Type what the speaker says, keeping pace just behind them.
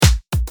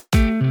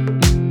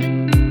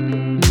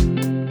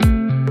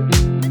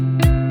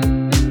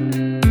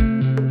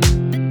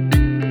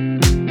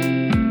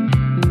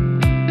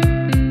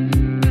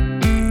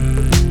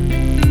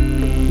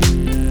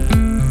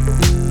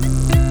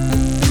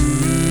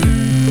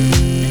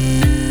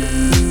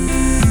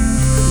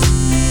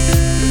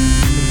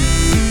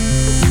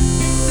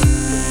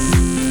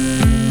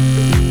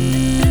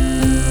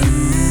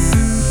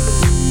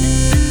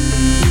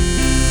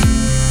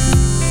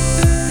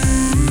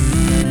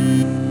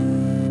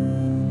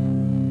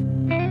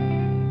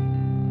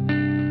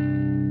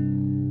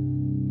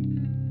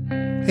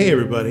Hey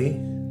everybody,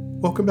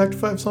 welcome back to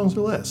 5 Songs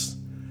or Less.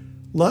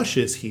 Lush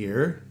is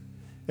here,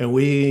 and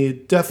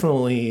we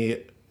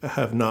definitely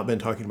have not been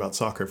talking about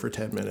soccer for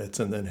 10 minutes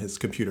and then his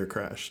computer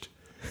crashed.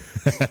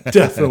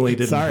 Definitely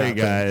didn't Sorry,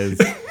 happen. guys.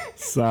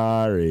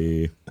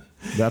 Sorry.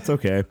 That's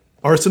okay.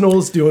 Arsenal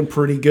is doing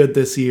pretty good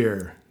this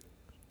year.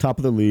 Top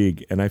of the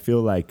league, and I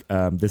feel like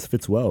this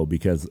fits well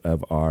because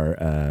of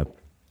our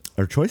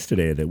choice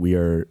today that we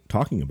are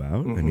talking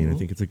about. I mean, I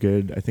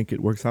think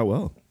it works out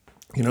well.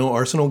 You know,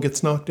 Arsenal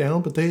gets knocked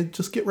down, but they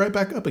just get right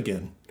back up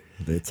again.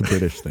 It's a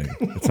British thing.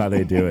 It's how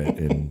they do it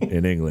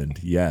in England.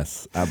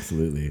 Yes,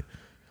 absolutely.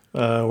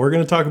 We're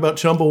going to talk about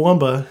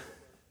Chumbawamba,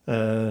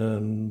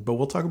 but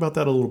we'll talk about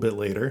that a little bit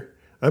later.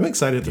 I'm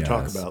excited to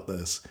talk about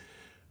this.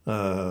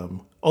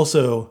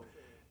 Also,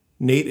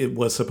 Nate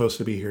was supposed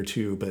to be here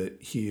too, but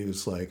he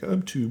was like,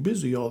 I'm too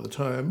busy all the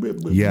time.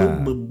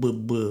 Yeah.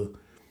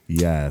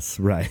 Yes,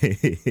 right.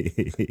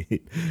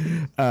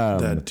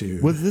 That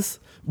dude. Was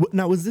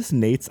this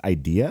Nate's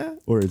idea,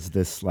 or is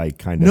this like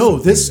kind of No,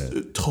 this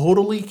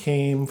totally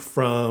came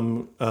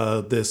from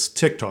this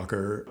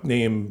TikToker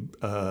named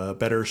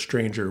Better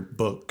Stranger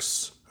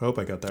Books. I hope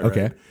I got that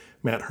right.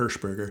 Matt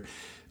Hirschberger.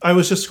 I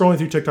was just scrolling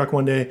through TikTok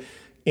one day,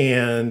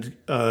 and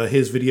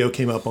his video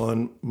came up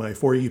on my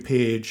For You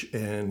page,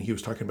 and he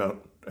was talking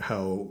about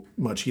how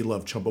much he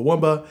loved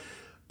Chumbawamba.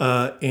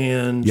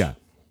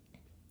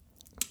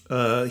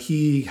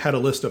 He had a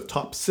list of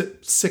top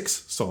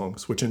six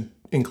songs, which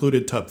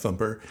included Tub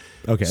Thumper.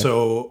 Okay.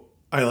 So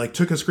I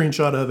took a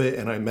screenshot of it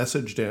and I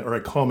messaged it, or I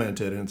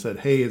commented and said,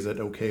 hey, is it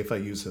okay if I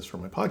use this for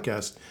my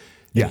podcast?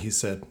 And he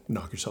said,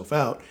 knock yourself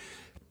out.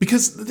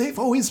 Because they've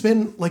always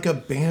been like a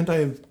band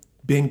I've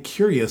been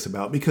curious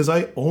about, because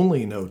I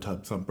only know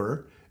Tub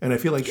Thumper. And I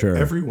feel like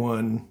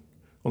everyone,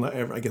 well, not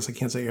I guess I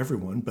can't say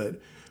everyone,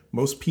 but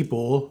most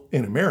people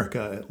in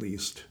America at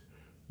least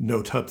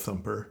know Tub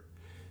Thumper.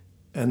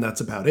 And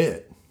that's about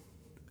it.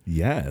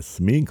 Yes,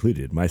 me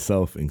included,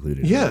 myself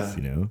included. Yeah.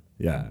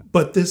 Yeah.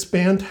 But this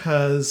band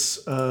has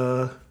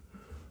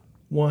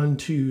 1,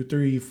 2,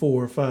 3,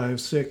 4,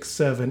 5, 6,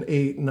 7,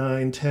 8,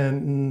 9,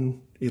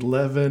 10,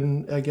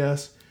 11, I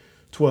guess,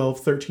 12,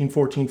 13,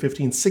 14,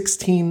 15,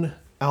 16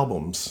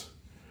 albums.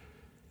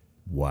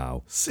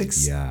 Wow.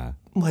 6. Yeah.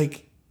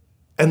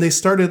 And they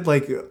started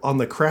on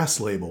the Crass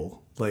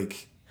label.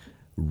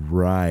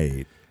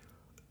 Right.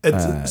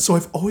 So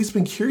I've always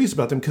been curious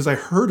about them because I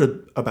heard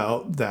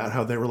about that,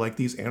 how they were like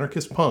these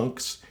anarchist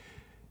punks,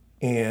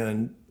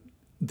 and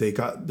they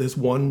got this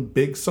one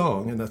big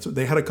song, and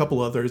they had a couple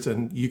others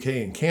in UK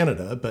and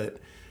Canada, but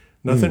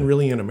nothing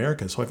really in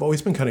America. So I've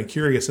always been kind of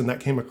curious, and that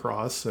came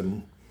across,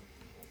 and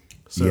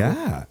so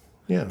yeah,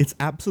 it's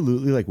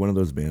absolutely like one of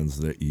those bands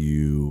that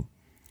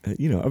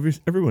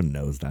everyone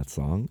knows that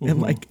song,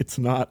 and it's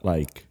not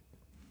like.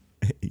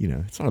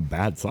 It's not a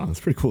bad song. It's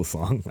a pretty cool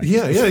song.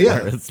 Yeah.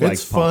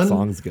 It's fun.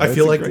 Songs go. I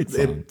feel like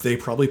they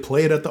probably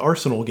play it at the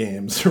Arsenal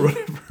games or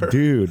whatever.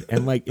 Dude,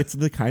 and it's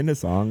the kind of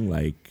song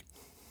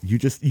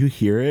you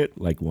hear it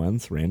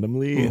once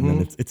randomly, and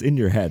then it's in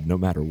your head no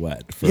matter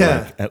what for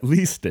at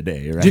least a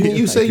day, right? Didn't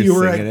you say you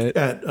were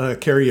at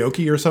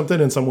karaoke or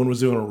something and someone was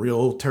doing a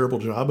real terrible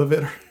job of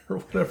it or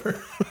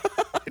whatever?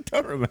 I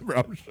don't remember.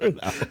 I'm sure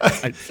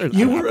that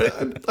you were.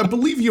 I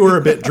believe you were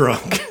a bit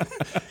drunk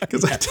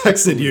because I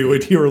texted you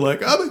and you were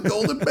like, "I'm a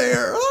golden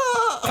bear."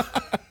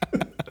 Ah!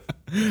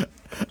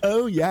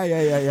 Oh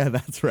yeah.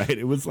 That's right.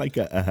 It was like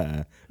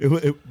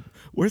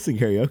worse than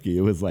karaoke.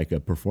 It was like a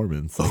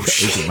performance.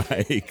 Open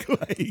mic.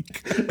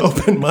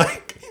 Open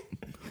mic.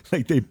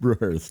 They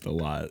rehearsed a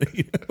lot.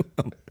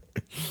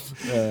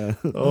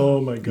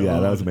 Oh my god. Yeah,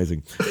 that was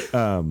amazing.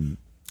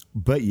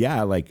 But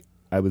yeah,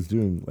 I was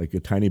doing a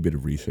tiny bit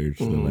of research,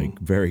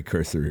 very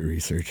cursory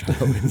research I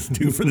always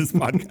do for this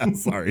podcast.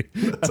 Sorry.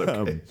 That's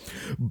okay.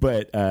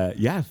 But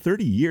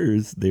 30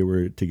 years they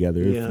were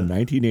together from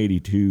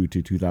 1982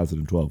 to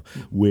 2012,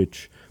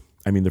 which,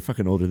 I mean, they're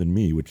fucking older than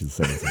me, which is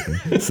saying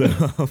something. So,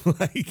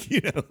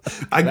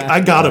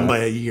 I got him by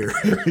a year.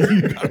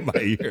 You got him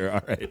by a year.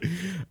 All right.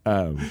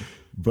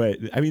 But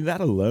I mean, that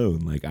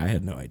alone, I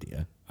had no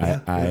idea.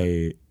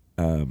 And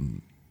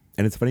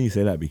it's funny you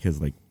say that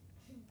because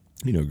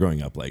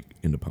growing up when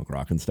punk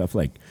rock and stuff,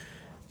 when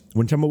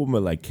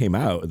Chumbawamba came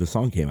out, the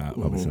song came out,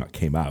 obviously not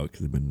came out because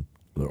they've been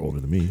a little older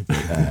than me,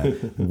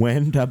 but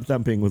when Tub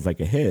Thumping was a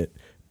hit,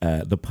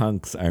 the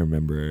punks, I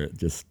remember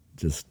just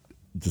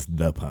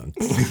the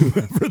punks,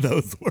 whoever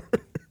those were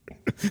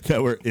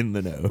that were in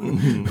the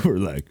know,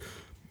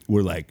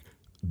 were like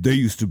they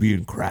used to be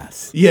in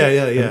Crass. Yeah.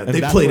 And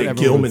they played at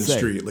Gilman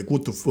Street.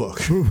 What the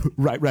fuck?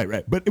 Right.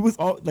 But it was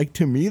all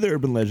to me, the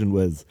urban legend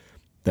was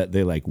that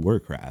they were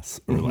Crass,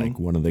 or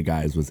one of the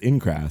guys was in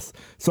Crass.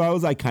 So I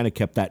was kind of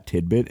kept that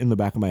tidbit in the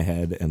back of my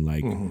head, and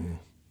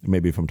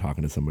maybe if I'm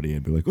talking to somebody,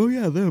 I'd be like, oh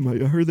yeah, them. I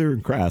heard they're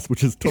in Crass,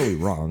 which is totally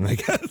wrong, I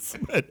guess.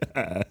 But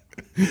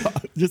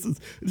this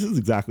is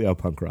exactly how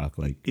punk rock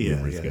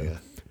rumors go. Yeah.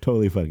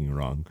 Totally fucking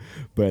wrong.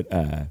 But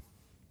so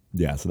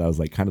that was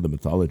kind of the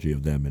mythology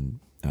of them, and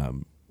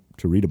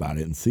to read about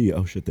it and see,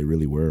 oh shit, they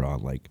really were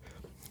on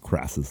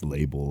Crass's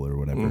label or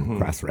whatever,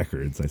 Crass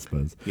Records, I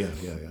suppose. Yeah.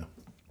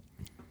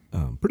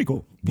 Pretty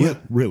cool. Yeah.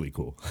 Really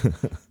cool.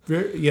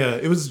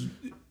 It was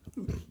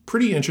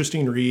pretty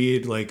interesting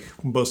read. Like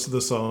most of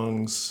the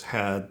songs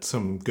had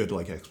some good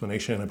like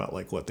explanation about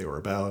like what they were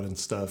about and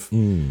stuff.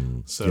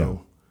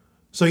 So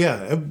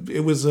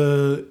it was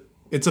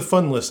it's a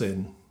fun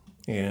listen.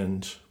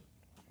 And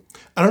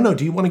I don't know,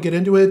 do you want to get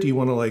into it? Do you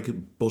want to like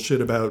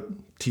bullshit about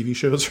TV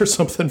shows or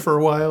something for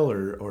a while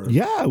or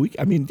Yeah,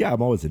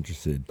 I'm always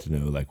interested to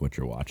know like what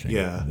you're watching.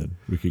 Yeah. And then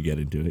we could get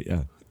into it.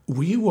 Yeah.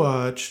 We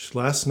watched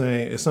last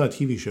night, it's not a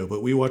TV show,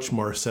 but we watched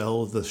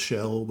Marcel the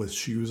Shell with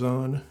Shoes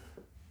On.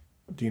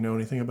 Do you know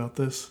anything about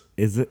this?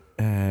 Is it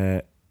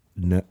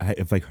no,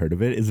 I've like heard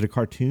of it. Is it a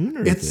cartoon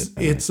or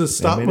it's a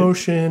stop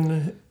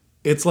motion.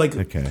 It's like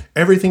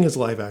everything is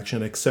live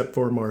action except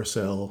for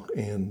Marcel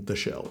and the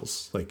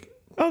shells. Like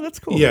that's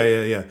cool.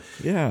 Yeah.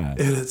 Yeah.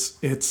 And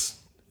it's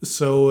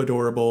so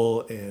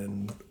adorable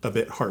and a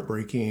bit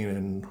heartbreaking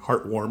and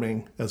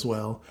heartwarming as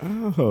well.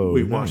 Oh,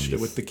 we watched it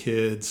with the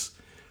kids.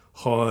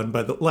 Han,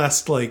 by the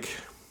last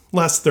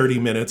 30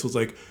 minutes was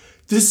like,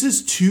 this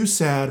is too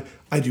sad.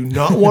 I do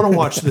not want to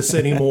watch this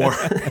anymore.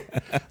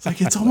 It's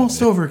like, it's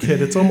almost over,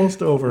 kid. It's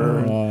almost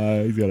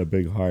over. He's got a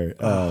big heart.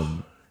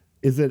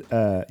 Is it?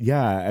 I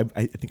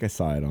think I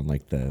saw it on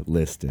like the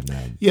list. And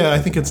I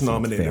think it's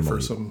nominated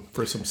for some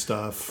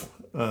stuff.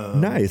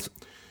 Nice.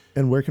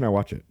 And where can I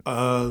watch it?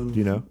 Do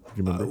you know? Do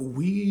you remember?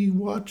 We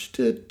watched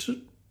it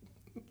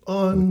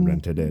on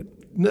rented it.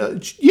 No,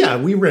 yeah,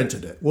 we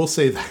rented it. We'll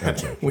say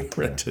that. Okay. We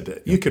rented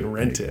it. You can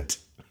rent it.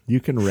 You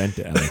can rent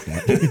it. I like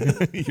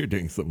that. You're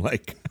doing some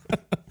like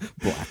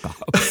Black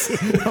Ops.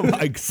 I'm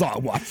like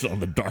watch on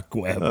the dark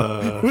web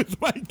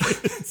with my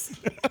kids.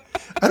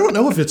 I don't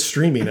know if it's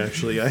streaming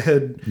actually. I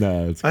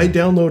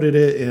downloaded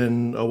it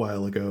in a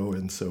while ago,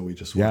 and so we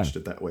just watched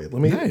it that way.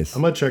 I'm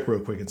gonna check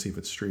real quick and see if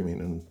it's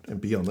streaming and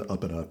be on the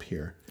up and up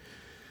here.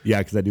 Yeah,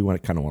 because I do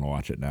kind of want to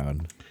watch it now.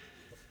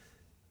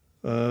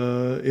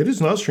 It is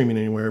not streaming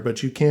anywhere,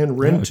 but you can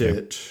rent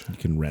it. You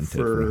can rent it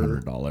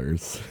for $100,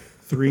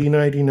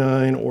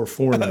 $3.99 or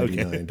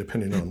 $4.99,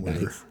 depending on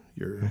where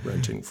you're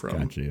renting from.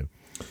 Gotcha.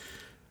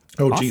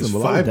 Oh, awesome. Geez,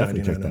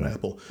 $5.99 on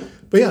Apple.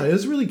 But yeah,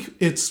 it's really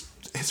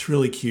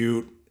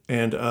cute,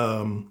 and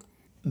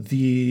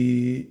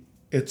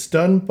it's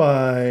done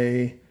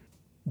by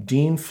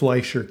Dean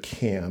Fleischer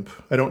Camp.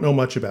 I don't know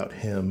much about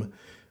him.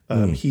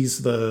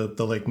 He's the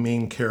like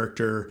main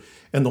character,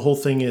 and the whole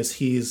thing is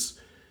he's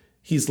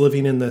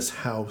living in this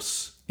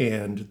house,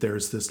 and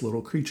there's this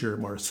little creature,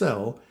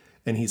 Marcel,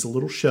 and he's a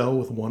little shell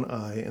with one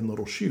eye and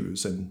little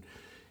shoes, and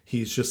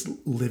he's just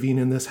living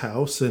in this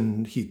house,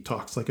 and he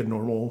talks like a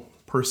normal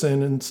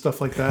person and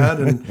stuff like that,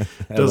 and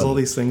does all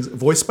these things.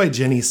 Voiced by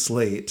Jenny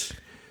Slate.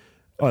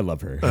 Oh, I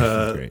love her.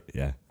 She's great.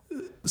 Yeah.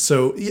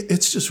 So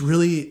it's just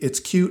it's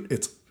cute.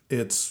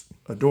 It's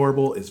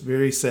adorable. It's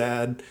very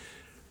sad,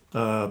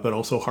 but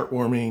also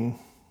heartwarming.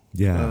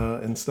 Yeah.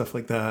 And stuff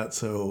like that.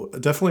 So I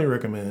definitely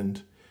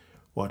recommend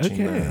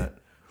watching that.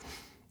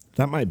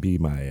 That might be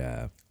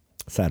my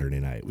Saturday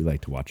night. We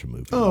like to watch a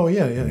movie. Oh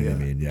yeah. I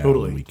mean,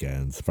 totally. On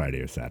weekends,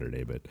 Friday or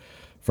Saturday, but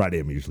Friday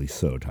I'm usually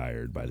so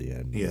tired by the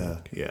end.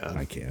 Yeah.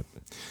 I can't.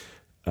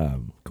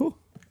 Cool.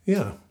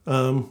 Yeah.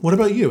 What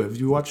about you? Have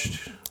you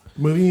watched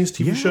movies,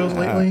 TV shows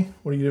lately?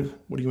 What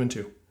are you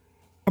into?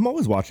 I'm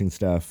always watching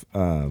stuff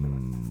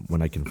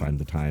when I can find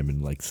the time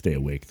and like stay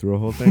awake through a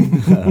whole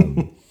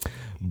thing.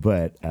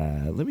 But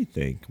let me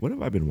think. What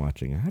have I been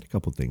watching? I had a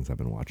couple things I've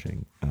been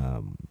watching.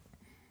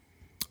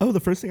 The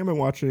first thing I've been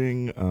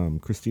watching,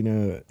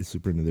 Christina is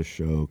super into this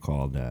show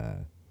called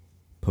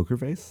Poker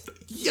Face.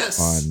 Yes.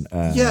 On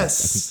I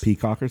think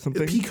Peacock or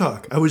something.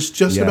 Peacock. I was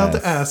just about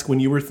to ask when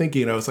you were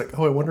thinking. I was like,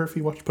 I wonder if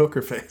you watched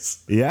Poker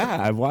Face.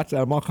 Yeah, I've watched.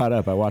 I'm all caught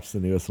up. I watched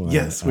the newest one.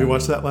 Yes, we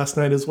watched that last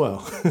night as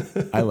well.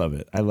 I love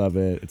it.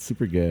 It's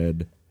super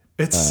good.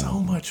 It's so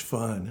much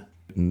fun.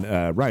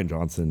 And, Ryan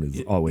Johnson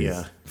is always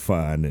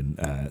fun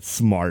and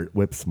smart,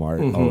 whip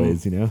smart,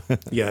 always, you know?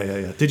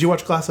 Yeah. Did you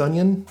watch Glass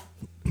Onion?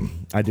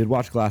 I did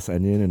watch Glass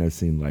Onion, and I've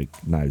seen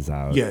like Knives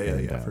Out.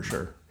 Yeah, for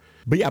sure.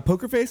 But yeah,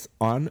 Poker Face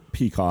on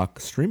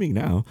Peacock, streaming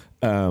now,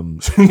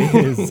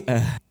 is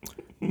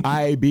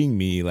I being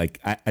me, like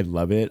I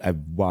love it.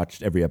 I've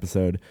watched every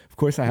episode. Of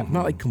course, I have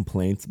not like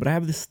complaints, but I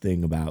have this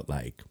thing about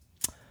like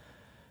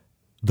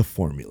the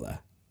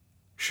formula.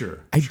 Sure.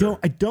 I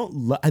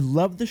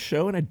love the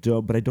show, and I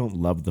don't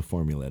love the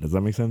formula. Does that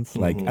make sense?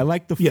 Like I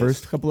like the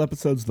first couple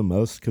episodes the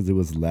most because it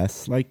was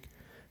less like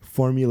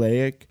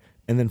formulaic,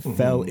 and then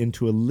fell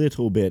into a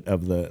little bit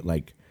of the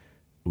like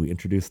we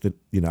introduced it.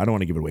 You know, I don't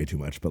want to give it away too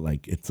much, but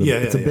like it's a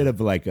bit of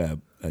like a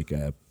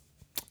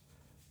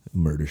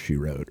Murder, She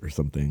Wrote or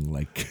something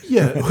like.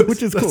 Yeah,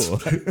 which is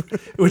cool.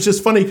 Which is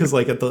funny because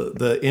like at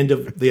the end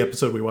of the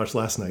episode we watched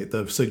last night,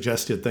 the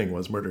suggested thing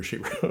was Murder, She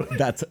Wrote.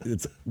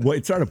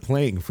 It started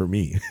playing for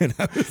me, and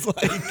I was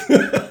like,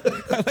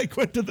 I like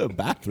went to the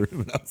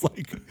bathroom, and I was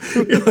like,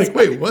 you're like,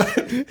 wait, what?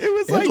 It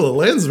was Angela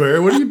Lansbury,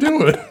 what are you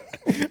doing?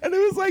 And it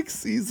was like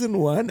season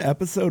 1,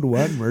 episode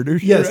 1, Murder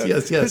She Yes, Wrote.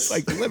 yes, yes. It's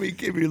like, let me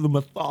give you the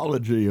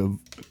mythology of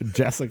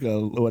Jessica,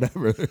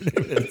 whatever her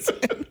name is.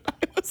 And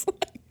I was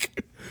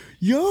like,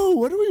 yo,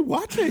 what are we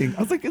watching? I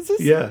was like, is this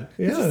Yeah.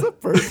 the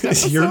first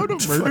episode You're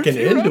of Murder fucking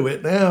She Wrote? into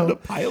it now. The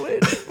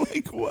pilot?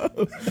 Like,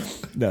 whoa.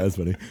 No, that's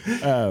funny.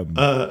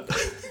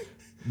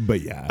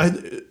 But yeah.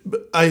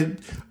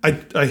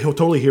 I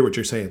totally hear what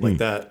you're saying. Like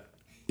that,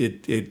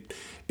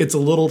 it's a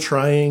little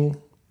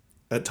trying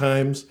at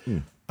times.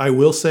 I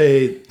will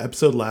say,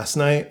 episode last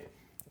night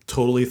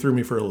totally threw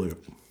me for a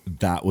loop.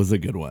 That was a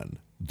good one.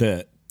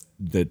 The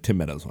Tim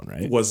Meadows one,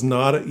 right? Was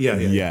not,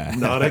 Yeah.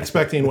 not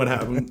expecting what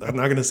happened. I'm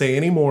not going to say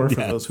any more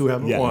for those who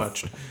haven't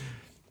watched.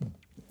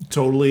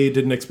 Totally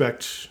didn't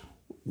expect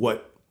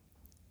what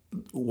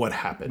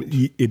happened.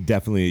 It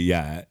definitely,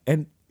 yeah.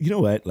 And you know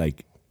what?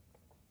 Like,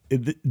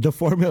 the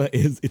formula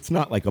is, it's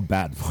not like a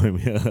bad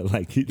formula.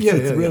 Like, it's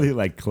really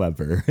like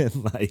clever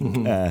and like,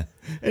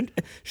 and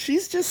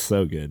she's just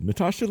so good.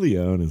 Natasha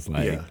Lyonne is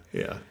like,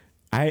 Yeah.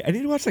 I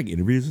need to watch like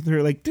interviews with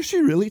her. Like, does she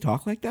really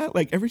talk like that?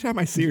 Like every time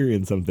I see her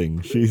in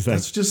something, she's like,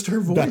 That's just her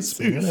voice, that's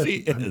who man. she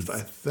is.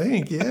 I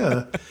think,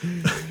 yeah.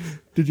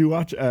 Did you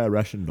watch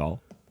Russian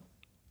Doll?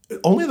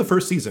 Only the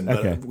first season, but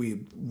Okay. we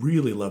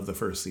really loved the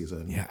first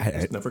season. Yeah, I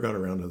just never got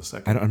around to the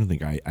second. I don't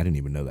think I didn't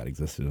even know that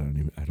existed.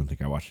 I don't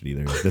think I watched it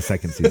either. The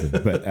second season,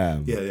 but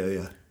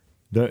Yeah.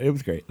 it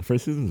was great. The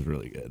first season was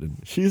really good, and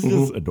she's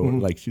just adorable.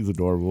 Like, she's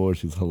adorable.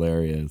 She's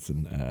hilarious,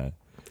 and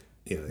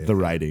the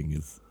writing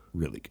is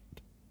really good.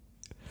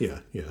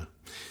 Yeah.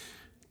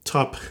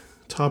 Top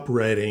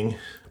writing.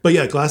 But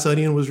yeah, Glass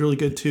Onion was really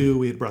good too.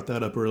 We had brought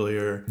that up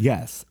earlier.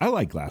 Yes, I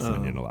like Glass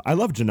Onion a lot. I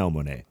love Janelle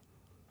Monáe.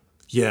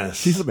 Yes.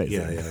 She's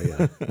amazing.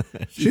 Yeah.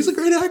 She's a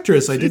great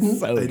actress. I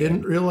so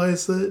didn't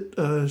realize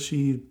that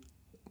she,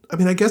 I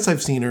mean, I guess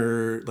I've seen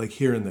her like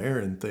here and there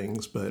and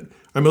things, but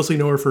I mostly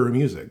know her for her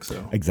music.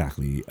 So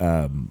Exactly.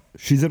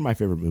 She's in my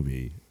favorite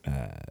movie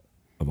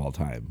of all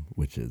time,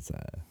 which is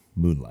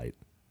Moonlight.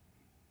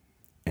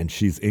 And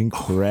she's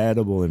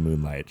incredible in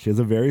Moonlight. She has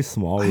a very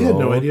small role. I had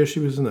no idea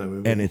she was in that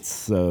movie. And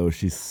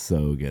she's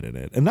so good in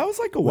it. And that was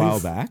like a while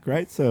back,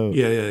 right? So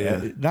Yeah.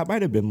 That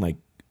might have been like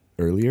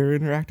earlier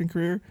in her acting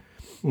career.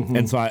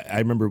 And so I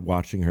remember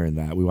watching her in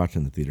that. We watched it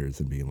in the theaters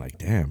and being like,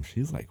 damn,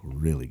 she's like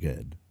really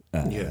good.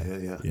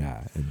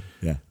 Yeah.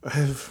 Yeah.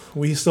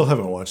 We still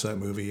haven't watched that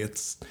movie.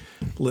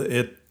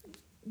 It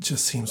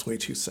just seems way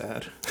too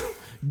sad.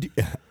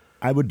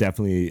 I would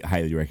definitely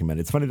highly recommend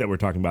it. It's funny that we're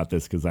talking about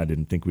this because I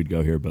didn't think we'd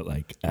go here, but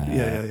like,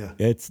 Yeah.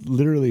 it's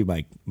literally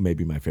like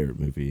maybe my favorite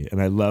movie.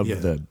 And I love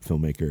the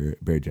filmmaker,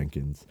 Barry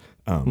Jenkins.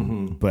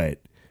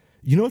 But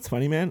you know what's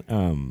funny,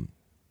 man?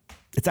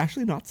 It's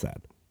actually not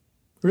sad.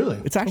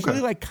 Really? It's actually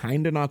like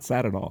kind of not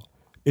sad at all.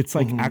 It's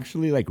like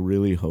actually like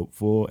really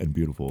hopeful and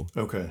beautiful.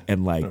 Okay.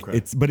 And like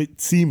but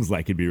it seems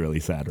like it'd be really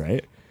sad,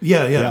 right?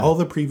 Yeah. All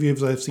the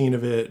previews I've seen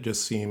of it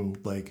just seem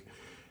like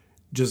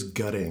just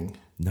gutting.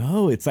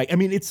 No, it's like, I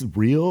mean, it's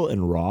real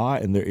and raw,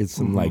 and there is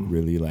some like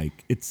really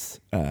like it's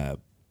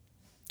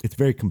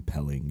very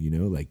compelling, you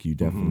know, like you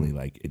definitely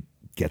like it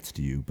gets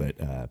to you, but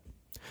no,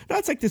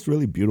 it's like this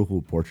really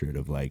beautiful portrait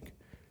of like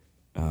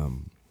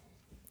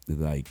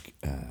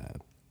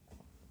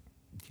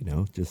you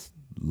know, just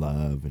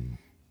love and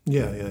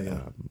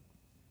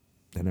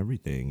and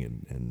everything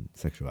and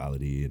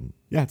sexuality, and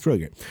yeah, it's really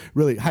good.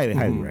 Really highly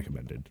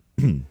recommended.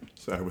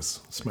 So I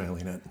was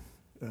smiling at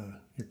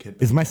your kid.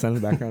 Is my son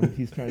in the background?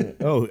 He's trying to.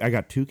 Oh, I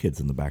got two kids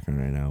in the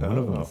background right now. One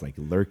of them is like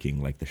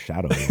lurking, like the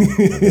shadow.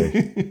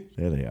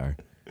 There they are.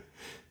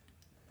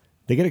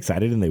 They get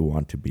excited and they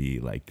want to be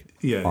like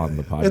on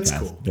the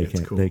podcast.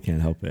 That's cool. They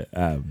can't help it.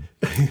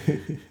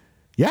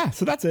 Yeah,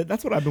 so that's it.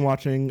 That's what I've been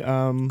watching.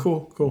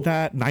 Cool.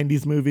 That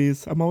 90s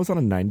movies. I'm always on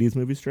a 90s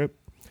movie strip,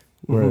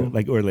 where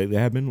or lately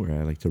I have been, where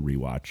I like to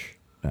rewatch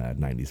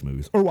 90s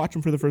movies or watch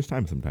them for the first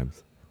time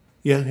sometimes.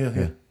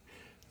 Yeah.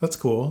 That's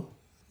cool.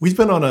 We've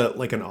been on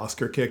an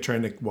Oscar kick,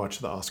 trying to watch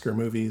the Oscar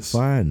movies.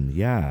 Fun,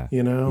 yeah.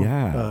 You know?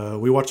 Yeah.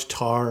 We watched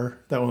Tar.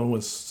 That one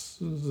was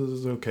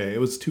okay. It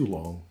was too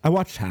long. I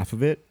watched half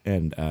of it,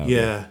 and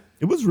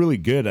it was really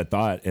good, I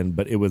thought,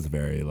 but it was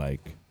very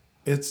like...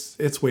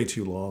 It's way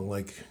too long.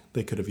 Like,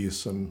 they could have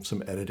used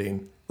some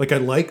editing. Like, I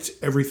liked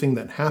everything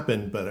that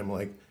happened, but I'm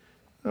like,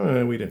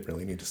 we didn't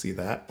really need to see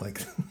that.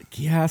 Like,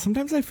 yeah,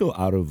 sometimes I feel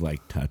out of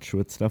like touch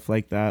with stuff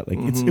like that. Like,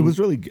 it was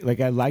really like,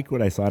 I like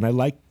what I saw, and I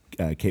like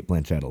Cate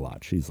Blanchett a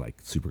lot. She's like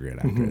super great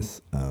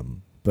actress.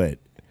 But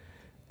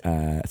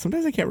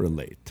sometimes I can't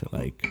relate to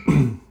like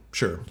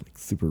sure, like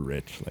super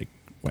rich like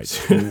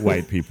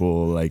white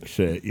people like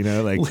shit. You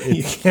know, like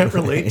you can't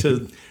relate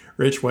to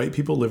rich white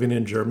people living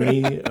in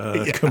Germany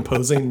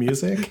composing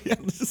music. Yeah,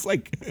 it's just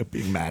like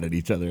being mad at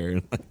each other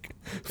and like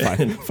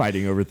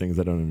fighting over things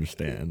I don't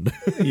understand.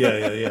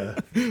 Yeah.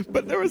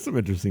 But there were some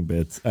interesting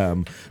bits.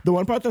 The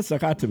one part that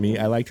stuck out to me,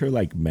 I liked her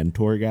like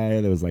mentor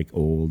guy that was like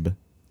old.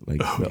 Like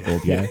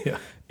old guy,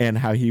 and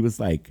how he was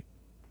like,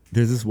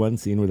 there's this one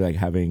scene where they're like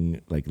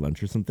having like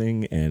lunch or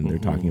something, and they're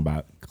talking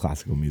about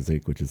classical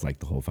music, which is like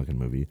the whole fucking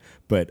movie.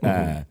 But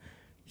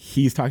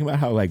he's talking about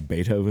how like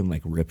Beethoven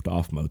like ripped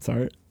off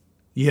Mozart.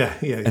 Yeah.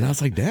 And I was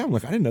like, damn,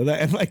 like I didn't know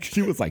that. And like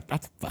she was like,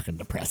 that's fucking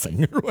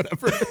depressing or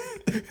whatever.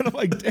 And I'm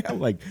like, damn,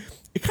 like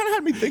it kind of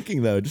had me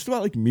thinking though, just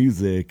about like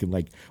music and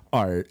like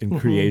art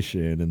and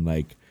creation and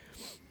like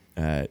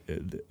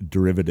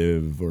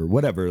derivative or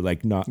whatever.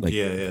 Like not like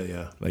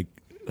like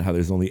how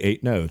there's only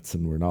 8 notes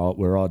and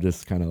we're all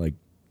just kind of like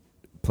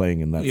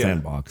playing in that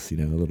sandbox, you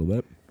know, a little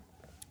bit.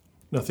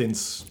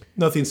 Nothing's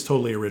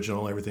totally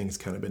original. Everything's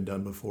kind of been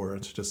done before.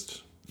 It's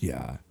just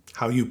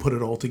how you put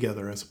it all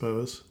together, I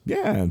suppose.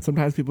 Yeah, and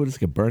sometimes people just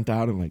get burnt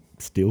out and like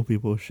steal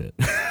people's shit.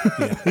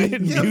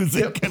 In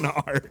music and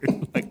art.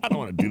 Like, I don't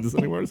want to do this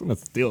anymore. I just want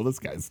to steal this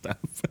guy's stuff.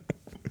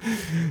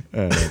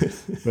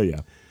 But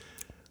yeah.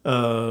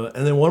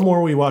 And then one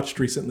more we watched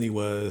recently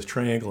was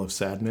Triangle of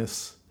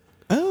Sadness.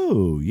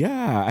 Oh,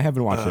 yeah. I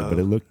haven't watched it, but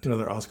it looked...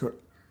 Another Oscar.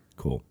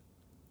 Cool.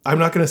 I'm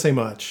not going to say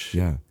much.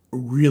 Yeah.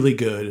 Really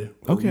good.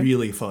 Okay.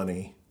 Really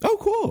funny. Oh,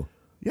 cool.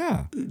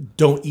 Yeah.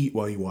 Don't eat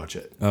while you watch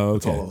it. Oh,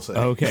 okay. That's all I'll say.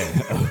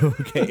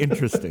 Okay.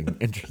 Interesting.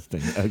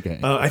 Okay.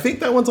 I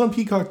think that one's on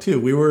Peacock too.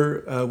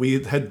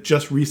 We had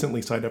just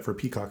recently signed up for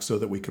Peacock so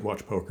that we could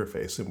watch Poker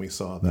Face, and we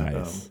saw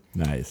that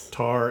nice.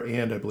 Tar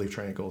and I believe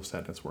Triangle of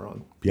Sadness were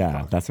on Peacock.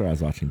 Yeah, that's where I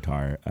was watching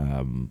Tar.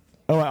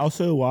 I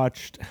also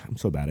watched, I'm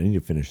so bad, I need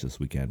to finish this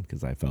weekend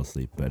because I fell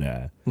asleep, but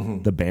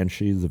The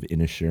Banshees of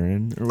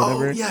Inisherin or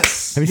whatever. Oh,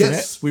 yes. Have you seen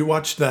it? We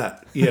watched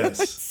that.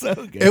 Yes. So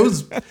good. It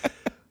was,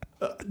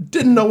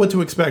 didn't know what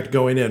to expect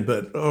going in,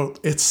 but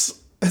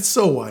it's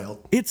so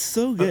wild. It's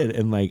so good.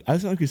 And like, I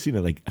was telling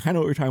Christina, like, I know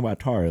what we're talking about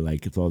Tar.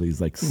 Like, it's all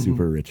these like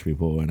super rich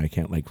people and I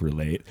can't like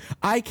relate.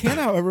 I can,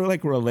 however,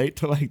 like relate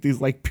to like these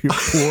like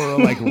poor,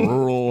 like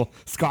rural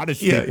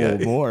Scottish people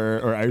more,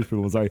 or Irish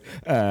people, sorry.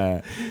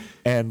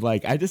 And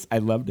like, I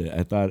loved it.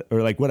 I thought,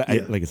 or like what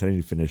like I said, I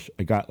need to finish.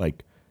 I got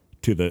like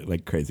to the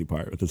like crazy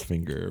part with his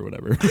finger or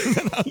whatever.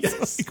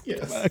 Yes.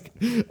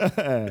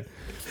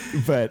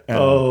 But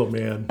oh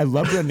man, I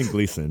love Brendan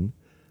Gleeson.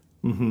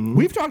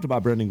 We've talked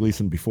about Brendan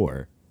Gleeson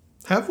before.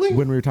 Have we?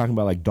 When we were talking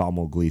about like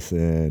Domhnall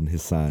Gleeson,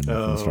 his son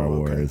from Star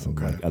Wars, and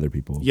like other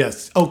people.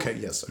 Yes. Okay.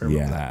 Yes. I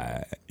remember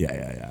that.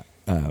 Yeah.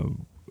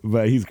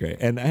 But he's great,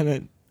 and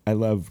I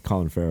love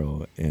Colin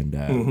Farrell,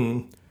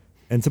 and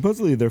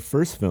supposedly their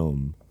first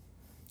film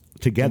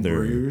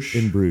together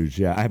in Bruges.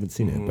 Yeah, I haven't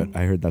seen it, but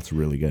I heard that's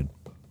really good.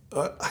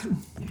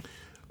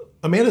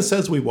 Amanda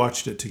says we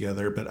watched it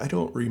together, but I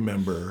don't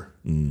remember.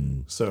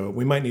 So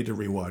we might need to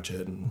rewatch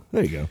it. And,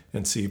 there you go.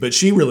 And see. But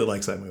she really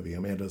likes that movie.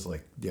 Amanda's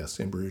like, yes,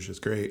 In Bruges is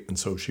great. And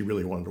so she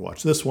really wanted to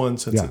watch this one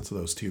since it's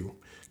those two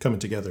coming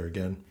together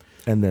again.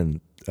 And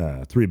then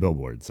 3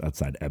 Billboards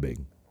Outside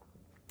Ebbing.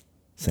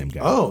 Same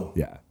guy. Oh.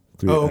 Yeah.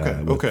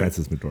 Okay.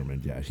 Francis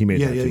McDormand. Yeah. He made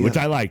that too, which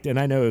I liked. And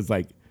I know it's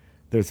like,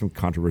 there's some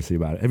controversy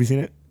about it. Have you seen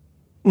it?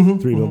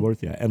 3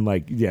 Billboards? Yeah. And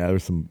like,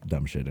 there's some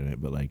dumb shit in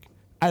it, but like,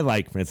 I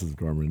like Francis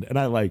McDormand, and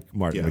I like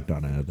Martin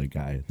McDonagh,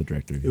 the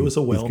director. It was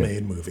a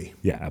well-made movie.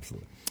 Yeah,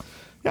 absolutely.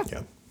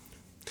 Yeah.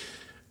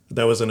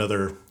 That was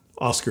another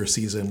Oscar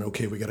season.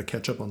 Okay, we got to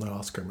catch up on the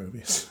Oscar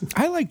movies.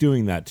 I like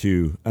doing that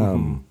too.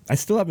 I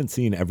still haven't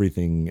seen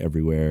Everything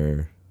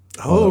Everywhere.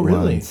 Oh,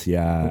 really? Once.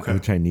 Yeah,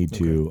 which I need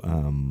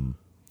to.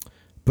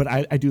 But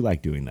I do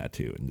like doing that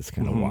too, and just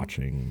kind of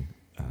watching.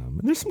 And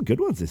there's some good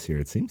ones this year.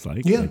 It seems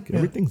like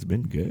everything's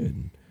been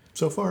good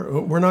so far.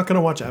 We're not going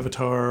to watch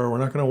Avatar. We're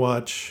not going to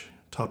watch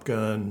Top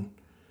Gun.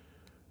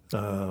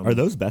 Are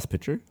those Best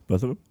Picture,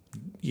 both of them?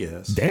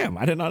 Yes. Damn,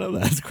 I did not know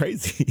that. That's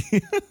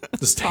crazy.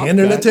 Just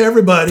handing it to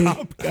everybody.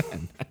 Top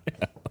Gun.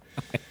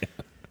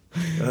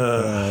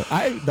 The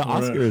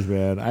Oscars,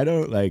 man. I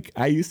don't like.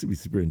 I used to be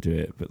super into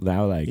it, but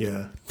now, like,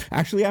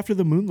 actually, after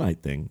the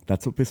Moonlight thing,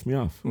 that's what pissed me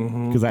off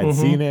because I'd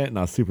seen it and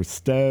I was super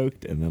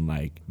stoked, and then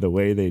like the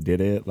way they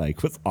did it,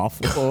 like, was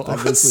awful.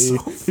 Obviously,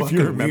 so if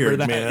you remember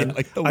weird, that, man.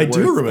 like, I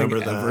do remember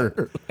that.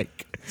 Ever.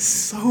 Like,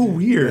 so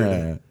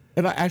weird.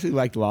 And I actually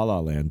liked La La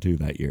Land too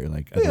that year.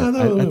 Like, I thought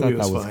that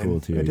was fine.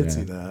 Cool too. I did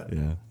see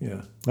that.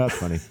 Yeah. That's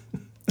funny.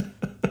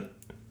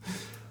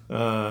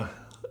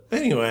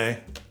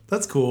 Anyway,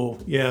 that's cool.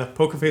 Yeah,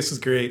 Poker Face is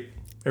great.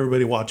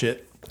 Everybody watch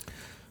it.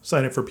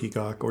 Sign up for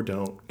Peacock or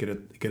don't. Get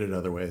it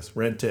other ways.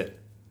 Rent it.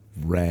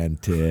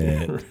 Rent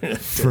it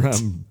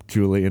from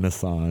Julian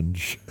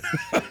Assange.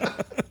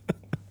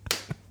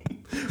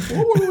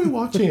 What were we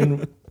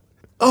watching?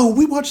 Oh,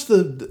 we watched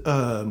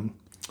the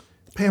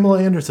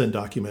Pamela Anderson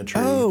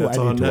documentary that's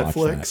on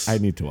Netflix. I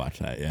need to watch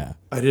that, yeah.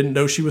 I didn't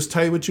know she was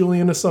tight with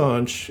Julian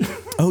Assange.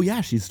 Oh, yeah,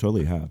 she's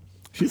totally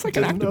she's like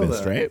an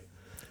activist, right?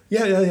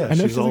 Yeah. I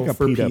know she's like a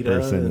PETA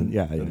person.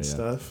 And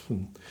stuff.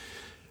 And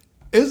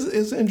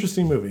it's an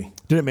interesting movie.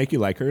 Did it make you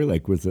like her?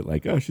 Like, was it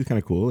like, oh, she's kind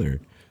of cool?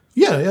 Or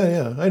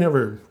Yeah.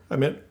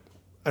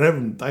 I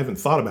haven't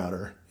thought about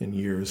her in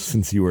years.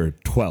 Since you were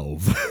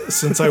 12.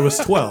 Since I was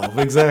 12,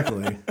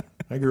 exactly.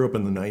 I grew up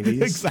in the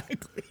 90s.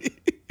 Exactly.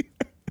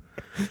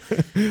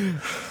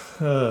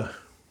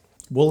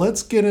 Well,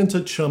 let's get into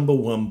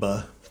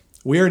Chumbawamba.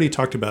 We already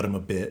talked about him a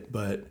bit,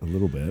 but a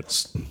little bit.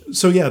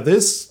 So yeah,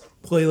 this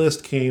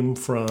playlist came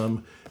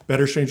from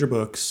Better Stranger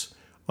Books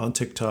on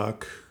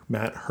TikTok.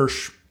 Matt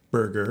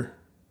Burger.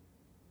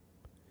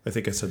 I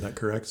think I said that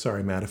correct.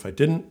 Sorry, Matt, if I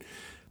didn't.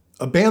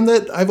 A band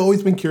that I've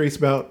always been curious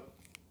about,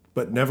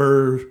 but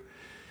never.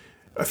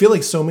 I feel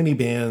like so many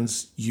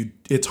bands,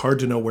 it's hard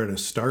to know where to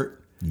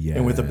start. Yeah.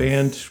 And with a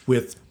band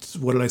with,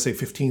 what did I say,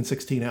 15,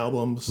 16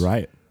 albums?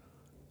 Right.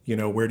 You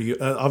know, where do you...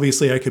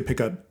 obviously, I could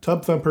pick up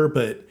Tub Thumper,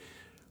 but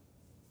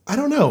I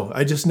don't know.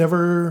 I just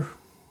never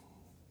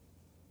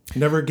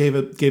gave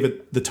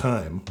it the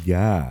time.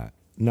 Yeah.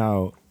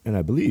 Now, and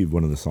I believe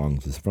one of the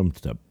songs is from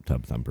Tub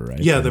Thumper,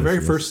 right? Yeah, and the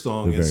very first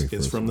song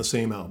is from the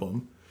same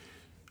album.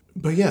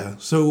 But yeah,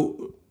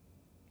 so...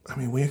 I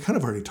mean, we kind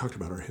of already talked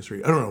about our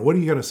history. I don't know. What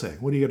do you got to say?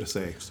 What do you got to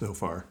say so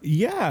far?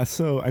 Yeah.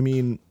 So, I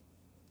mean,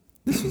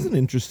 this was an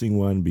interesting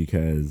one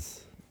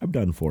because I've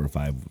done 4 or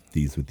 5 of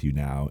these with you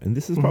now. And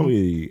this is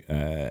probably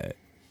the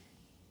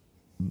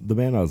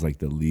band I was like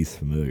the least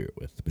familiar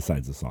with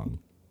besides the song.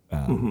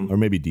 Or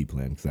maybe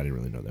Deepland because I didn't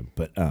really know them.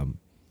 But, oh,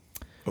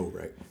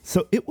 right.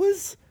 So it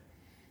was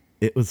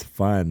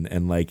fun.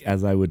 And like,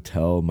 as I would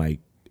tell my,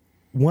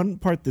 one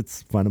part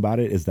that's fun about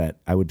it is that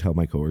I would tell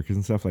my coworkers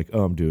and stuff like,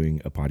 oh, I'm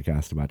doing a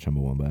podcast about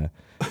Chumbawamba.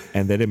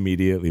 And then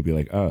immediately be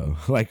like, oh,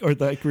 like, or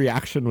the like,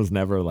 reaction was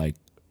never like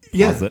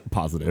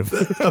positive.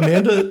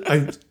 Amanda,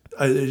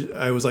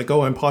 I was like,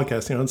 oh, I'm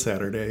podcasting on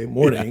Saturday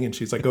morning. And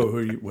she's like, oh,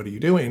 what are you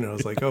doing? And I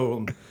was like, oh,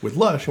 I'm with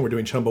Lush and we're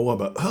doing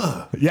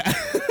Chumbawamba. Yeah.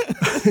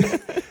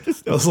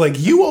 I was like,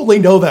 you only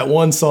know that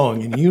one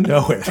song and you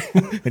know it.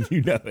 And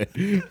you know it.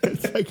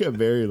 It's like a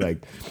very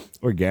like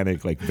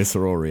organic, like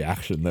visceral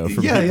reaction though.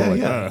 From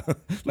people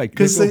like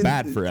they feel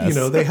bad for us. You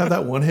know, they have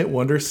that one-hit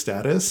wonder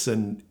status,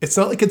 and it's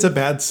not like it's a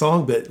bad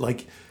song, but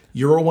like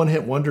you're a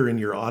one-hit wonder and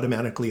you're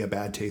automatically a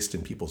bad taste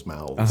in people's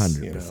mouths.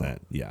 100%.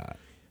 Yeah.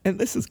 And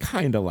this is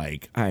kind of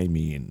like, I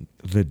mean,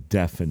 the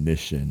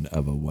definition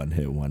of a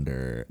one-hit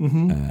wonder.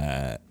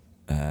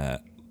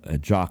 A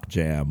jock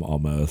jam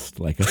almost,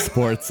 like a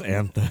sports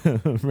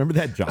anthem. Remember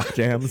that jock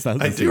jam?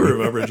 I do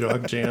remember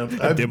jock jam.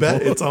 I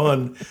bet it's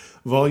on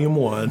volume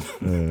 1.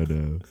 Oh,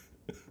 no.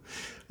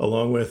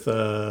 Along with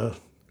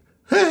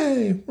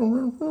Hey,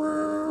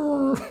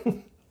 whatever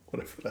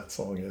that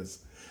song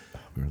is.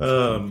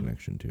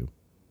 Connection too.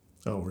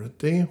 Oh,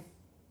 really?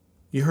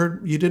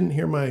 You didn't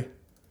hear my...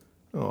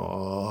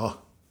 Aww.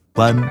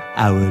 1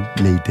 hour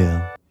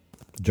later.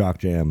 Jock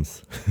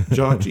jams.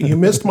 You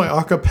missed my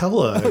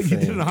acapella. You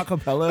did an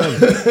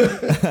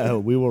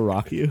acapella? We Will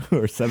Rock You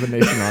or Seven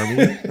Nation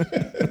Army?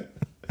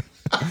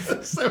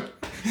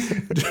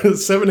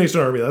 Seven Nation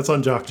Army. That's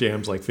on Jock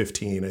Jams like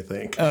 15, I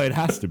think. Oh, it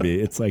has to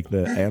be. It's like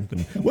the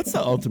anthem. What's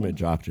the ultimate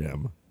jock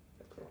jam?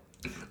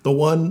 The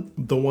one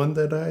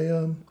that I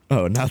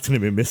Oh, now it's gonna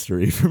be a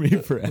mystery for me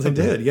forever. I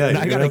did, yeah.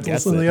 I gotta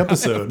guess listen to the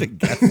episode.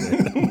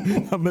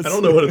 I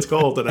don't know what it's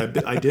called, and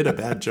I did a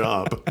bad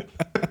job.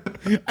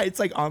 It's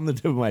like on the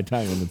tip of my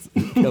tongue, and it's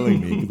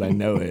killing me because I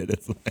know it.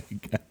 It's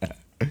like,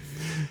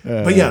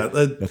 but yeah,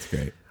 that's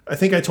great. I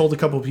think I told a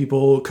couple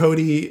people,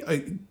 Cody.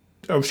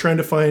 I was trying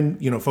to find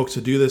folks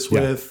to do this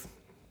with,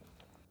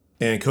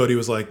 and Cody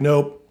was like,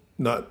 "Nope,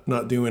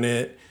 not doing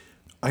it."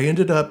 I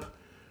ended up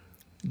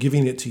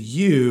giving it to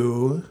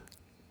you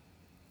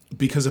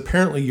because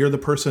apparently you're the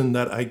person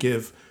that I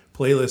give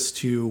playlists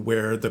to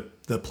where the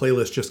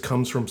playlist just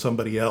comes from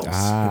somebody else.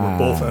 And we're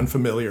both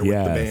unfamiliar with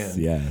the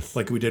band. Yes.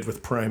 Like we did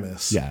with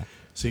Primus. Yeah.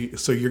 So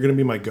you're going to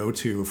be my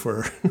go-to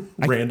for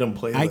random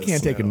playlists. I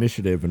can't take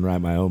initiative and write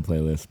my own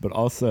playlist, but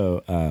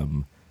also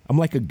I'm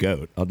like a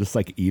goat. I'll just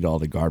like eat all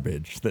the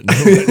garbage that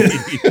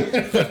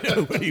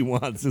nobody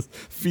wants. Just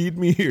feed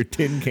me your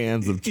tin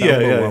cans of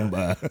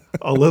Chumbawamba. Yeah.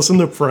 I'll listen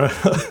to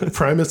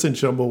Primus and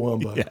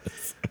Chumbawamba.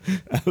 Yes.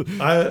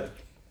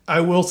 I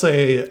will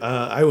say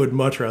I would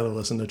much rather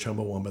listen to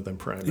Chumbawamba than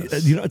Primus.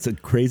 It's a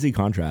crazy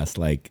contrast.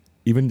 Like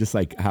even just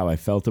like how I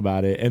felt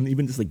about it, and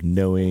even just like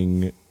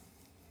knowing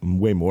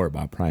way more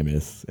about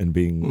Primus and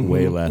being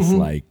way less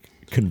like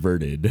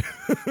converted.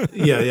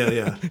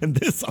 Yeah. And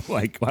this, I'm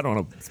like, I don't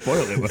want to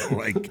spoil it, but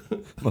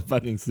I'm a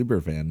fucking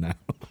super fan now.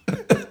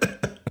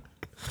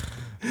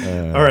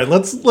 All right,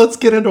 let's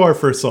get into our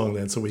first song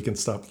then, so we can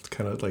stop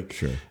kind of like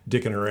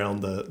dicking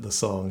around the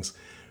songs.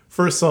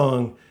 First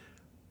song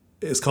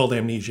is called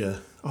Amnesia.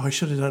 Oh, I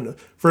should have done it.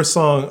 First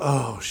song.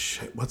 Oh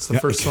shit, what's the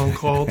first song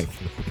called?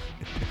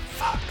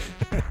 Fuck.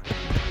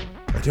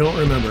 I don't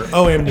remember.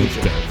 Oh,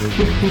 Amnesia.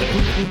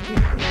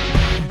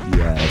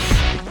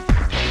 Yes.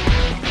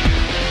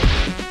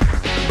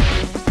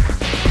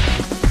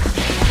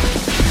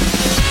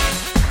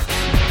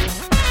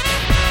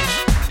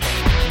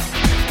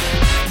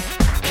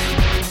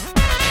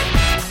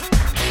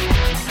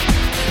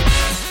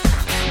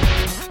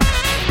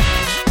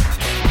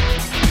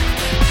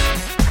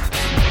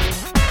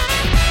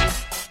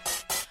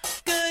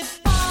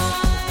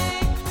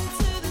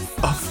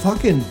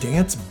 Fucking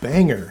dance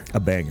banger. A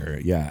banger,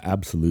 yeah,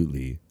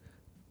 absolutely.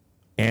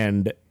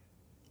 And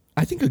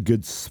I think a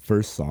good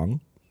first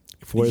song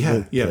for the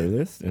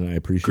playlist, and I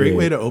appreciate great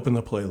way to open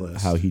the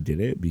playlist how he did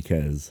it,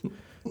 because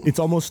it's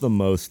almost the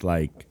most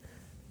like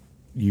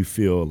you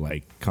feel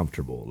like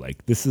comfortable.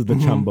 Like this is the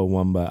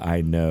Chumbawamba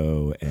I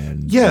know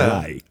and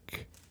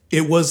like.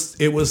 It was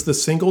the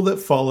single that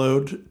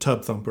followed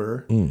Tub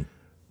Thumper.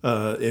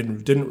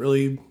 It didn't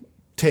really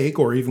take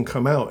or even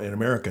come out in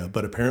America,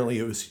 but apparently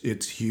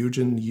it's huge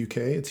in the UK.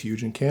 It's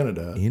huge in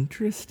Canada.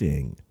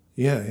 Interesting.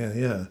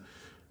 Yeah.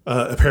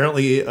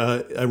 Apparently,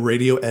 a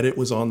radio edit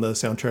was on the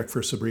soundtrack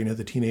for Sabrina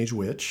the Teenage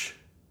Witch.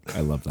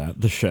 I love that.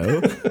 The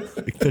show,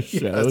 like the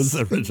show's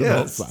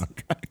original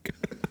soundtrack.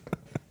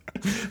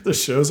 The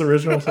show's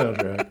original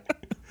soundtrack.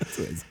 That's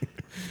amazing.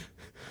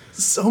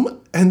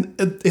 And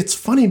it's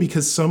funny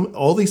because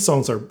all these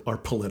songs are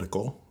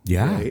political.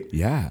 Yeah, right?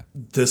 yeah.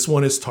 This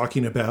one is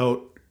talking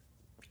about,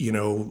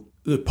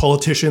 the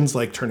politicians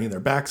like turning their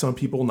backs on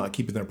people, not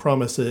keeping their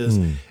promises,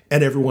 and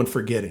everyone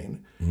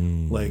forgetting.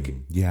 Like,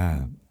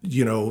 yeah,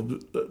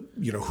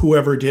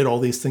 whoever did all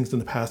these things in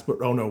the past,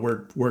 but oh no,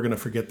 we're going to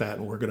forget that,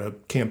 and we're going to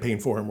campaign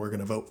for him, we're going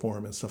to vote for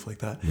him, and stuff like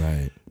that.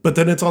 Right. But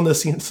then it's on the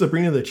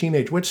Sabrina the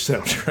Teenage Witch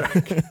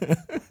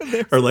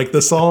soundtrack, or like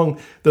the song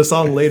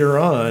later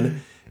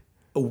on,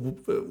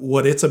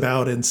 what it's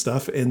about and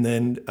stuff, and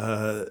then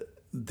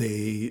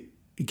they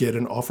get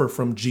an offer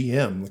from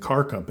GM, the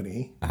car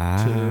company,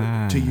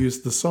 to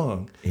use the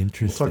song.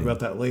 Interesting. We'll talk about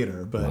that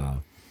later. But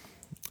wow.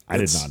 I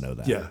did not know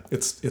that. Yeah,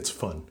 it's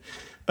fun.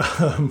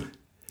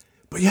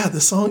 But yeah,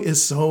 the song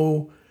is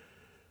so.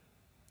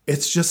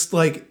 It's just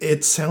like,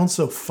 it sounds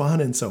so fun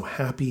and so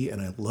happy,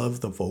 and I love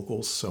the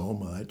vocals so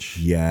much.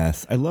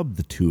 Yes, I love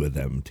the two of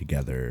them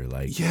together.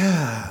 Like,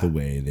 the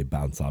way they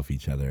bounce off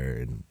each other,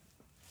 and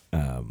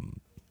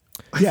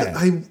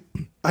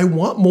I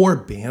want more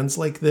bands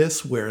like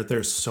this where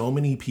there's so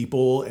many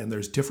people and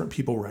there's different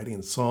people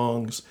writing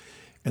songs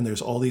and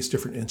there's all these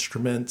different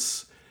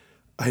instruments.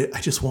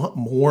 I just want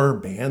more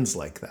bands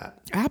like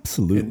that.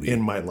 Absolutely.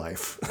 In my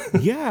life.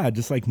 Yeah,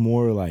 just like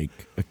more like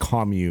a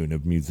commune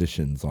of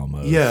musicians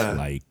almost. Yeah.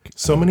 Like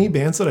so many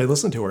bands that I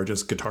listen to are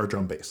just guitar,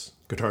 drum, bass.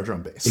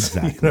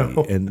 Exactly.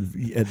 And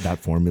that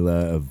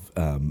formula of,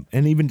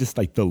 and even just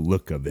like the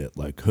look of it,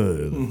 like,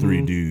 the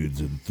 3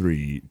 dudes and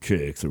 3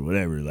 chicks or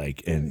whatever.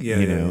 Like, and,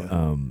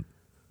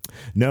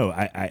 no,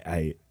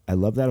 I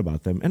love that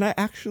about them. And I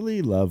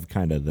actually love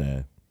kind of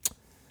the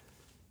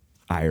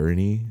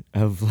irony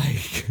of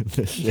like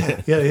the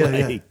shit.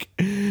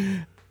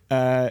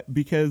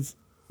 Because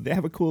they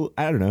have a cool,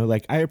 I don't know,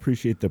 like I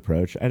appreciate the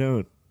approach. I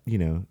don't,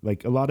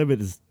 like a lot of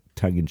it is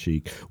tongue in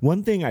cheek.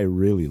 One thing I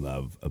really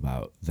love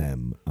about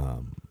them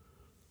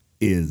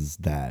is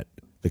that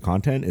the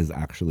content is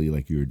actually,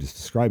 like you were just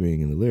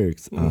describing in the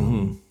lyrics,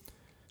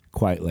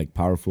 quite like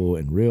powerful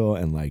and real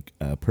and like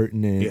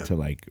pertinent to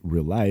like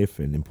real life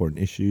and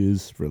important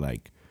issues for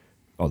like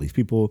all these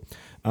people.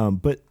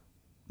 But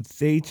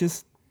they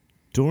just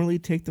don't really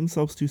take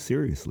themselves too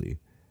seriously.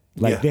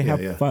 Like they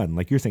have fun.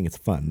 Like you're saying, it's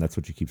fun. That's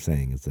what you keep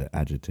saying is the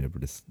adjective or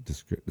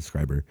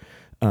describer.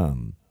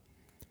 And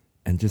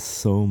just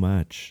so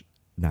much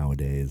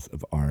nowadays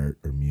of art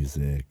or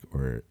music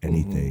or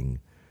anything,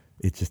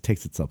 it just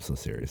takes itself so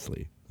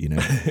seriously,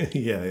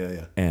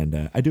 Yeah.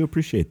 And I do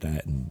appreciate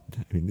that. And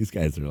I mean, these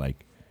guys are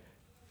like,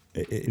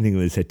 in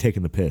English, they say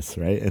taking the piss,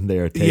 right? And they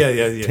are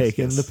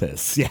taking the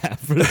piss. Yeah,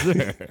 for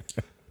sure.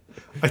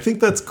 I think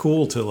that's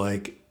cool to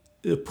like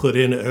put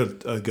in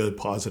a good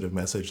positive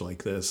message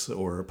like this,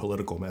 or a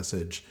political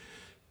message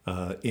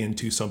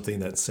into something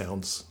that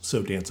sounds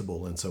so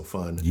danceable and so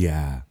fun.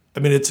 Yeah. I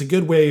mean, it's a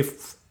good way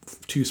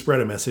to spread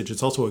a message.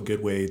 It's also a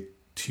good way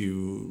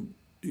to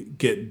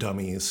get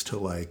dummies to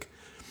like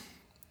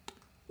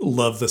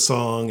love the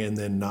song and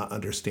then not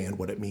understand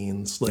what it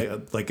means.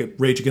 Like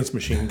Rage Against the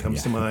Machine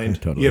comes to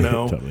mind, totally,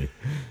 totally.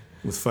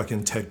 With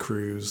fucking Ted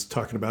Cruz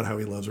talking about how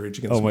he loves Rage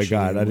Against the Machine.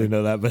 Oh my God, I didn't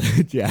know that,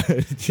 but yeah.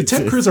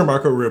 Ted Cruz or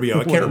Marco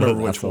Rubio, I can't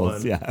remember which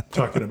one,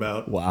 talking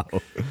about. Wow.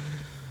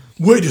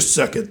 Wait a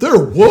second, they're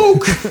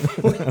woke.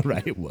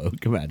 Right,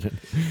 woke, imagine.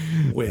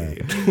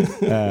 Wait.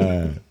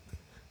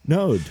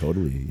 No,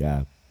 totally,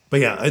 yeah. But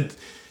yeah,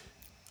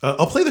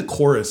 I'll play the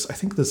chorus. I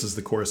think this is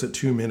the chorus at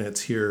 2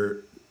 minutes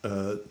here.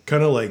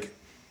 Kind of like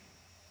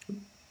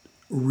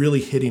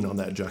really hitting on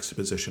that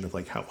juxtaposition of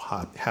like how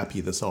happy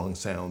the song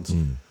sounds.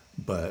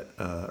 But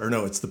or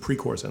no, it's the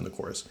pre-chorus and the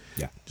chorus.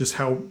 Yeah, just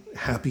how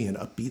happy and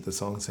upbeat the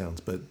song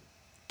sounds, but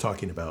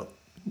talking about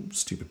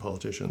stupid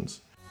politicians.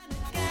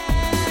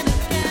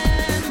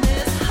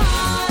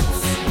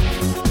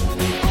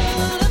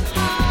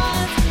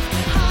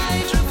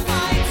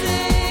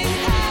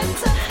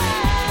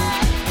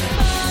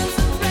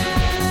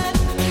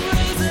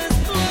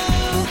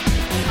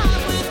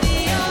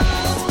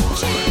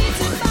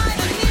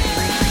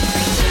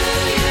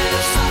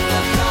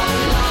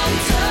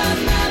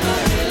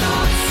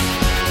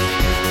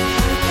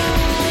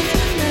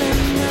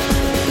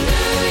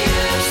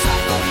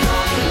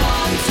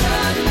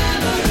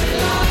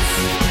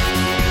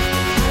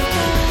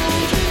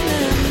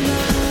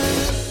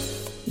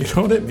 You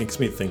know what it makes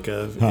me think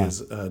of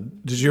is,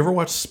 did you ever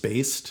watch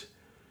Spaced?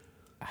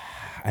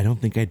 I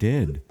don't think I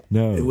did.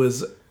 No. It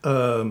was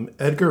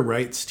Edgar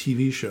Wright's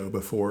TV show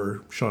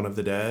before Shaun of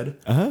the Dead.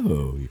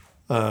 Oh.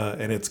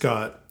 And it's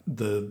got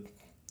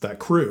that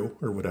crew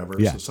or whatever.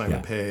 Yeah, so Simon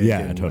yeah. Pegg Yeah,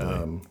 and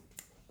totally.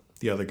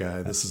 the other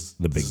guy. This is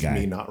the big this guy.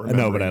 Is me not I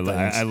know, but remembering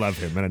I things. love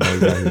him, and I know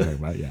exactly what you're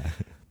talking about. Yeah.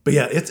 But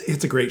yeah,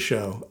 it's a great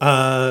show.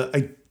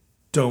 I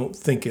don't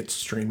think it's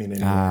streaming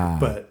anymore.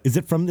 But is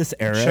it from this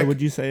era? check-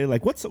 Would you say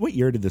like what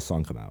year did this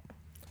song come out?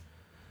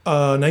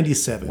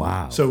 97.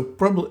 Wow. So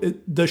probably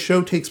the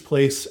show takes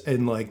place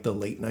in like the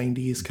late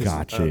 90s because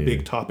Gotcha.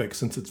 big topic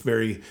since it's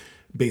very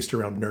based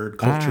around nerd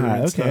culture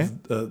and okay. stuff.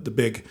 The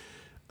big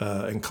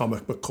and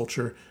comic book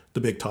culture. The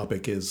big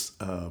topic is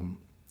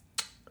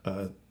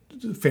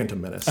Phantom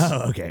Menace.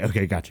 Oh,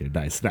 okay, gotcha.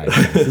 Nice.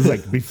 This is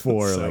like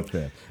before, So-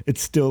 it's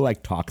still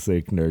like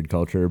toxic nerd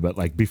culture, but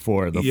like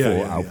before the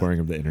full outpouring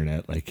of the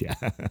internet. Like, yeah,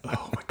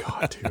 Oh my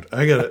god, dude!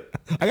 I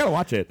gotta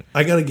watch it.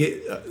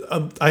 get.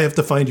 I have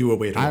to find you a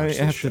way to watch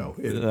this show.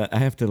 I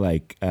have to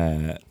like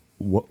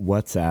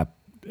WhatsApp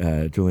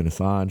Julian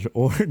Assange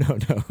or no.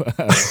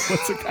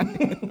 What's the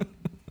guy?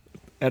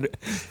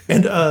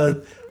 And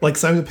like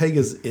Simon Pegg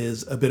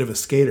is a bit of a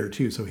skater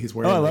too, so he's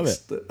wearing I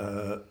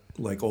love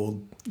like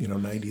old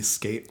 90s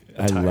skate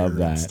I attire love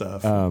that and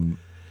stuff.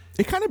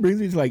 It kind of brings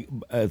me to like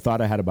a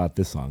thought I had about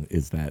this song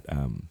is that I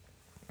mean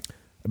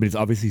it's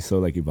obviously so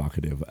like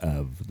evocative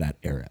of that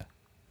era,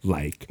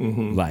 like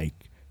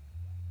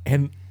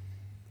and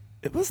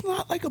it was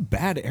not like a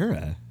bad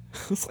era.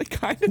 It was like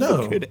kind of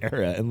No. a good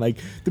era, and like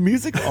the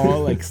music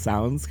all like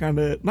sounds kind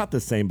of not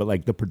the same, but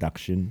like the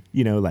production,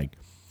 like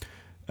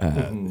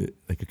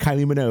like a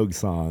Kylie Minogue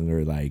song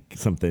or like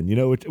something,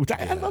 which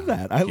I love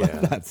that. I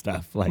love that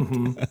stuff. Like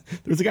there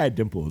was a guy at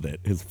Dimple that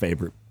his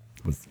favorite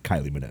was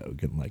Kylie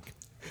Minogue, and like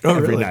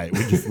every really? night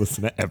we just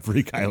listen to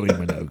every Kylie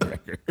Minogue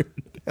record.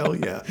 Hell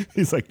yeah!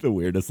 He's like the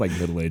weirdest like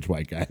middle-aged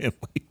white guy, and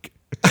like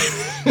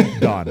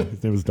Don.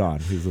 His name was Don.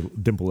 He was a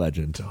Dimple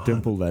legend.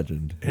 Dimple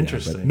legend. Yeah,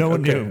 Interesting. but no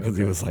one knew Okay, him because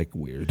he okay. was like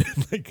weird.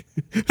 Like,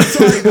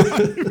 sorry,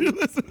 Don, if you're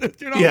listening,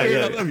 you're not Yeah, weird.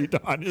 yeah, I love you,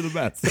 Don. You're the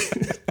best.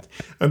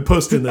 I'm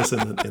posting this in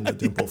the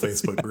Dimple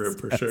Facebook group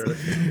for sure.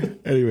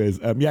 Anyways,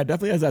 yeah, it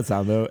definitely has that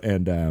sound though,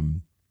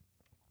 and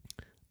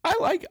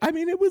I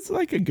mean, it was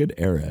like a good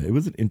era. It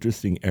was an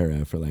interesting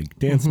era for like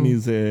dance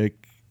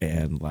music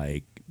and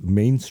like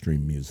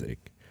mainstream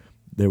music.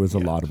 There was a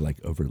lot of like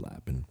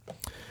overlap, and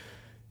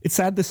it's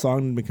sad this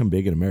song didn't become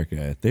big in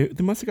America. They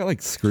must have got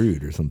like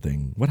screwed or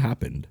something. What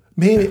happened?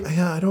 Maybe,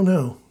 yeah, I don't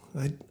know.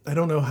 I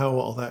don't know how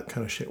all that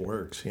kind of shit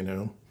works.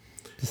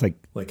 Just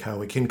like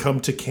how it can come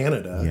to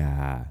Canada,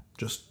 yeah,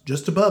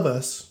 just above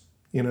us.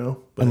 But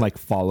and like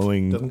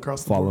following doesn't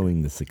cross the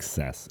the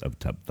success of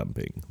Tub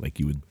Thumping. Like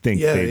you would think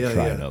Yeah, they'd yeah,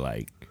 try yeah. to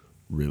like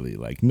really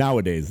like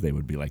nowadays they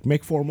would be like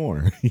make 4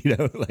 more,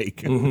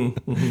 like.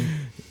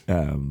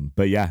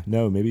 But yeah,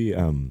 no, maybe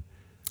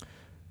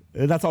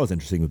that's always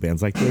interesting with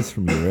bands like this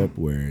from Europe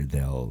where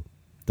they'll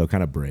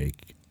kind of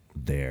break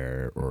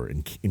there or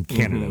in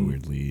Canada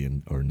weirdly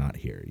or not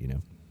here,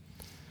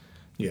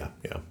 Yeah.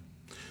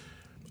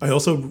 I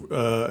also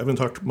haven't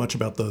talked much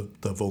about the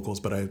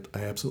vocals, but I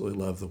absolutely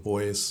love the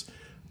voice.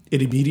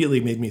 It immediately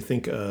made me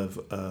think of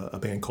a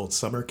band called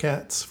Summer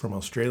Cats from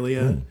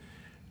Australia.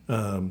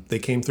 They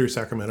came through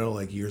Sacramento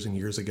like years and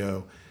years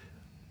ago,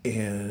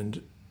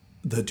 and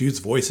the dude's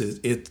voice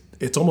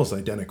it's almost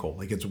identical.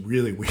 Like it's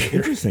really weird.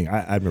 Interesting.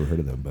 I've never heard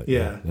of them, but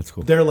yeah, that's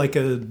cool. They're like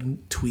a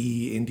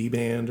twee indie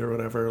band or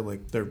whatever.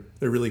 Like they're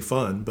really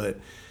fun, but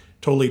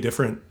totally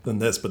different than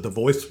this. But the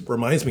voice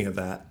reminds me of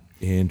that.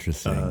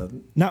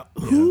 Interesting. Now,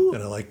 And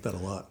I like that a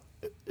lot.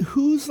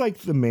 who's like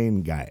the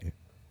main guy?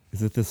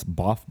 Is it this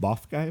Boff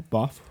guy?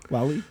 Boff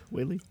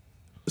Whaley?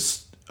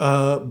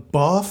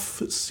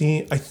 Boff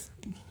scene.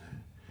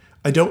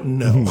 I don't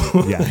know.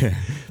 Yeah.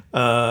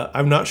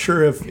 I'm not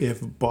sure if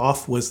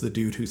Boff was the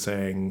dude who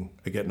sang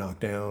 "I Get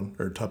Knocked Down"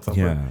 or "Tub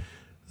Thumper."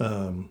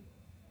 Yeah.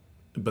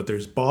 But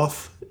there's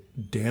Boff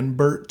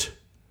Danbert,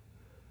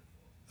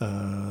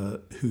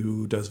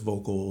 who does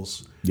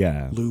vocals.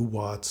 Yeah. Lou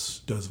Watts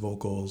does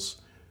vocals.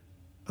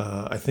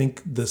 I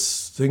think the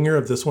singer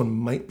of this one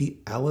might be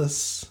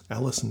Alice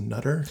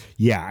Nutter.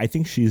 Yeah, I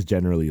think she's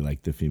generally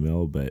like the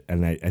female, but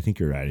I think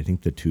you're right. I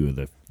think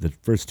the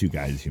first two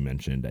guys you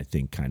mentioned, I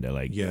think kind of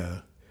like Yeah.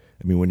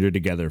 I mean, when you're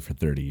together for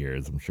 30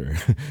 years, I'm sure.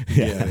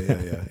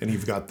 Yeah. And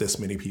you've got this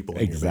many people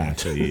in your band.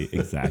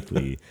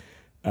 Exactly.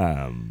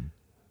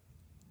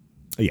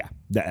 Yeah,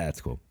 that's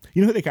cool.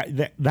 You know who they got?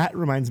 That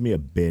reminds me a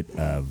bit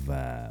of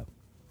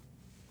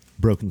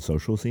Broken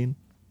Social Scene.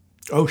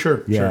 Oh,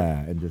 sure. Yeah,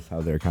 and just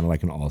how they're kind of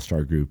like an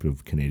all-star group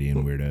of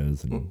Canadian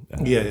weirdos and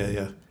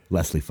Yeah.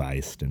 Leslie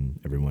Feist and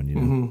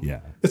everyone,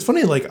 Yeah. It's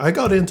funny, like I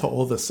got into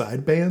all the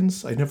side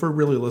bands. I never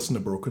really listened to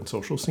Broken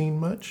Social Scene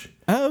much.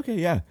 Oh, okay,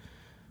 yeah.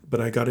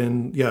 But I got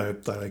in, I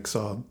like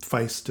saw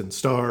Feist and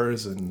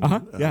Stars and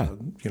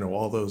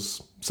all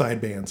those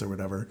side bands or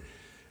whatever.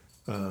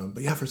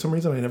 But yeah, for some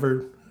reason I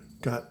never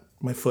got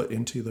my foot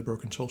into the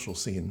Broken Social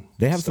Scene.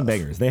 They have some stuff.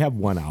 bangers. They have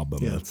one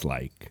album Yeah. that's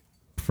like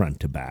front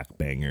to back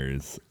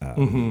bangers.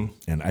 And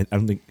I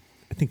think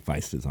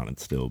Feist is on it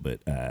still,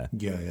 but Yeah.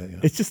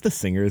 it's just the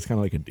singer is kind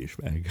of like a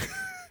douchebag.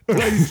 Or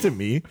at least to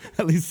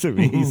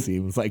me, he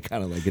seems like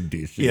kind of like a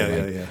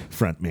douchey,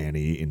 front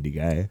man-y indie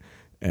guy.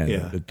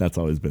 And that's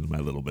always been my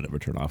little bit of a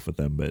turn off with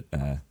them. But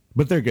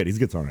But they're good. He's a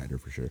good songwriter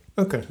for sure.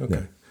 Okay.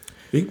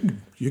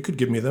 You could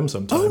give me them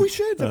sometime. Oh, we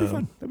should. That'd be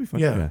fun. That'd be fun.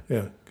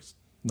 Yeah.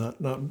 Not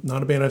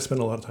a band I've spent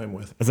a lot of time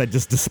with. As I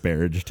just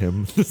disparaged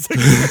him.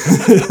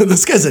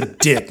 This guy's a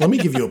dick. Let me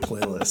give you a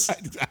playlist.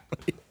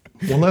 Exactly.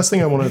 One last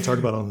thing I wanted to talk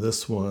about on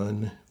this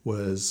one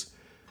was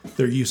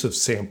their use of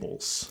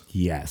samples.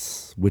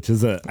 Yes, which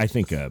is I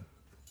think a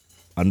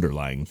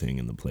underlying thing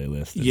in the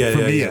playlist. And Yeah,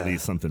 for me yeah. at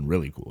least, something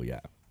really cool. Yeah.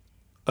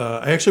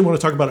 I actually want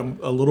to talk about it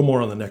a little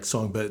more on the next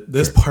song, but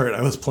this part,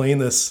 I was playing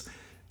this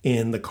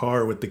in the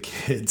car with the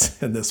kids,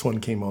 and this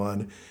one came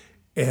on,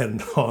 and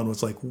Han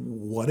was like,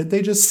 "What did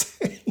they just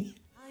say?"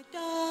 I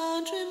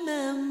don't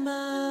remember.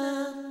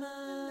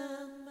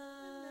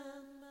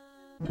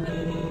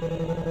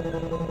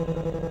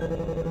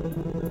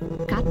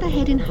 Cut the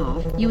head in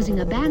half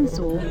using a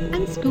bandsaw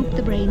and scoop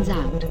the brains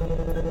out.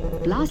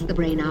 Blast the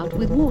brain out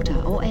with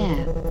water or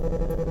air.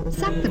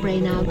 Suck the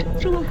brain out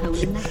through a hole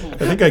in the I head.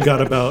 think I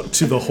got about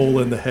to the hole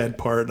in the head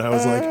part, and I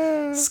was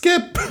like,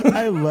 "Skip."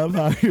 I love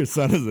how your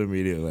son is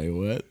immediately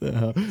like, what the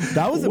hell?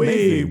 That was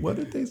Wait, amazing. what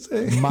did they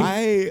say?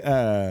 My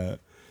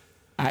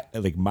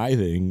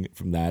thing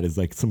from that is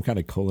like some kind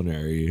of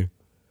culinary,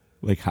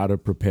 like how to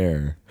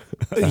prepare.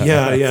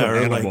 Yeah, some or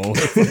animal like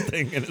or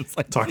something, and it's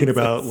like talking Jesus.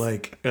 about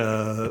like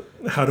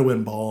how to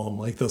embalm,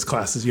 like those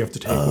classes you have to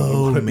take. when you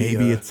Oh, wanna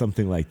maybe be, it's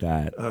something like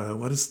that.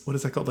 what is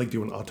that called? Like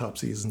doing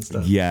autopsies and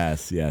stuff.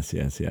 Yes.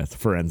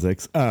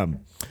 Forensics.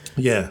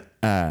 Yeah.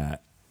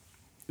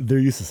 Their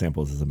use of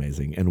samples is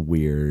amazing and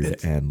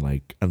weird and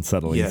like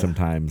unsettling Yeah.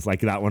 sometimes.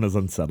 Like that one is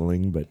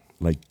unsettling, but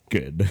like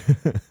good.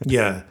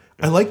 Yeah,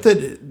 I like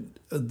that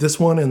this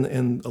one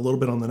and a little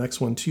bit on the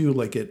next one too.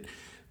 Like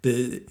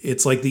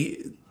it's like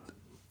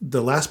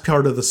the last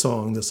part of the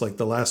song, this like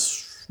the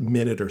last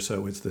minute or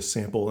so, it's this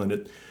sample, and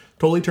it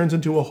totally turns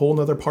into a whole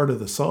nother part of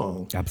the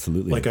song.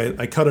 Absolutely. Like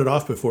I cut it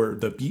off before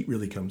the beat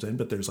really comes in,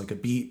 but there's like a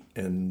beat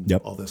and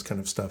Yep. all this kind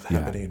of stuff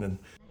happening. And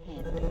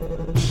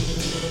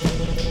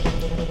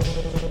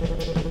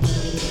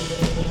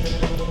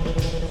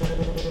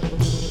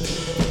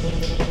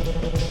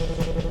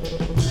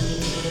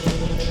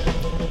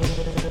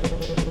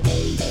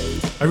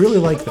I really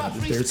like that.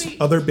 There's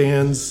other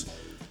bands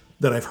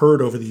that I've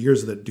heard over the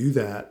years that do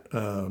that,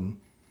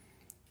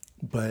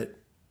 but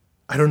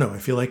I don't know. I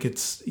feel like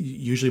it's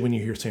usually when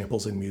you hear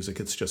samples in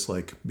music, it's just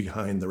like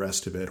behind the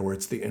rest of it, or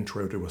it's the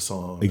intro to a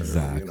song.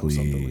 Exactly. Or,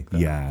 something like that.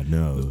 Yeah,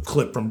 no.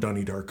 Clip from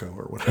Donnie Darko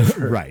or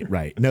whatever.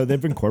 Right. No,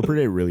 they've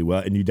incorporated it really well,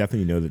 and you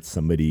definitely know that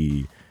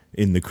somebody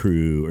in the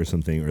crew or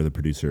something, or the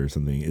producer or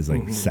something, is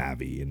like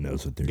savvy and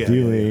knows what they're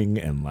doing,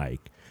 and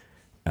like,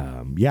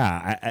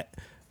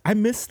 I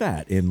miss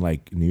that in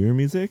like newer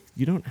music.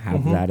 You don't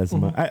have that as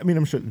much. I mean,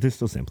 I'm sure there's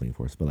still sampling, of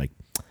course, but like,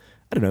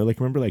 I don't know, like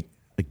remember like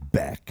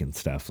Beck and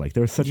stuff. Like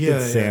there were such good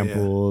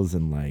samples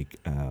and like,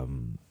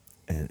 and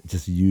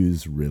just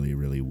used really,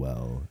 really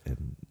well.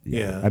 And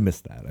I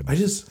miss that. I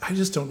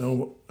just don't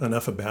know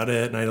enough about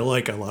it, and I know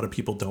like a lot of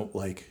people don't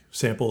like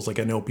samples. Like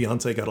I know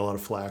Beyonce got a lot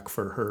of flack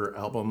for her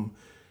album.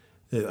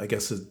 I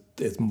guess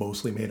it's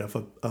mostly made up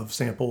of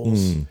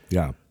samples.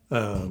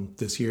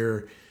 This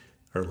year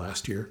or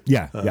last year.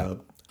 Yeah.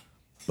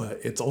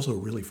 But it's also a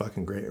really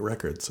fucking great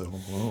record. So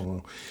I don't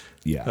know.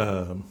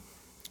 Yeah.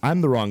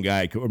 I'm the wrong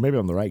guy, or maybe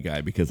I'm the right guy,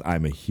 because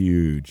I'm a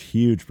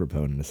huge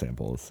proponent of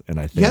samples, and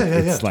I think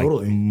it's like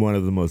totally. one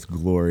of the most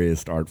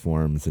glorious art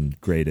forms and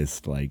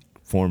greatest like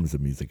forms of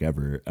music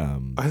ever.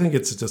 I think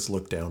it's just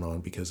looked down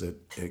on because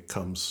it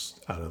comes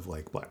out of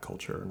like black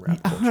culture and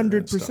rap culture.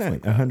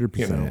 100%,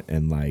 100%.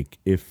 And like,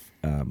 if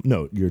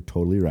no, you're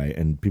totally right,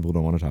 and people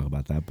don't want to talk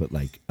about that, but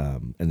like,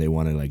 and they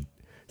want to like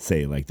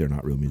say like they're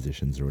not real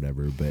musicians or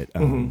whatever, but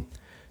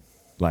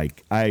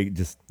like I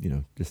just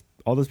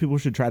all those people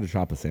should try to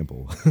chop a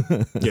sample.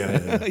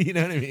 Yeah. You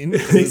know what I mean?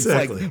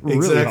 Exactly. It's like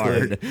really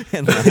hard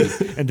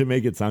and to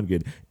make it sound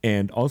good.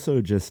 And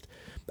also just,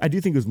 I do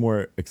think it was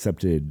more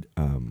accepted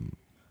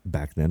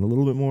back then a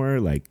little bit more.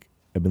 Like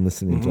I've been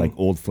listening to like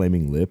old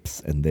Flaming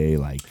Lips, and they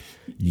like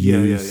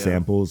use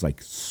samples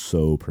like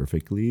so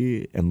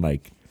perfectly, and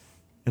like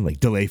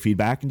delay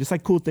feedback and just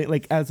like cool thing,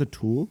 like as a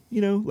tool,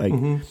 like,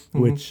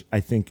 which I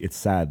think it's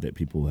sad that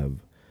people have,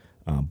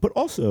 but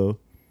also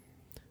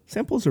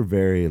samples are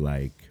very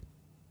like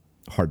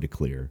hard to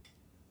clear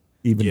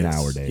even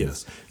nowadays.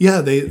 Yes.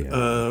 Yeah. They,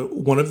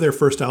 one of their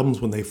first albums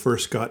when they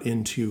first got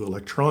into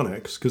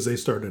electronics, cause they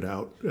started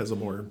out as a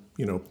more,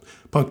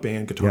 punk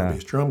band, guitar,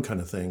 bass, drum kind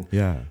of thing.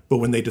 Yeah. But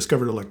when they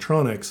discovered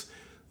electronics,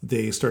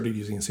 they started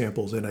using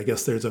samples. And I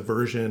guess there's a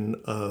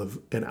version of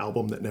an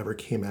album that never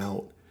came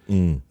out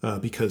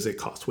because it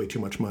cost way too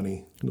much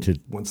money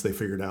once they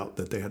figured out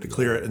that they had to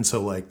clear it. And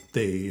so like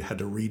they had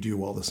to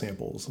redo all the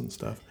samples and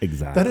stuff.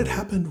 Exactly. That had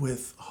happened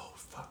with,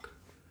 fuck.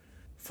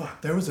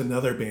 There was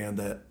another band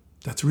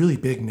that's really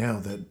big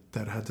now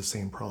that had the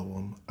same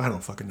problem. I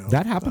don't fucking know.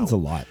 That happens a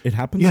lot. It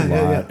happens a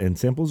lot, and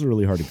samples are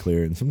really hard to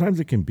clear. And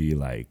sometimes it can be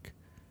like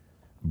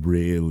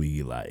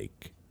really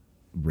like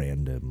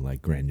random,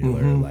 like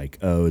granular, like,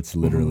 oh, it's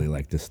literally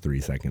like this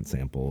 3-second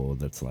sample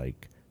that's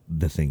like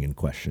the thing in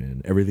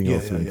question. Everything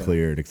else has been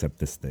cleared except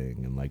this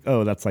thing. And like,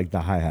 oh, that's like the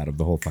hi-hat of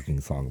the whole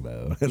fucking song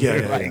though. And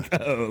they're like,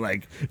 oh,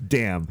 like,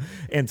 damn.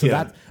 And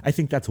so I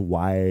think that's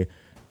why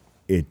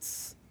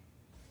it's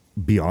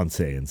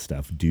Beyonce and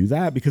stuff do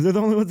that, because they're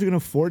the only ones who can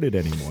afford it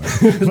anymore.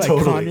 Like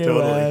Kanye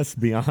West,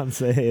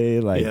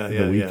 Beyonce, like The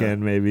Weeknd,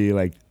 maybe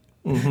like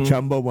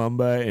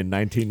Chumbawamba in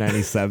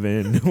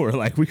 1997. We're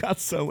like, we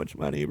got so much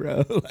money,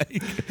 bro.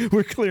 Like,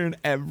 we're clearing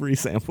every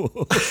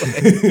sample.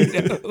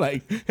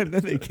 Like, and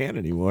then they can't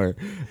anymore.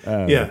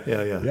 Yeah.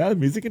 The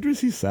music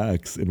industry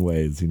sucks in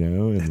ways, and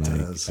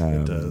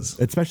it does.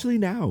 Especially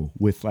now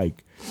with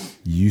like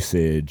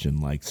usage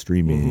and like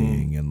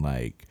streaming and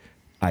like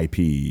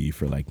IP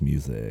for like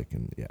music,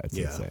 and it's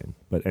insane.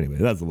 But anyway,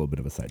 that's a little bit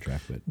of a sidetrack.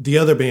 But the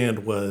other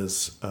band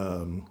was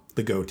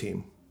the Go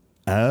Team.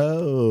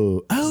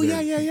 Oh,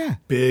 yeah.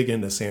 Big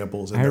into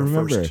samples. And I their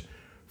remember.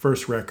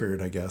 First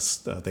record, I guess,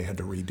 they had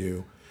to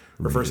redo.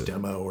 Or first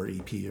demo or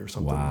EP or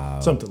something. Wow.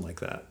 Something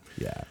like that.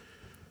 Yeah.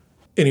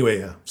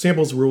 Anyway,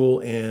 samples rule.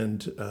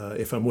 And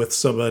if I'm with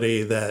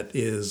somebody that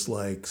is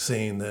like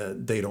saying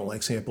that they don't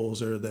like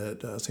samples or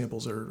that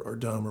samples are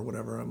dumb or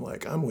whatever, I'm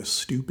like, I'm with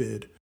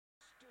Stupid.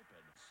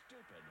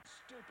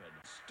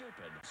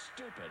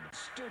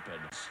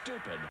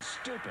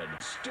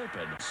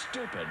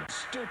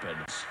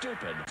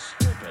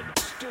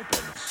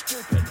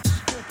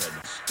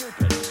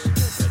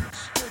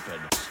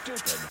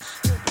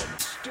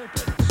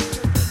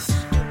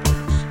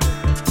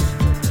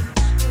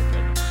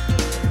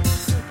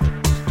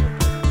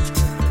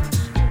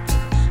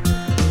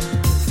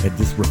 And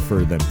just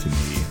refer them to me.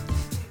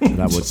 And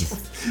I will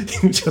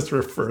just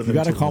refer them. You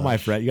got to to call my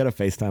friend. You got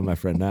to FaceTime my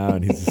friend now,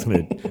 and he's just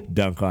going to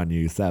dunk on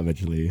you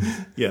savagely.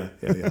 Yeah.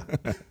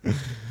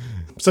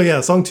 So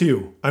yeah, song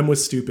 2, I'm with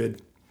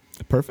Stupid.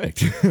 Perfect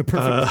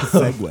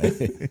segue.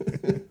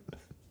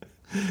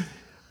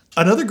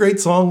 Another great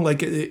song,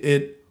 like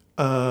it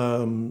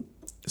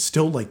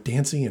still like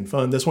dancing and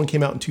fun. This one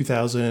came out in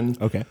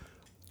 2000. Okay.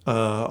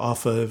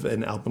 Off of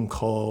an album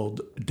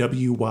called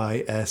WYSIWYG,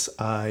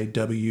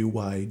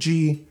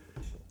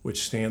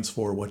 which stands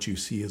for What You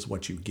See Is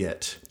What You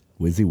Get.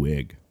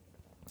 WYSIWYG.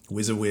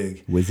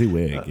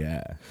 WYSIWYG.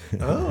 Yeah.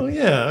 Oh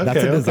yeah. Okay,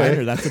 that's a designer.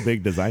 okay. That's a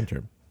big design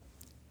term.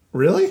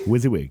 Really?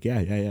 WYSIWYG.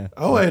 Yeah.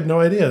 Oh, I had no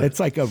idea. It's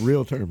like a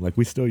real term. Like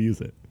we still use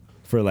it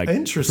for like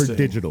Interesting. for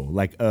digital.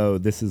 Like, oh,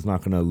 this is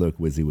not going to look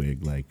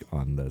WYSIWYG like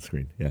on the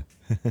screen. Yeah.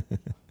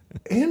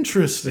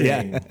 Interesting.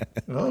 Yeah.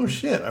 Oh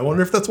shit. I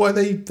wonder if that's why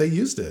they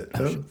used it.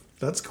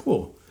 That's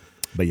cool.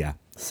 But yeah.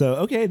 So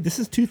okay, this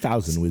is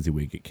 2000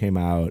 WYSIWYG. It came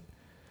out.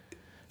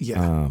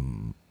 Yeah.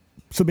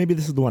 So maybe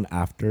this is the one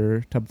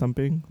after Tub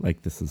Thumping.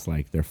 Like this is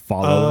like their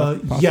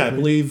follow-up. Yeah, I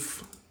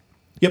believe.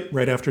 Yep,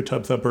 right after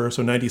Tub Thumper.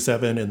 So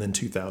 97 and then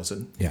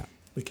 2000. Yeah.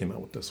 They came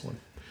out with this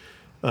one.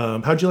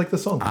 How'd you like the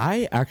song?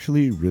 I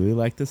actually really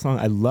like this song.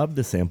 I love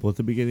the sample at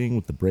the beginning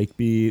with the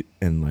breakbeat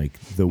and like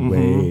the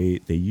way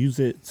they use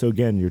it. So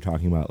again, you're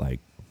talking about like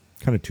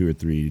kind of 2 or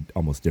 3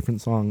 almost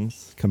different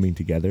songs coming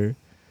together.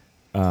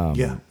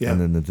 Yeah.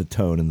 And then the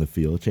tone and the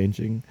feel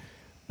changing.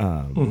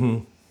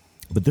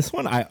 But this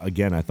one, I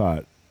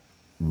thought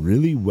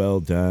really well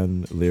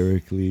done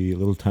lyrically, a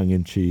little tongue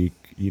in cheek,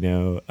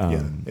 Yeah.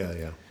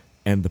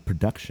 And the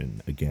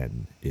production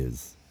again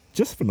is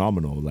just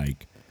phenomenal.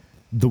 Like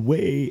the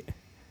way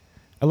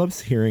I love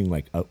hearing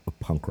like a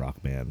punk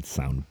rock band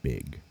sound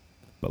big,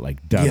 but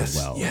like done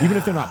well. Yeah. Even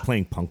if they're not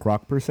playing punk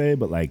rock per se,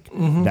 but like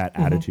that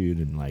attitude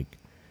and like,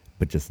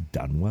 but just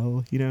done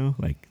well,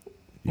 like,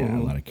 a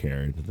lot of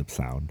care into the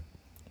sound.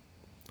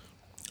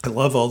 I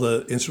love all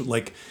the instrument.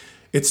 Like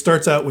it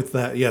starts out with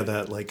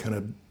that like kind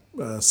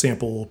of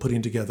sample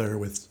putting together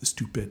with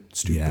stupid,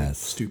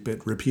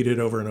 repeated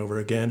over and over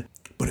again.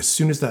 But as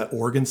soon as that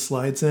organ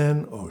slides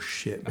in, oh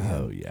shit, man.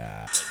 Oh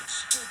yeah.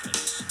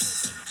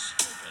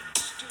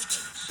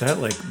 That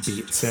like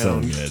beat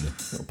sound. So good.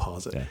 I'll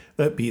pause it. Yeah.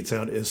 That beat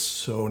sound is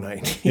so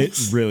 90s.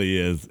 It really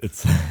is.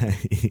 It's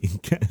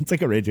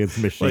like a Rage Against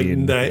the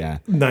Machine.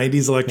 Like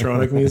 90s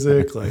electronic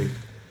music. Like,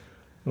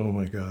 oh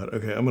my God.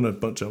 Okay, I'm going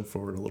to jump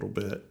forward a little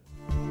bit.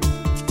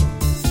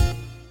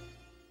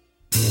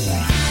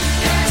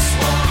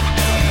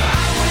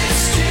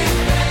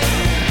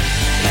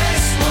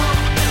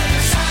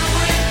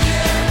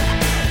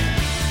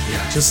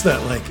 Just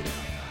that, like,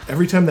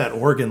 every time that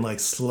organ, like,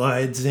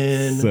 slides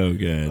in. So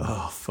good.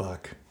 Oh,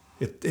 fuck.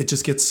 It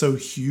just gets so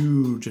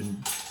huge.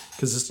 And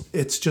because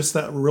it's just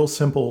that real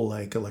simple,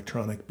 like,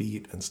 electronic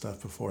beat and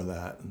stuff before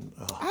that. And,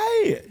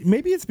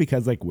 maybe it's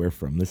because, like, we're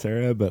from this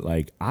era, but,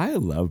 like, I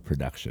love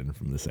production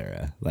from this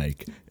era.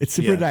 Like, it's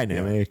super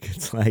dynamic. Yeah.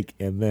 It's like,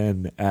 and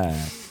then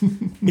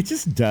it's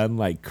just done,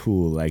 like,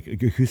 cool, like,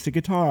 acoustic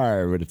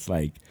guitar, but it's,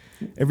 like,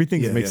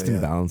 everything's mixed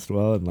and balanced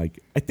well. And, like,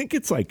 I think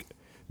it's, like,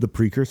 the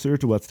precursor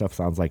to what stuff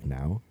sounds like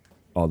now,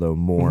 although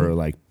more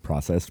like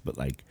processed, but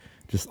like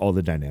just all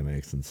the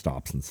dynamics and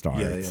stops and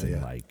starts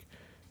and like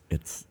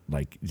it's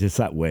like just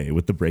that way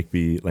with the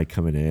breakbeat like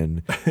coming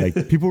in.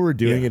 Like people were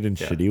doing it in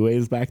shitty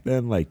ways back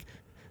then. Like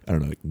I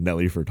don't know, like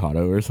Nelly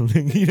Furtado or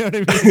something. You know what I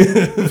mean?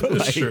 But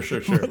like, Sure.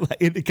 but like,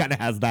 it kind of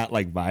has that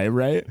like vibe,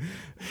 right?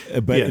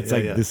 But Yeah, it's yeah,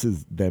 like yeah. this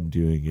is them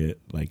doing it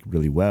like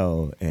really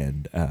well,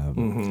 and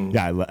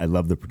yeah, I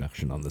love the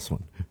production on this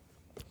one.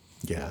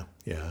 Yeah,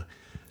 yeah.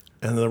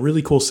 And the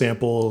really cool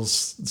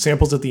samples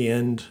at the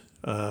end.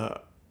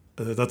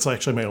 That's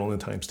actually my only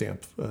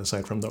timestamp,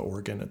 aside from the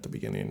organ at the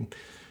beginning,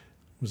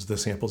 was the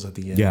samples at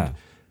the end. Yeah,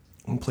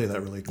 I'll play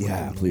that really quick.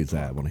 yeah. Please,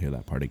 I want to hear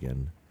that part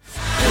again.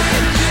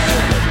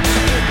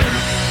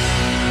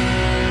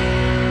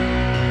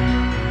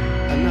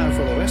 And now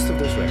for the rest of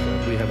this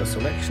record, we have a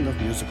selection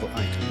of musical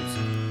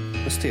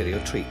items. A stereo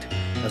treat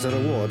as a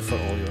reward for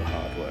all your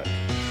hard work.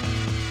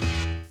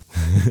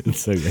 It's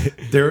so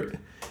great.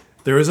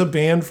 There is a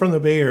band from the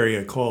Bay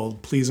Area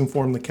called Please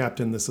Inform the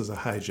Captain This Is a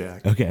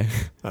Hijack. Okay.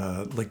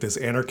 Like this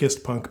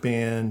anarchist punk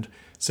band,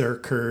 Sarah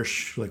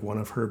Kirsch, like one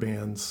of her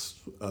bands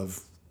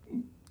of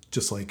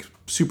just like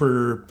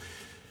super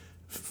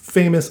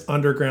famous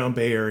underground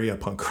Bay Area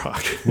punk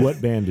rock.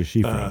 What band is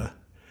she from?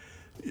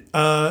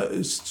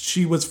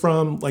 She was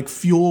from like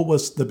Fuel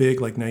was the big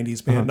like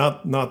 90s band,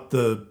 not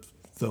the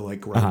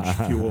like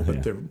grunge Fuel,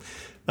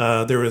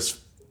 but there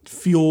was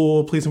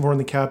Fuel, Please Inform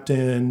the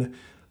Captain,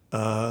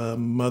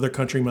 Mother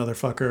Country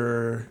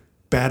Motherfucker,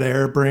 Bad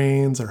Air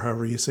Brains, or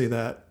however you say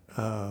that.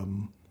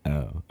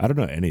 Oh, I don't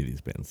know any of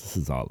these bands. This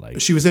is all like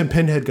She was in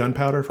Pinhead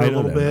Gunpowder for a I know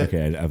little them. bit.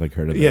 Okay, I've like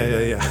heard of them.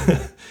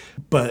 Yeah.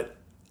 But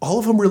all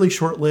of them really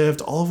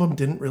short-lived. All of them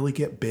didn't really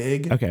get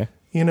big. Okay.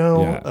 You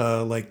know, Yeah.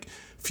 like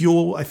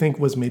Fuel, I think,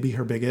 was maybe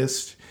her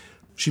biggest.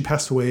 She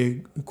passed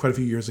away quite a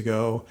few years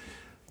ago,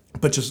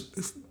 but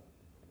just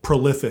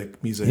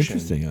prolific musician.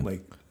 Interesting, yeah.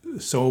 Like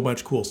so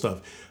much cool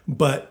stuff.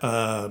 But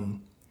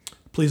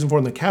Please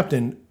Inform the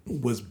Captain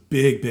was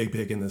big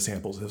in the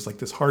samples. It was like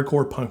this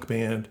hardcore punk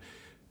band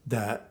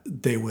that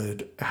they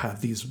would have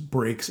these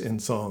breaks in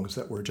songs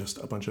that were just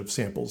a bunch of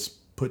samples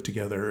put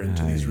together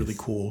into these really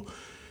cool,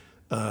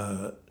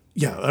 I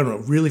don't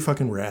know, really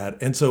fucking rad.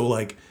 And so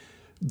like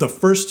the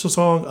first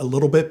song a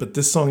little bit, but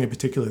this song in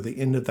particular, the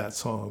end of that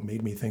song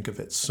made me think of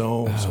it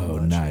so much.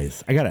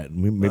 Nice. I got it.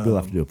 Maybe we'll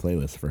have to do a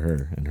playlist for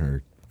her and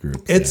her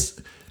group.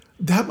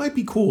 That might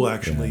be cool,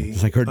 actually. Yeah.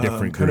 It's like her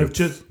different kind of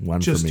groups, one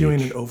just from doing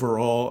each. an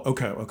overall.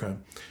 Okay.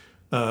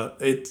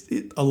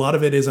 A lot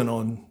of it isn't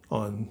on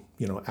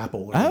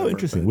Apple. Or whatever,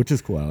 Interesting. but- Which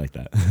is cool. I like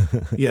that.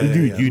 Yeah, We'll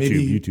do yeah,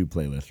 maybe- YouTube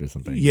playlist or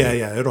something.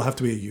 Yeah. It'll have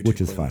to be a YouTube, Which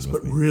is fine playlist,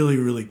 with but me. really,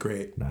 really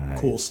great, Nice.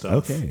 cool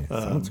stuff. Okay,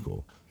 sounds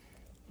cool.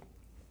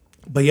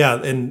 But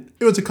yeah, and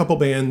it was a couple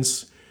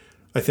bands.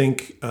 I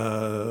think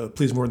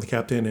Please Inform the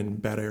Captain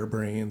and Bad Air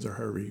Brains, or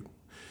however you.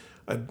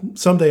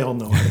 Someday I'll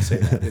know how to say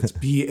that. It's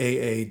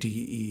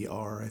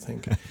Baader, I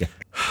think.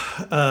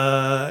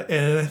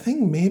 And I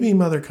think maybe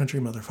Mother Country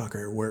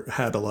Motherfucker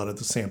had a lot of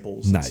the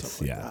samples. And Nice,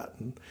 stuff like yeah. that.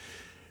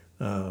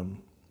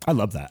 And, I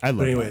love that. I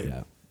love anyway. that.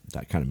 Yeah,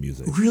 that kind of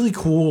music. really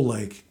cool.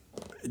 Like,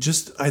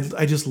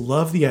 I just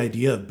love the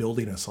idea of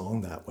building a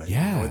song that way.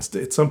 Yeah. You know,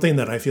 it's something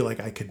that I feel like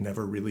I could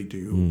never really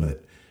do,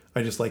 but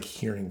I just like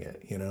hearing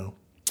it.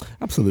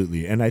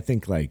 Absolutely. And I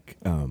think like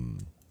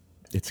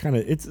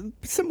it's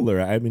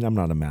similar. I mean, I'm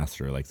not a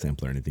master like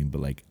sampler or anything, but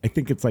like I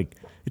think it's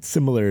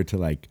similar to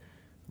like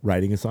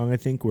writing a song, I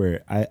think,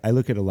 where I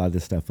look at a lot of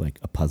this stuff like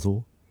a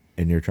puzzle,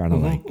 and you're trying to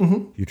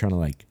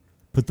like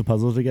put the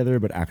puzzle together,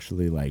 but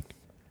actually like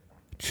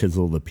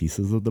chisel the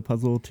pieces of the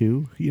puzzle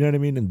too. You know what I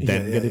mean? And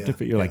then get it to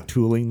fit. You're like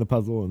tooling the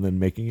puzzle and then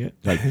making it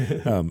like,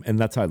 and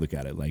that's how I look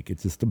at it. Like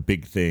it's just a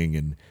big thing,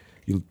 and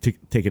you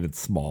take it in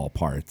small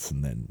parts,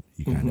 and then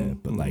you kind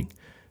of. But like,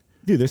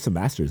 dude, there's some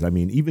masters. I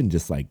mean, even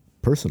just like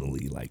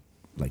personally, like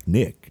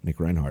Nick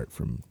Reinhardt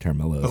from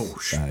Caramellos. Oh,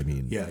 shit. I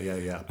mean,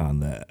 Yeah.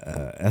 on the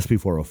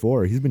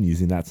SP404, he's been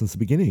using that since the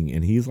beginning,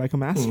 and he's like a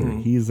master.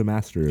 He is a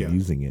master of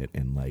using it,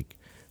 and like,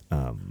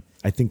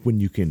 I think when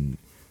you can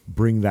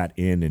bring that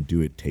in and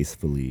do it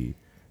tastefully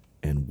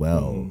and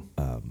well,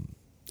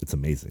 it's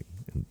amazing.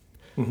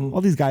 And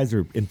all these guys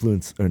are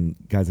influenced, and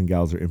guys and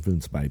gals are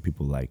influenced by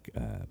people like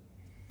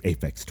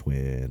Aphex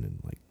Twin and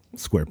like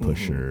Square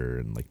Pusher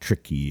and like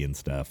Tricky and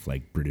stuff,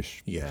 like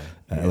British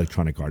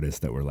electronic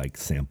artists that were like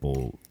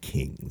sample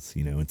kings,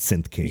 and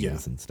synth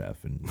kings and stuff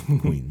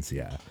and queens.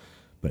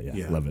 But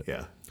love it.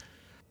 Yeah.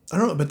 I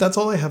don't know, but that's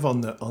all I have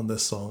on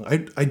this song.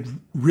 I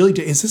really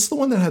did. Is this the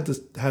one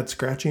that had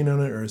scratching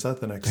on it, or is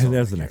that the next song? And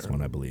that's the next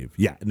one, I believe.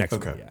 Yeah, next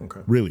one. Yeah. Okay.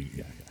 Really,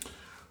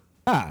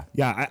 yeah.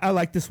 I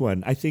like this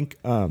one. I think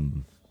for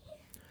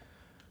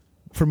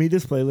me,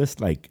 this playlist,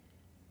 like,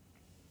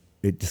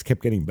 it just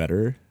kept getting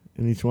better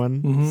in each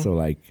one. So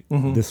like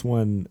this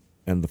one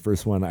and the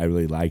first one I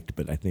really liked,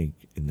 but I think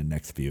in the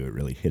next few it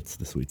really hits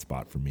the sweet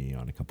spot for me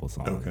on a couple of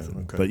songs.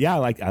 Okay. But yeah, I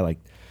like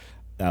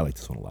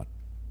this one a lot.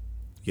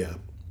 Yeah.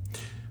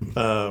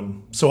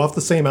 So off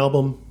the same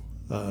album,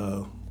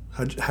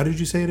 how did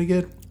you say it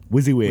again?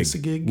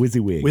 WYSIWYG.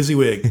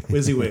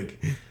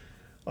 WYSIWYG.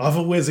 Off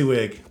of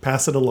WYSIWYG.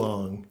 Pass it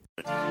along.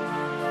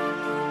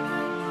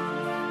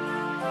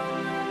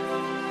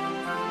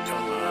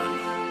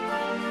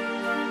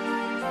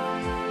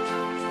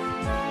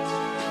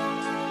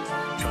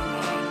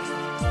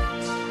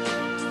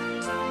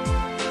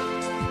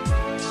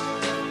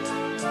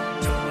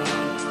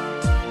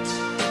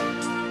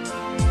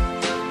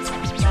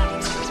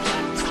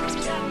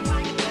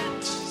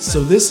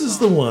 So this is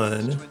the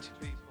one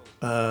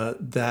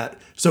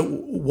so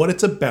what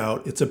it's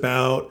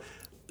about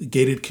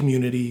gated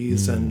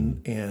communities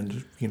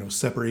and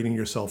separating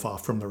yourself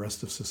off from the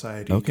rest of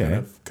society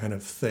kind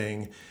of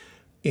thing.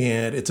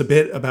 And it's a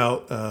bit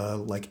about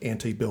like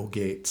anti-Bill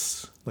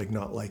Gates, like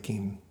not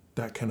liking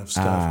that kind of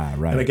stuff.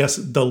 Right. And I guess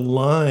the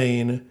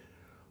line,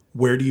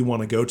 "Where do you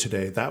want to go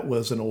today?" That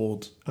was an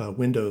old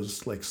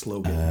Windows like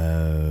slogan.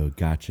 Oh,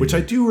 gotcha. Which I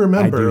do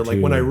remember. I do like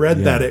too. when I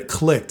read that, it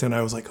clicked, and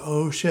I was like,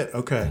 "Oh shit,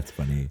 okay." That's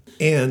funny.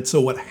 And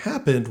so what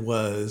happened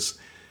was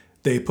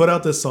they put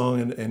out this song,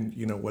 and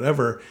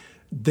whatever.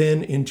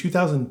 Then in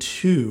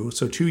 2002,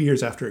 so 2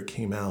 years after it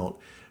came out,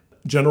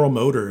 General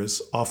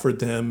Motors offered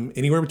them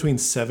anywhere between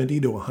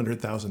 $70,000 to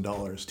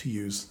 $100,000 to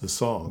use the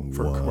song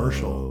for a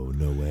commercial. Oh,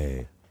 no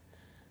way.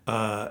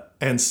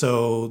 And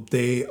so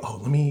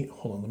let me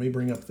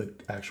bring up the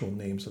actual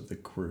names of the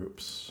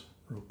groups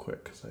real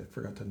quick because I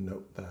forgot to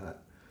note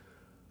that.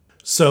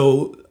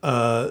 So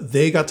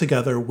they got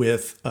together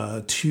with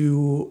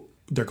two,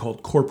 they're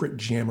called corporate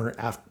jammer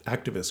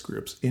activist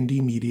groups,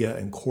 Indie Media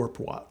and Corp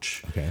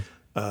Watch. Okay.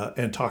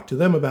 And talked to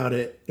them about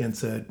it and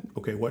said,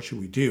 okay, what should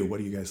we do? What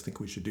do you guys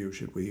think we should do?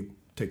 Should we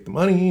take the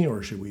money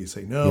or should we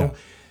say no? Yeah.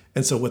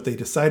 And so what they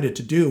decided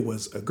to do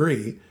was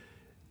agree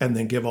and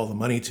then give all the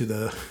money to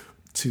the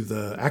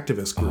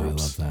activist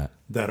groups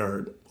that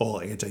are all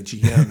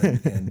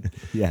anti-GM and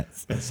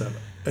Yes. and stuff.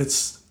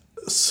 It's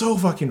so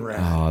fucking rad.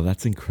 Oh,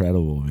 that's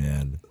incredible,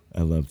 man.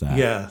 I love that.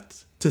 Yeah.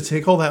 To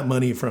take all that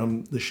money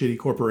from the shitty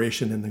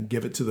corporation and then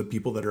give it to the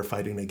people that are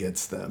fighting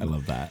against them. I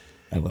love that.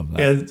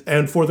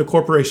 And for the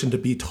corporation to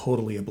be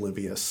totally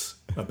oblivious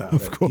about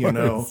it,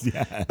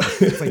 Yeah.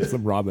 It's like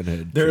some Robin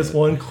Hood. There's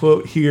one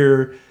quote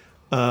here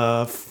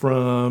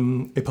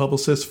from a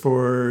publicist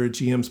for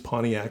GM's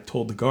Pontiac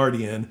told The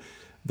Guardian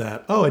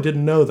that, I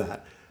didn't know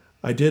that.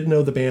 I did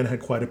know the band had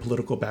quite a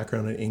political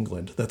background in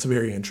England. That's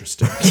very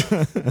interesting.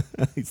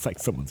 It's like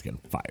someone's getting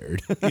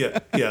fired.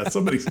 Yeah,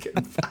 somebody's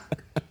getting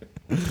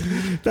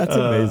fired. That's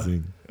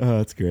amazing. Oh,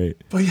 that's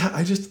great. But yeah,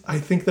 I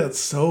think that's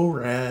so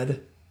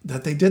rad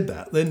that they did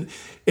that. Then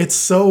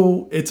it's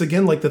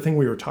again like the thing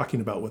we were talking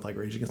about with like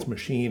Rage Against the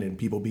Machine and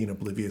people being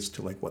oblivious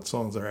to like what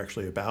songs are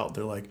actually about.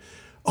 They're like,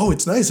 oh,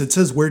 it's nice. It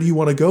says, "Where do you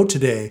want to go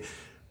today?"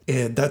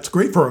 And that's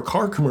great for a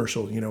car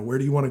commercial. Where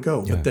do you want to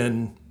go? Yeah. But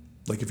then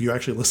like if you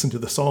actually listen to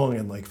the song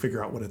and like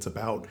figure out what it's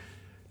about,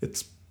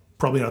 it's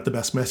probably not the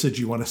best message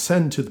you want to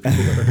send to the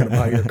people that are going to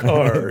buy your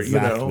car.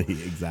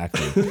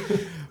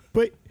 Exactly.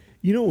 But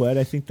you know what?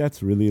 I think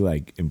that's really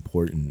like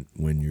important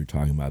when you're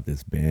talking about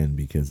this band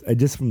because I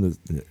just from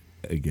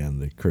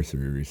the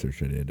cursory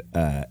research I did,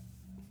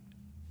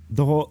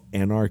 the whole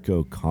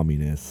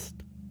anarcho-communist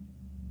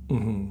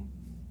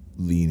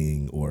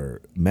leaning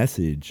or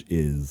message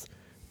is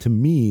to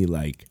me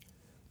like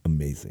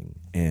amazing,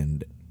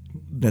 and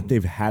that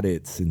they've had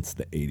it since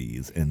the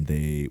 80s and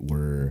they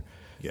were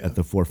at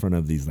the forefront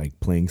of these like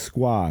playing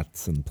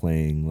squats and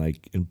playing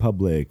like in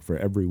public for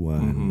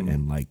everyone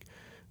and like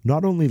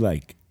not only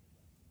like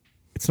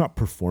it's not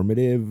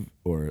performative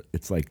or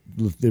it's like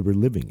they were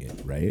living it,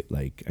 right?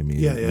 Like, I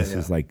mean, this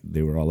is like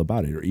they were all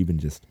about it, or even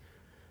just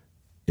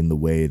in the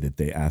way that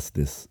they asked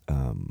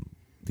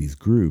these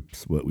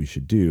groups what we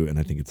should do. And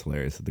I think it's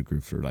hilarious that the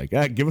groups were like,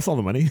 give us all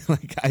the money.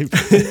 Like I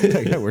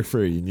work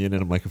for a union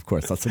and I'm like, of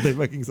course, that's what they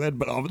fucking said,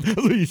 but that's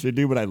what you should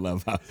do. But I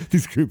love how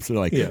these groups are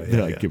like,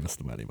 give us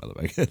the money,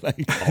 motherfucker.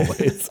 Like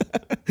always.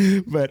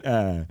 But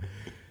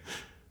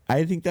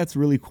I think that's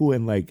really cool.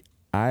 And like,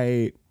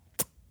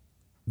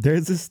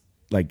 there's this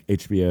like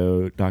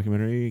HBO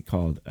documentary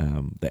called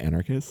The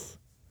Anarchists,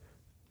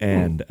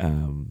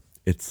 and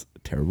it's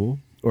terrible,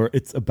 or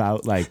it's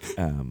about like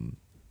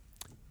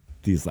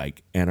these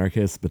like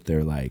anarchists, but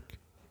they're like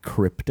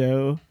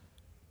crypto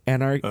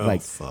right,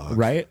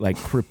 like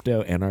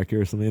crypto anarchy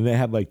or something. They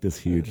have like this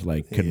huge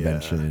like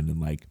convention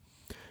and like,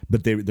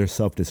 but they're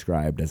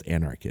self-described as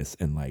anarchists,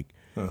 and like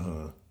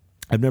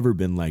I've never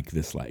been like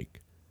this like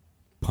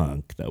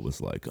punk that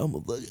was like, I'm a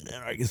fucking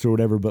anarchist or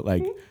whatever, but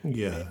like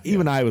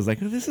even I was like,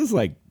 this is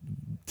like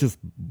just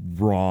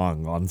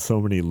wrong on so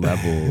many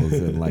levels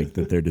and like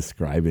that they're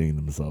describing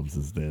themselves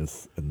as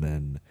this, and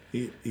then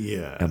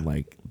and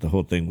like the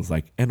whole thing was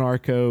like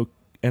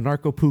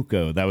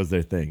anarcho-puco, that was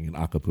their thing in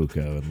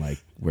Acapulco, and like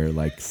we're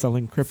like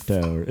selling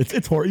crypto.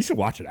 It's horrible. You should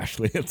watch it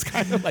actually. It's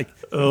kind of like,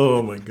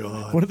 oh my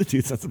god, one of the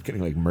dudes ends up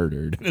getting like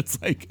murdered, and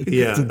it's like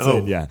it's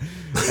insane.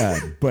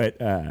 But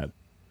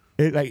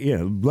it like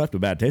left a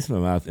bad taste in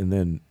my mouth. And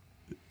then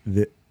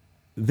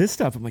this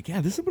stuff, I'm like,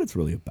 this is what it's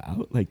really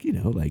about. Like,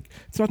 like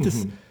it's not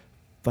this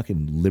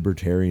fucking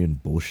libertarian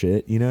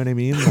bullshit. You know what I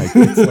mean? Like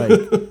it's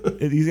like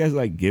these guys are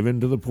like giving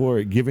to the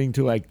poor, giving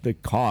to like the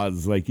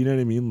cause. Like, you know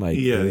what I mean? Like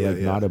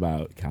not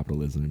about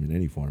capitalism in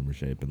any form or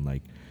shape. And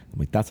like I'm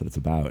like, that's what it's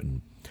about.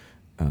 And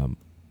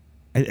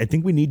I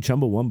think we need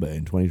Chumbawamba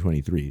in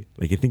 2023.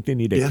 Like, I think they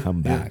need to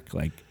come back.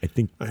 Like, I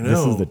think this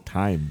is the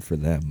time for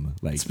them.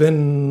 Like, it's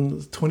been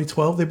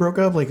 2012 they broke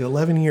up. Like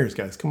 11 years,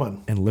 guys. Come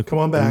on, and come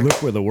on back.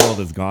 Look where the world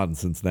has gone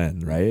since then,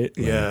 right?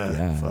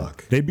 Like,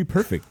 fuck. They'd be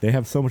perfect. They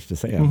have so much to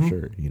say. I'm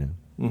sure.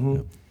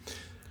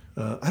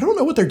 I don't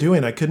know what they're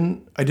doing. I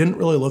didn't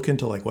really look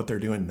into like what they're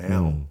doing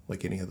now,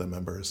 like any of the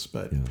members,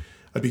 but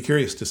I'd be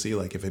curious to see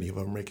like if any of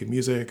them are making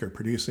music or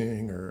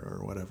producing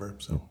or whatever.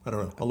 So I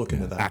don't know. I'll look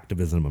into that.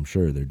 Activism, I'm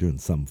sure they're doing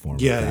some form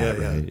of that,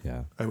 right?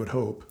 Yeah. I would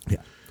hope.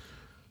 Yeah.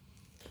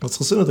 Let's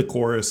listen to the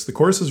chorus. The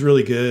chorus is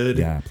really good.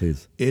 Yeah,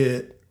 please.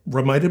 It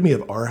reminded me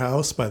of Our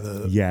House by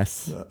the...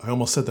 Yes. I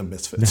almost said the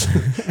Misfits.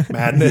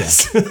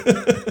 Madness. Do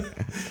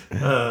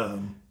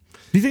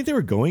you think they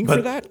were going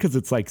for that? Because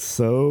it's like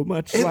so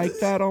much like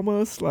that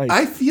almost. Like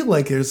I feel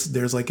like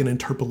there's like an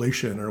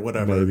interpolation or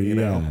whatever. Maybe, you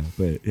know?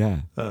 But yeah.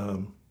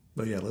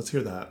 But yeah, let's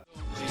hear that.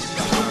 Where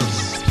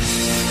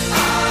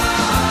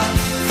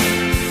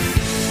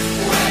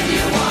do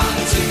you want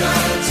to go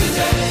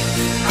today?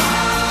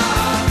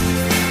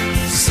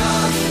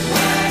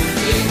 Somewhere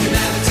you can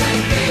never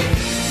take me.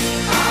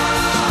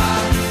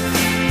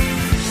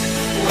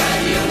 Where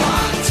do you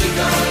want to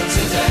go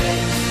today?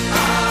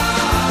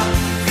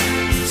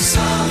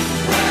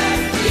 Somewhere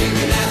you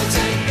can never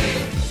take me.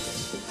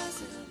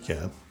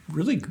 Yeah,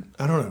 really,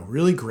 I don't know,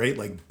 really great,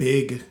 like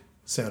big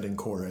sounding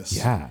chorus.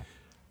 Yeah.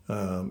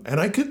 And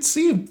I could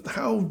see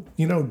how,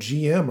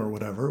 GM or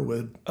whatever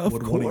would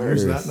want to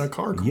use that in a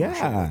car commercial.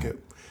 Yeah. Like it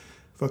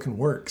fucking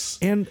works.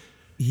 And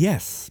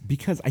yes,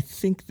 because I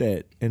think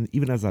that, and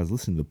even as I was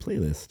listening to the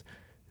playlist,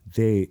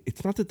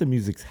 it's not that the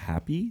music's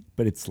happy,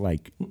 but it's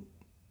like,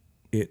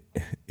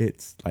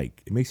 it's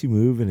like, it makes you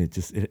move and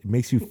it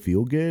makes you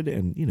feel good.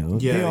 And,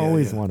 they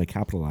always want to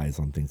capitalize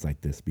on things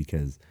like this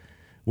because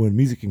when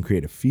music can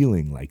create a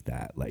feeling like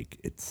that, like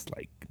it's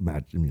like,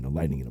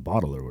 lightning in a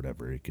bottle or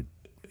whatever, it could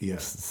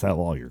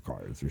sell all your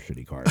cars or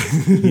shitty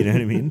cars. You know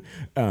what I mean?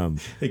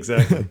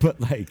 Exactly.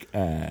 But like,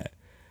 I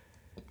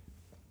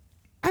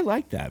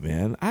like that,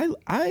 man.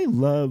 I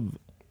love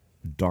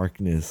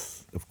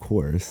darkness, of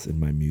course, in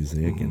my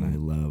music, and I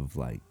love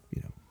like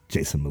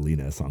Jason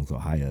Molina, Songs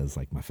Ohio is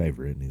like my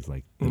favorite, and he's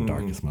like the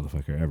darkest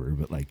motherfucker ever.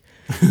 But like,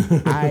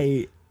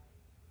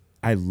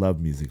 I love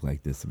music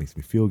like this. It makes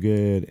me feel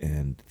good,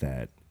 and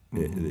that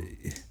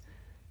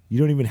you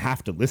don't even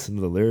have to listen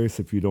to the lyrics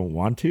if you don't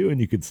want to, and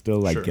you could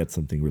still like get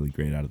something really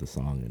great out of the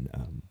song.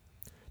 And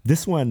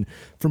this one,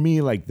 for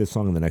me, like this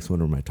song and the next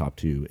one are my top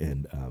two.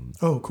 And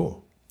oh,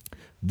 cool.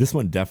 This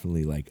one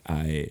definitely, like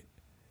I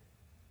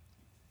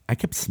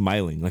kept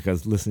smiling. Like I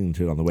was listening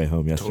to it on the way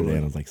home yesterday,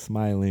 and I was like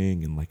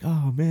smiling and like,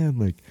 oh man,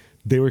 like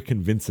they were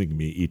convincing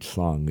me each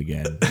song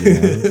again.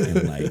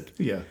 And like,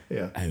 yeah,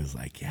 I was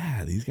like,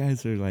 yeah, these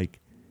guys are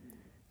like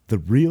the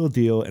real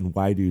deal. And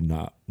why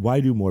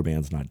do more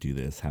bands not do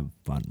this? Have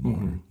fun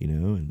more,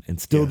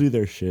 and still do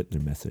their shit, their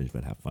message,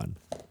 but have fun.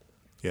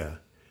 Yeah.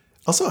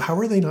 Also, how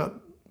are they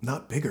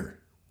not bigger?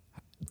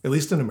 At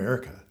least in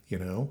America,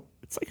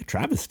 It's like a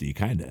travesty,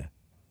 kind of.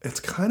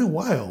 It's kind of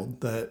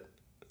wild that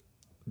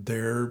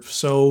they're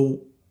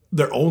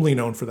only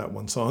known for that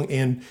one song,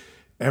 and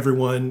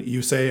everyone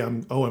you say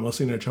I'm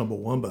listening to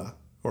Chumbawamba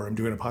or I'm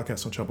doing a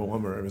podcast on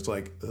Chumbawamba, and it's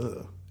like,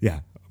 ugh.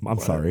 Yeah, I'm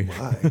sorry.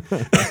 Why?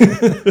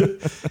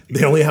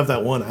 They only have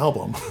that one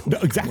album. No,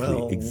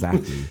 exactly.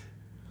 Exactly.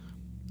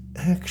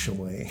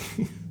 Actually,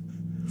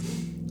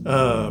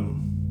 but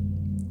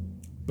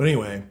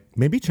anyway,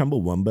 maybe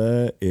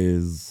Chumbawamba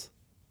is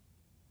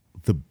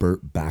the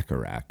Burt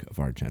Bacharach of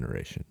our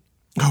generation.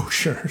 Oh,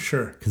 sure.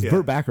 Because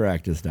Burt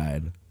Bacharach just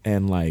died,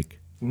 and like,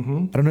 I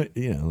don't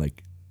know,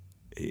 like,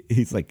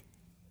 he's like,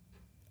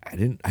 I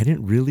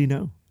didn't really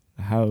know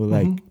how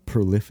like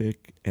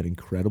prolific and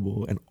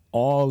incredible and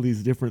all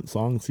these different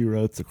songs he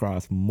wrote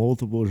across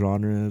multiple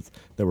genres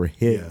that were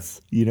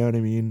hits. You know what I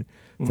mean?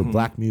 For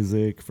black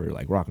music, for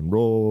like rock and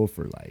roll,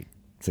 for like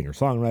singer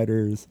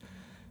songwriters.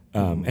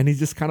 And he's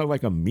just kind of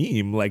like a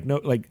meme, like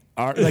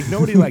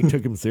nobody like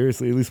took him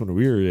seriously, at least when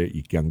we were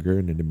younger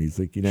and into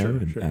music,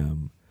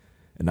 And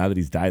now that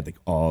he's died, like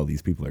all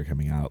these people are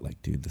coming out,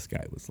 like, dude, this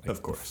guy was like,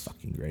 of course, the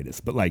fucking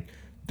greatest. But like,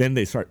 then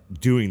they start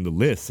doing the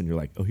lists, and you're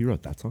like, oh, he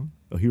wrote that song.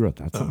 Oh, he wrote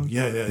that song.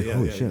 Yeah.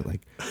 Holy shit!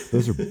 Like,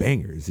 those are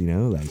bangers,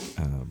 Like,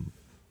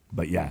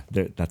 but yeah,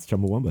 that's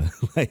Chumbawamba.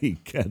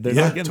 Like, they're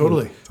not getting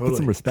totally. Put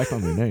some respect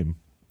on their name.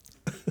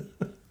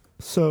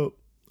 So,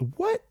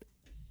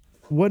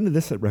 when did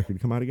this record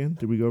come out again?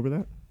 Did we go over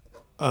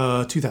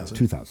that? 2000.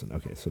 2000.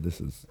 Okay, so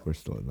we're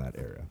still in that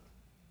era.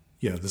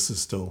 Yeah, this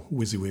is still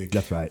WYSIWYG.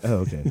 That's right. Oh,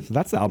 okay. So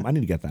that's the album. I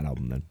need to get that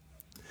album then.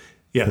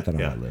 Yeah, put that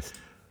on my list.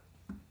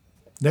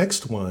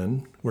 Next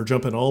one, we're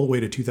jumping all the way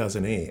to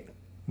 2008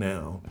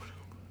 now.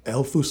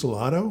 El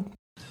Fusilado.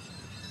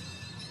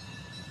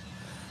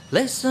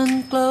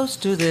 Listen close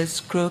to this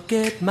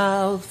crooked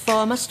mouth,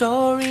 for my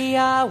story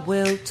I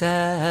will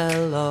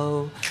tell.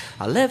 Oh,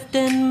 I lived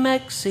in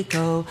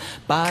Mexico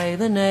by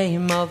the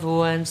name of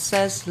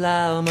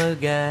Wenceslao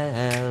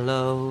Miguel.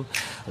 Oh,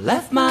 I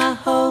left my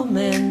home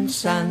in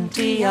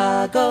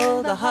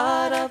Santiago, the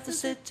heart of the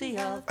city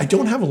of... I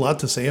don't have a lot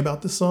to say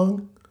about this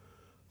song,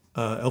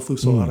 El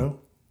Fusilado.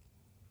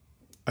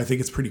 I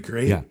think it's pretty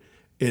great. Yeah.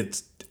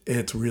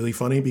 It's really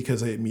funny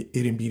because it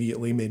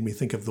immediately made me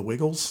think of The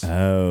Wiggles.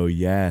 Oh,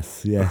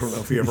 yes. I don't know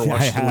if you ever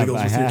watched The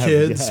Wiggles with your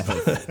kids.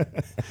 Yes.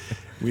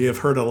 We have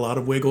heard a lot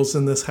of Wiggles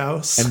in this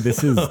house. And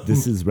this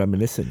is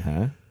reminiscent,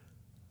 huh?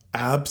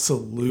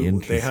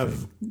 Absolutely. They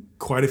have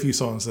quite a few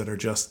songs that are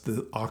just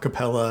the a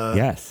cappella,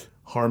 Yes.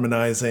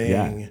 harmonizing.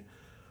 Yeah.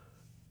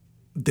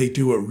 They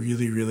do it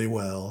really, really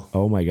well.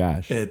 Oh my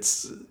gosh.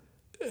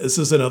 This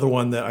is another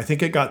one that I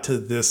think it got to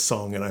this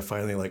song and I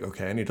finally like,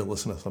 okay, I need to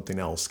listen to something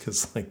else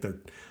because like they're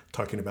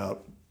talking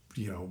about,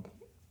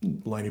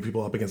 lining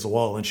people up against the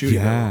wall and shooting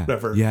them or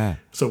whatever. Yeah.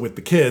 So with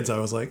the kids, I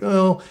was like,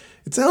 oh,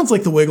 it sounds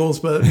like the Wiggles,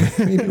 but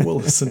maybe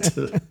we'll listen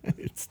to.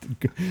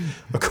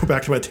 I'll go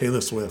back to my Taylor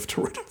Swift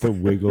or whatever. The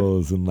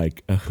Wiggles and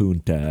like a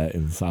junta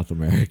in South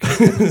America.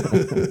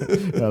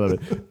 I love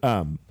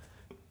it.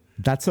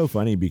 That's so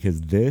funny because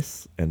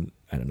this, and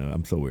I don't know,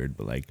 I'm so weird,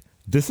 but like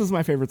this is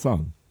my favorite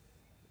song.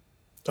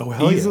 Oh,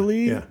 hell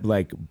Easily, yeah.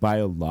 like by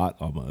a lot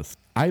almost.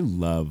 I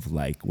love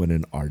like when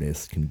an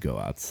artist can go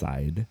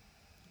outside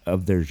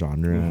of their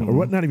genre or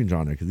what, not even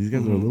genre, because these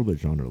guys are a little bit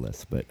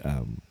genreless, but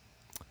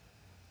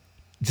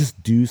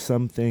just do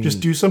something.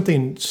 Just do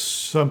something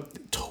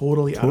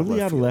totally out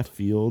of left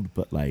field,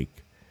 but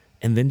like,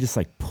 and then just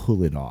like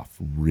pull it off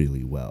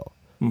really well.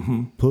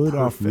 Pull it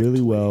off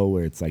really well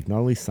where it's like not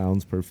only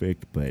sounds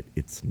perfect, but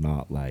it's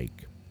not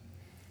like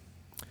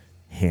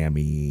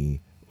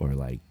hammy or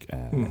like,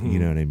 you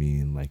know what I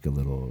mean? Like a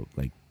little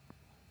like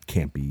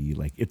campy,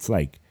 like it's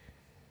like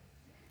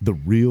the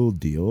real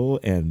deal.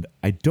 And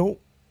I don't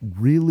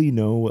really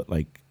know what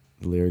like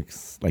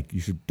lyrics, like you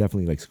should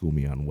definitely like school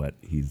me on what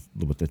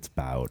it's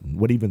about and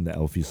what even the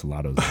El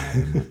Fusilados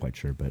are. I'm not quite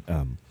sure, but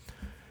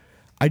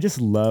I just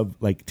love,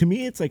 like, to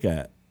me it's like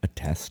a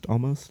test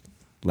almost.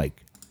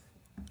 Like,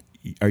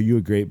 are you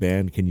a great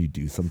band? Can you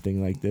do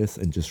something like this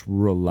and just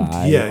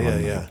rely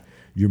on like,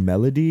 your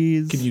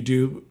melodies? Can you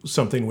do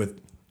something with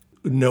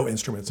no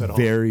instruments at all?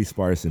 Very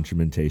sparse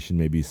instrumentation,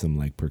 maybe some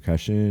like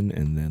percussion,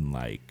 and then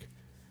like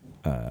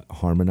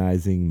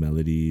harmonizing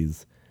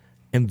melodies.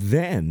 And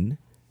then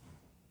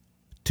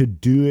to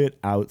do it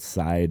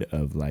outside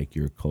of like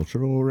your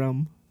cultural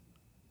realm,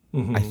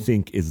 I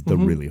think is the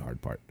really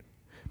hard part.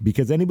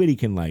 Because anybody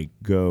can like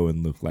go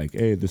and look like,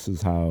 hey, this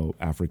is how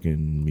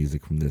African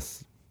music from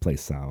this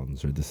place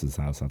sounds, or this is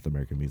how South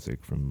American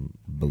music from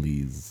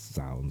Belize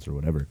sounds, or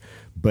whatever.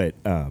 But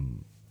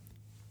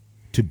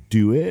to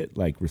do it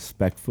like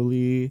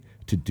respectfully,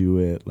 to do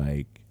it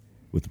like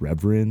with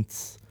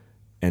reverence,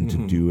 and to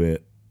do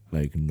it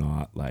like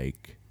not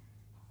like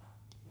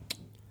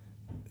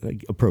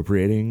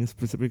appropriating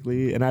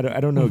specifically. And I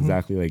don't know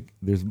exactly, like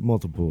there's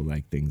multiple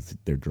like things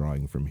they're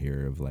drawing from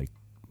here of like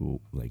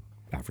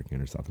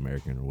African or South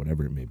American or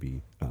whatever it may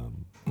be,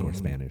 or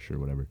Spanish or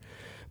whatever,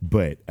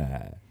 but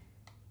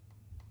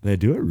they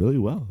do it really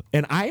well.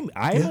 And I'm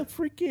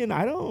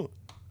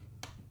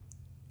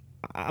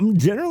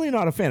generally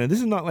not a fan, and this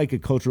is not like a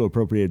cultural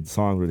appropriated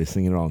song where they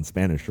sing it all in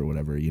Spanish or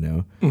whatever,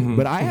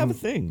 but I have a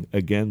thing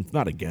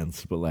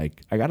but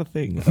like I got a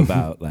thing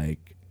about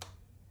like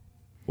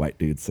white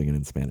dudes singing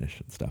in Spanish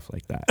and stuff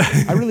like that.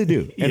 I really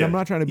do. And I'm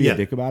not trying to be a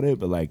dick about it,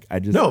 but like I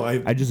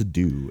just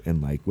do.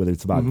 And like whether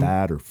it's about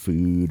that or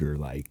food or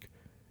like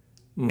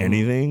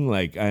anything,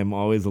 like I'm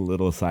always a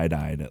little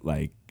side-eyed at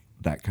like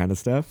that kind of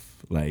stuff.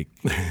 Like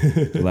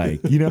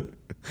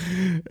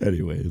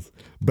anyways.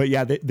 But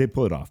yeah, they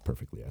pull it off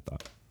perfectly, I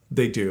thought.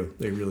 They do.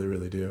 They really,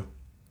 really do.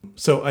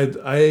 So I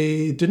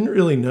didn't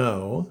really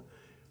know,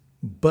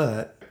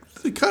 but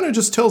it kind of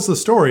just tells the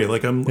story.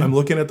 Like I'm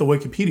looking at the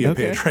Wikipedia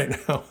page right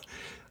now.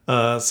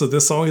 So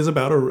this song is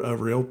about a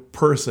real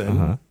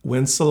person,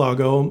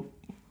 Wenceslago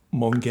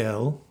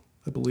Mongeal,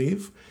 I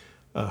believe,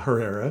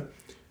 Herrera.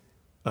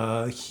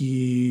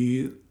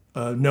 He,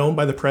 known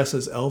by the press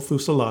as El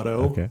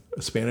Fusilado,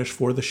 Spanish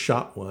for the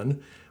shot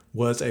one,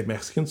 was a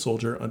Mexican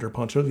soldier under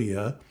Pancho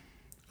Villa,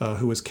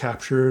 who was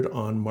captured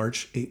on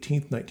March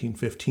 18th,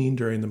 1915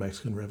 during the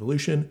Mexican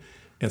Revolution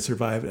and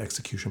survived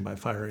execution by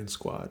firing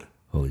squad.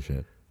 Holy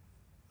shit.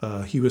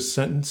 He was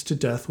sentenced to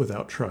death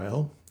without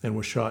trial and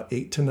was shot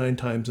 8 to 9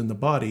 times in the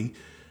body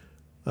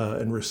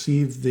and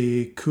received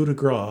the coup de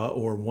grace,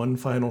 or one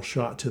final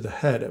shot to the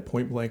head at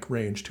point blank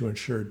range to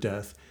ensure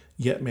death,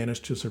 yet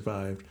managed to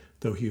survive,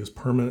 though he was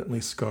permanently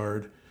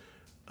scarred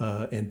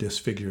and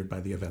disfigured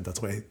by the event.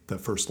 That's why the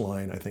first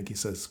line, I think he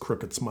says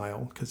crooked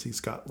smile, because he's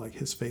got like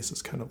his face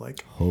is kind of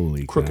like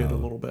crooked a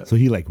little bit. So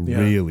he like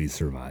really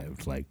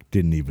survived, like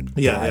didn't even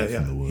die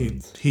from the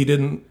wounds. He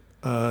didn't.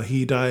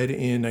 He died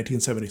in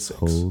 1976.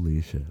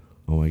 Holy shit.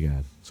 Oh my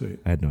God. So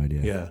I had no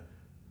idea. Yeah.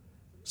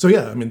 So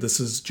yeah, I mean, this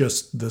is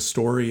just the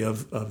story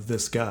of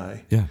this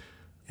guy. Yeah.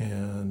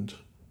 And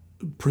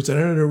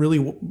presented in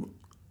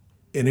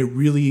a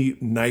really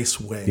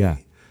nice way. Yeah.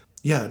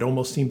 Yeah, it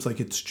almost seems like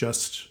it's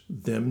just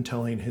them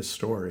telling his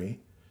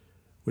story,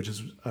 which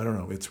is, I don't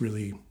know, it's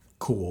really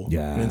cool.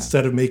 Yeah. And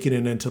instead of making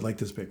it into like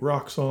this big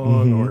rock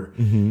song or,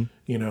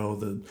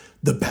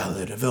 the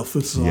ballad of El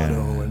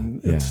Fusilado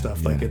and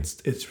stuff, like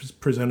it's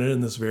presented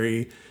in this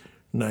very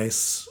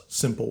nice,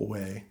 simple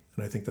way.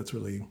 And I think that's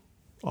really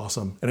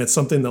awesome. And it's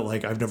something that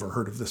like I've never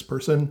heard of this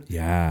person.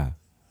 Yeah.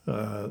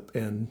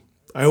 And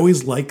I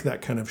always like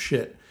that kind of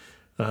shit.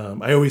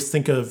 I always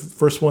think of,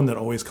 first one that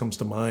always comes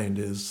to mind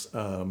is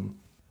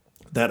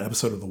that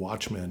episode of The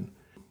Watchmen.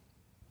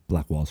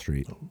 Black Wall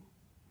Street.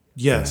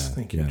 Yes, Yeah,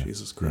 thank you, yeah,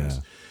 Jesus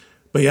Christ. yeah.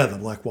 But yeah, the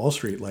Black Wall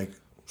Street, like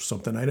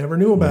something I never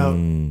knew about.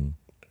 And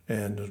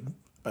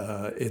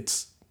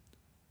it's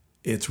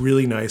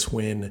really nice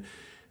when,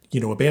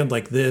 a band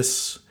like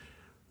this,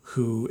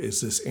 who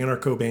is this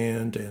anarcho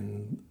band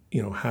and,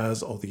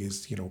 has all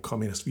these,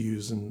 communist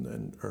views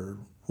and or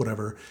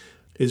whatever,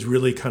 is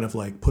really kind of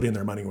like putting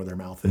their money where their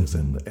mouth is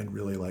and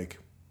really like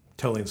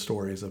telling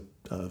stories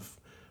of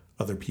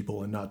other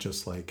people and not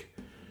just like,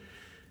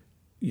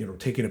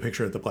 taking a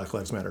picture at the Black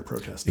Lives Matter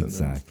protest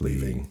Exactly.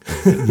 and then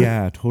leaving.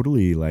 Yeah,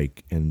 totally.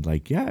 And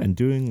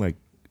doing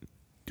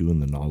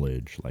the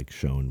knowledge, like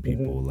showing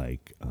people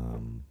like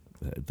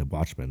the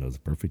Watchmen was a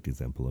perfect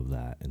example of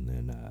that. And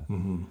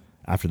then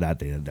after that,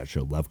 they had that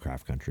show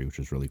Lovecraft Country, which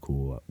was really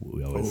cool.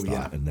 We always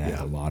thought, and they had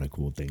a lot of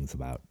cool things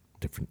about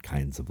different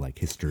kinds of like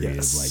history of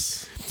like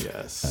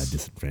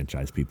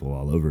disenfranchised people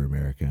all over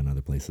America and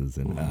other places.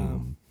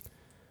 And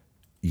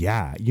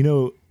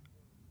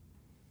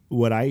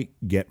what I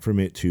get from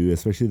it too,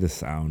 especially the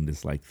sound,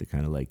 is like the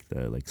kind of like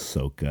the like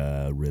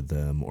soca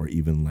rhythm, or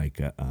even like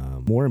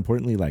more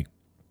importantly, like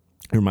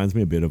it reminds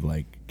me a bit of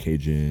like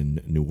Cajun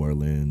New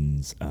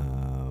Orleans,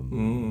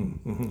 Iko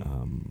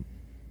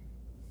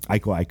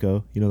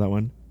Iko, you know that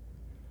one?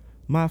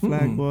 My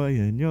flag boy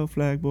and your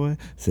flag boy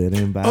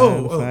sitting by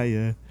the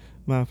fire.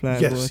 My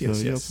flag boy,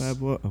 your flag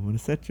boy, I'm gonna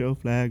set your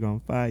flag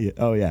on fire.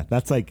 Oh yeah,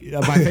 that's like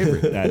my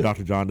favorite.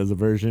 Dr. John does a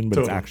version, but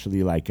it's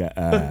actually like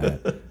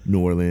a New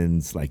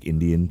Orleans like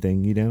Indian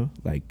thing,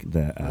 like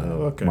the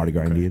Mardi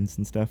Gras Indians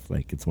and stuff.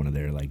 Like it's one of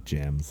their like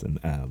jams, and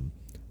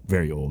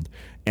very old,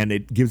 and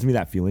it gives me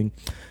that feeling.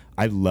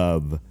 I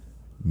love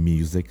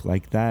music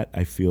like that.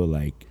 I feel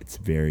like it's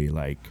very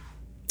like,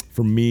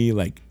 for me,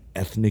 like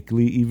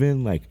ethnically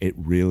even, like it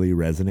really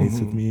resonates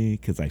with me,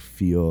 because I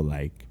feel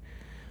like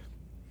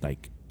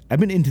I've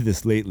been into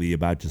this lately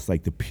about just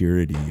like the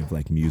purity of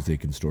like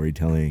music and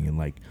storytelling, and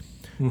like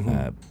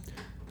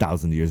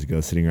 1,000 years ago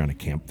sitting around a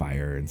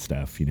campfire and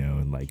stuff,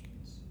 and like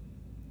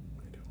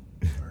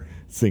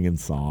singing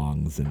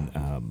songs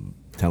and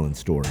telling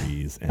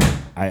stories. And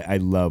I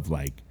love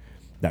like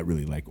that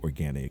really like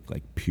organic,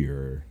 like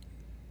pure,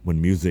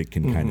 when music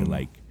can kind of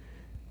like,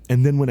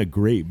 and then when a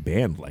great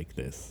band like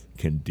this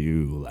can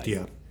do like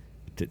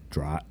to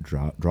draw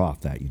off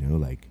that,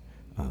 like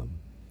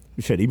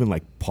shit, even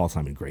like Paul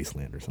Simon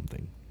Graceland or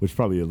something, which is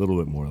probably a little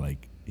bit more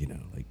like,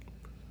 like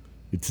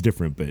it's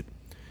different, but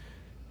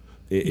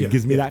it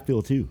gives me that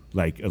feel too,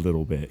 like a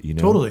little bit,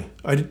 Totally.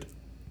 I didn't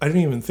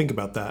even think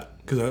about that,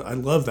 because I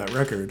love that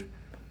record.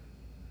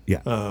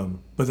 Yeah.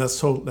 But that's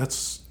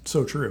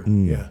so true.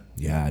 Yeah.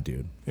 Yeah,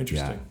 dude.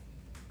 Interesting.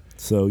 Yeah.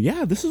 So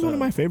yeah, this is one of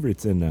my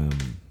favorites, and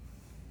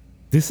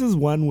this is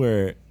one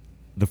where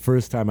the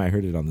first time I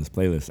heard it on this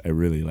playlist, I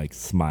really like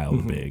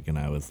smiled big, and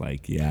I was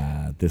like,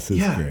 yeah, this is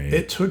great.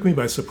 It took me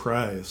by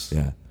surprise.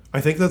 Yeah. I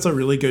think that's a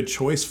really good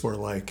choice for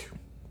like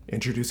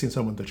introducing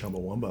someone to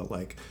Chumbawamba.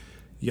 Like,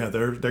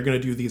 they're going to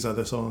do these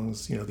other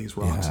songs, these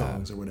rock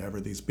songs or whatever,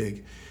 these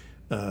big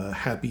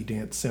happy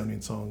dance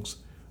sounding songs,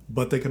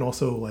 but they can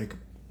also like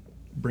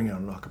bring out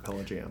an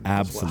acapella jam.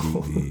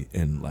 Absolutely. As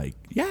well. And like,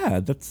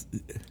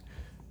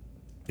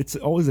 it's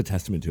always a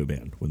testament to a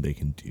band when they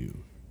can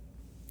do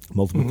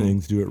multiple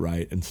things, do it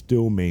right, and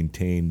still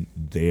maintain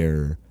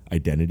their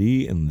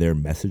identity and their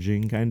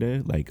messaging, kind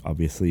of. Like,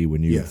 obviously,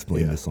 when you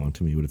explain this song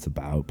to me, what it's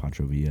about,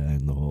 Pancho Villa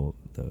and the whole,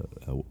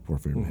 War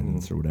for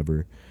Independence or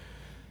whatever,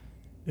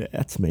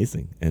 that's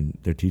amazing. And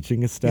they're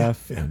teaching us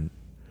stuff, and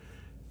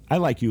I,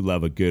 like you,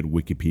 love a good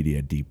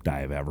Wikipedia deep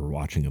dive ever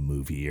watching a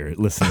movie or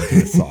listening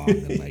to a song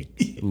and, like,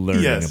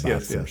 learning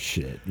about some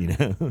shit,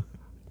 You're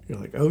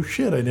like, oh,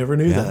 shit, I never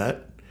knew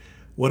that.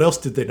 What else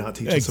did they not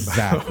teach us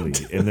about?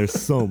 Exactly. And there's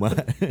so much.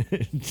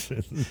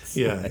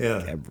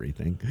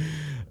 Everything.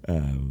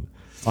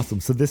 Awesome.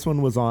 So this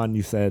one was on,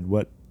 you said,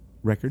 what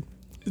record?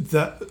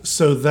 The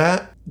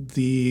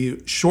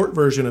short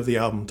version of the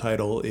album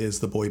title is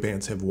The Boy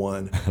Bands Have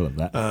Won. I love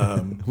that.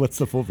 What's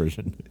the full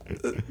version?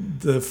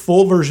 The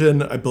full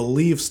version, I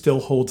believe, still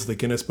holds the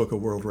Guinness Book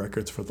of World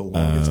Records for the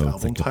longest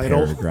album like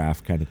title. A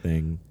paragraph kind of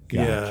thing.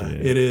 Gotcha. Yeah,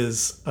 it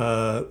is.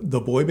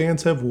 The Boy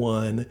Bands Have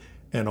Won,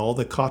 and all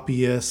the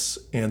copyists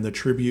and the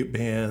tribute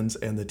bands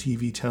and the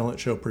TV talent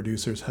show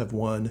producers have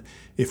won.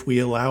 If we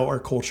allow our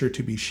culture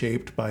to be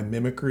shaped by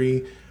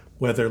mimicry,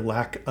 whether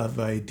lack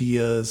of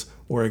ideas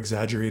or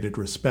exaggerated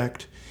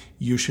respect,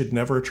 you should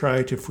never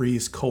try to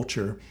freeze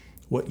culture.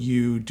 What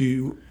you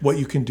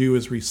can do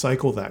is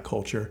recycle that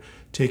culture.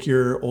 Take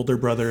your older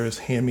brother's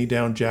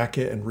hand-me-down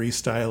jacket and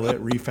restyle it,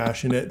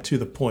 refashion it to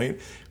the point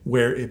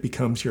where it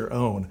becomes your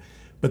own.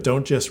 But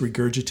don't just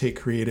regurgitate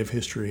creative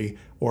history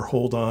or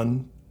hold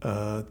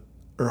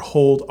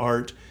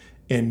art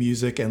and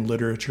music and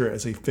literature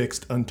as a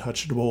fixed,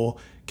 untouchable,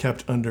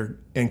 kept under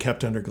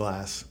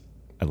glass.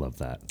 I love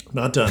that.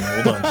 Not done.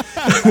 Hold on.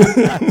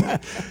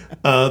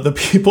 The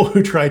people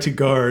who try to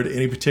guard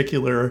any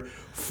particular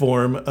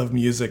form of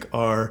music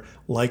are,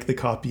 like the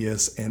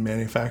copyists and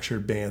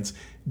manufactured bands,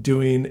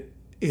 doing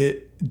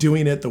it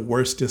the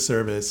worst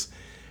disservice,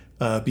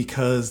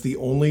 because the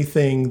only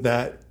thing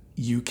that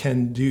you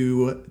can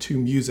do to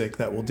music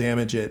that will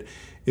damage it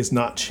is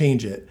not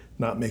change it,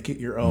 not make it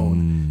your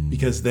own,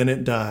 because then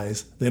it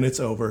dies, then it's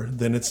over,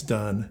 then it's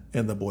done,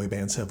 and the boy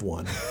bands have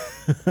won.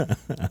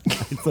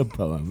 It's a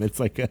poem. It's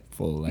like a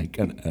full, like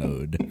an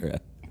ode or a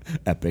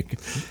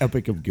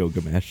epic of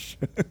Gilgamesh.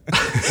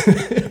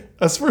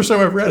 That's the first time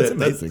I've read it.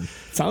 Amazing.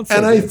 Sounds so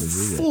and good I to read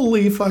it.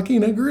 fully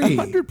fucking agree.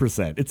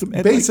 100%. It's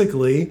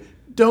Basically,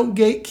 don't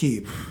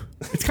gatekeep.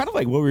 it's kind of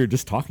like what we were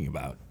just talking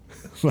about.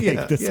 Like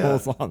Yeah, this yeah. whole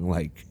song,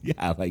 like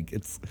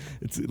it's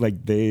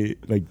like they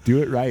like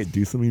do it right,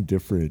 do something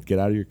different, get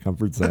out of your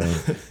comfort zone,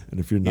 and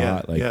if you're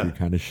not, Yeah. you're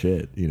kind of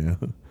shit, you know.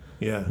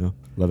 Yeah. You know?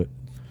 Love it.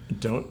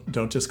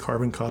 Don't just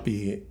carbon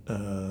copy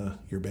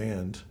your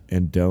band.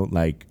 And don't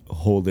like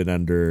hold it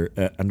under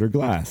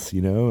glass,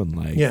 you know, and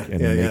like Yeah, and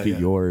yeah, make yeah, it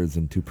yours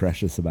and too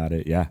precious about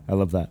it. Yeah, I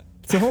love that.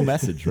 It's a whole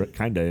message, right,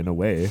 kind of in a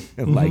way,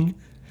 and like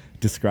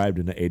described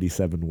in an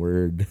 87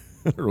 word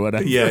or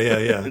whatever.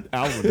 Yeah.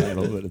 album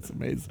title, but it's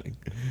amazing.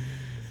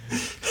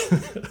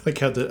 Like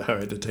how I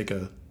had to take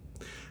a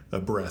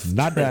breath.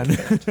 Not done.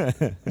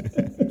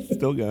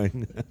 Still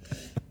going.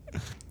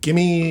 Give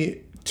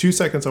me 2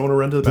 seconds. I want to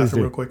run to the bathroom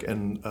do. real quick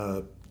and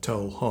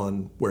tell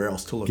Han where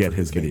else to look Get for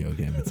his game. video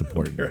game. It's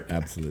important.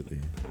 Absolutely.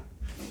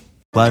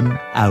 1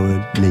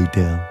 hour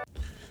later.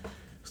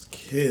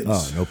 Kids.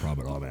 Oh, no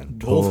problem at all, man.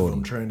 Both of Totally.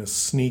 them trying to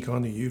sneak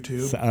onto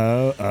YouTube.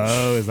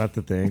 Oh, is that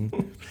the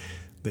thing?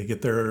 They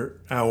get their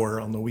hour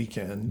on the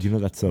weekend. Do you know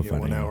that's so They get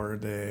funny? 1 hour a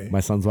day.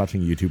 My son's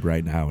watching YouTube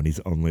right now, and he's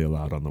only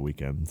allowed on the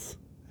weekends.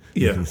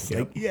 Yeah. He's Yep.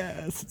 like,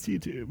 yes, it's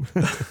YouTube.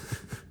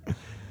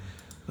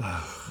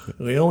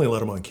 We only let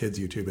them on kids'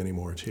 YouTube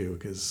anymore too,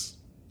 because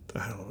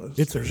I don't know.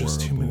 It's there's horrible,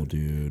 just too many.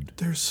 dude.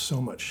 There's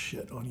so much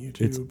shit on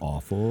YouTube. It's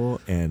awful,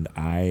 and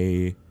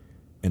I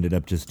ended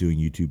up just doing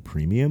YouTube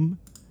Premium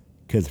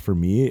because for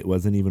me, it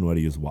wasn't even what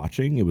he was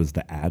watching; it was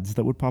the ads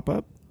that would pop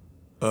up.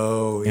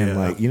 Oh yeah. And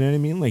like, you know what I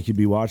mean? Like you'd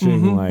be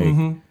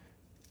watching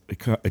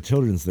a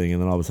children's thing,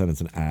 and then all of a sudden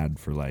it's an ad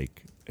for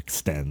like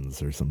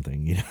Extends or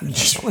something. You know?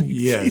 Like,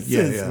 Yeah,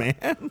 Jesus, yeah.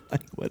 man!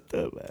 Like what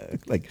the fuck?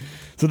 Like,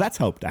 so that's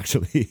helped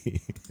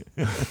actually.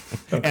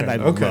 And I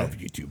okay. love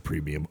YouTube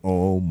Premium.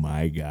 Oh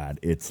my god,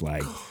 it's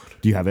like,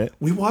 do you have it?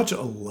 We watch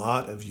a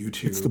lot of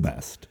YouTube. It's the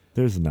best.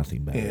 There's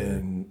nothing better.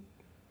 And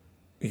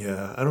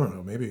yeah, I don't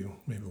know. Maybe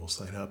we'll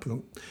sign up.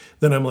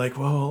 Then I'm like,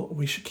 well,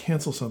 we should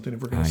cancel something if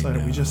we're going to sign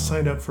up. We just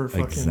signed up for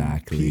fucking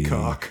Exactly.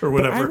 Peacock or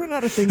But I whatever. run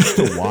out of things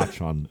to watch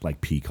on like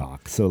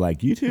Peacock. So like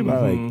YouTube,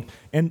 I like,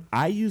 and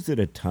I use it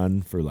a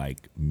ton for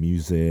like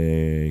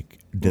music,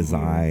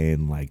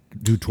 design, like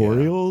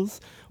tutorials,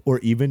 or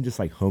even just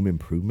like home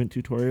improvement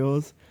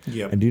tutorials.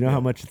 Yep, And do you know how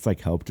yep. much it's like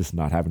helped just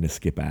not having to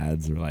skip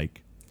ads or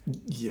like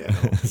Yeah.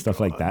 stuff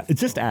like that? It's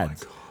just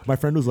ads. My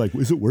friend was like,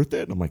 "Is it worth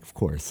it?" And I'm like, "Of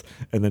course."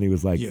 And then he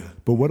was like, Yeah.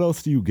 "But what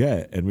else do you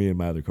get?" And me and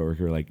my other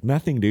coworker were like,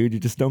 "Nothing, dude. You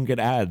just don't get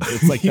ads.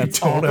 It's like You that's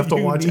don't all have to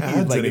you watch need.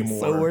 ads like, It's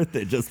so anymore. worth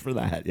it just for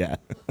that." Yeah,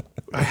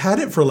 I had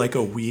it for like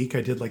a week.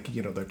 I did like,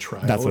 the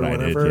trial that's what or I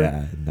did. whatever.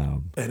 Yeah,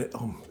 no, And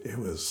it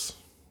was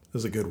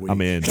a good week. I'm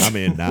in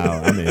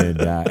now. I'm in.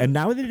 Yeah, and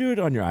now they do it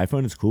on your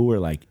iPhone. It's cool. Where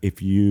like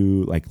if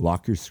you like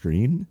lock your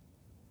screen,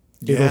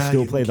 it'll Yeah,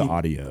 still you play the keep-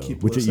 audio,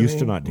 keep which it used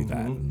to listening. not do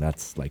that, and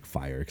that's like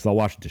fire. Because I'll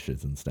wash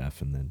dishes and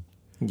stuff, and then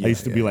Yeah, I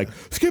used to be yeah, like,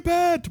 "Skip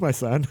ad" to my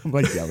son. I'm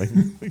like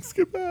yelling, like,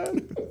 "Skip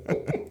ad,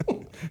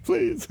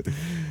 please."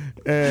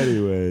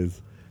 Anyways,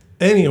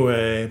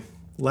 Anyway,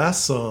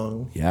 last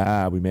song.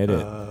 yeah, we made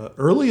it.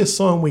 Earliest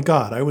song we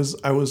got. I was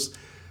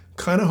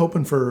kind of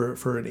hoping for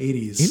an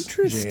 80s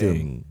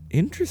jam,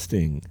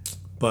 Interesting.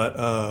 but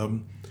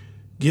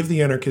Give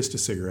the Anarchist a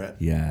Cigarette.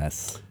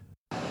 Yes.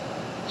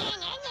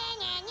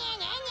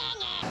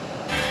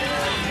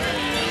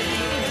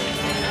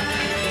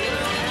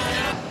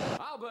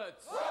 Albert!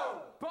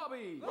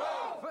 Bobby!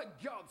 For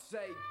God's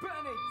sake,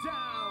 burn it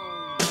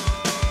down!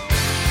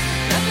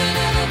 Nothing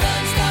ever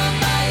burns down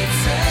by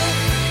itself.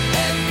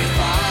 Every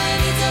fire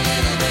needs a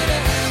little bit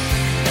of help.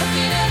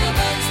 Nothing ever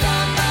burns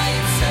down by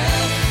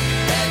itself.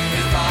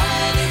 Every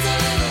fire needs a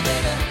little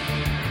bit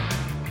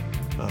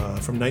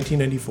of From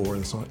 1994.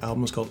 The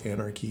album is called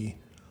Anarchy,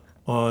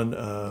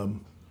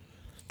 on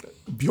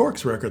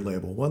Bjork's record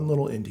label, One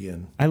Little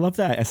Indian. I love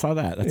that. I saw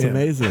that. That's Yeah.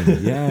 amazing.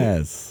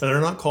 Yes. And they're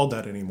not called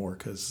that anymore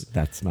because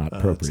That's not it's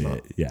appropriate.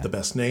 not Yeah. the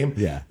best name.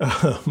 Yeah.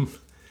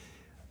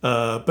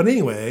 But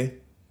anyway,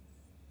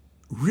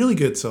 really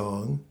good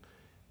song.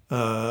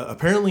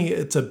 Apparently,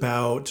 it's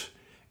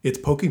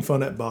poking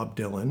fun at Bob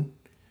Dylan.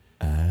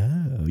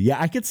 Oh, yeah,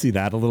 I could see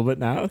that a little bit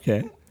now.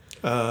 Okay.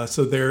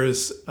 So there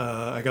is,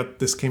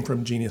 this came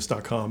from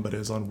genius.com, but it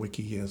is on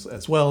Wiki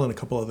as well and a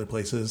couple other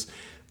places.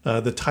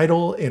 The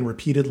title and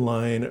repeated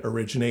line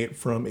originate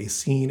from a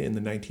scene in the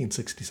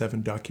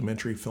 1967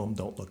 documentary film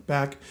Don't Look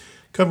Back,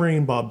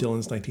 covering Bob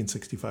Dylan's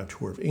 1965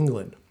 tour of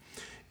England.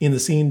 In the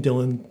scene,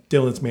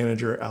 Dylan's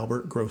manager,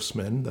 Albert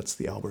Grossman, that's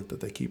the Albert that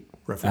they keep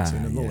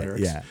referencing in the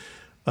lyrics,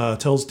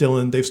 tells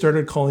Dylan, they've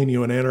started calling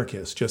you an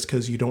anarchist just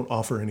because you don't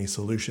offer any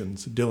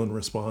solutions. Dylan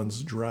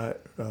responds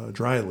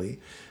dryly,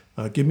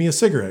 give me a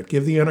cigarette.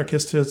 Give the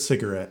anarchist a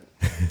cigarette.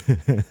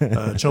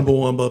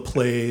 Chumbawamba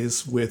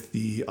plays with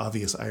the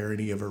obvious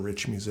irony of a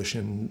rich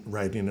musician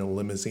riding in a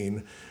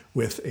limousine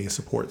with a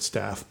support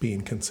staff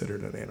being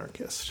considered an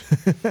anarchist.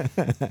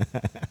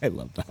 I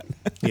love that.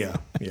 Yeah.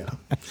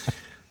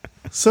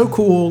 So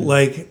cool.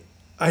 Like,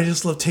 I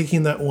just love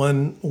taking that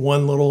one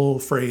little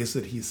phrase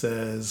that he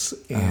says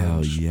and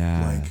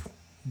like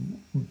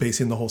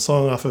basing the whole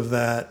song off of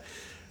that.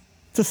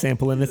 It's a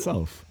sample in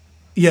itself.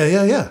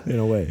 Yeah. In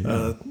a way.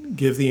 Yeah.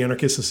 Give the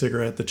anarchist a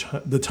cigarette.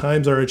 The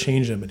times are a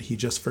changing, but he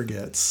just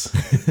forgets.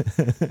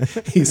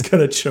 He's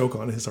going to choke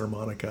on his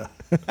harmonica.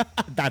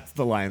 That's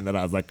the line that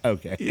I was like,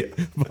 okay. Yeah.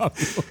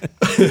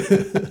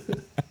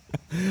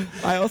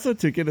 I also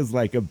took it as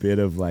like a bit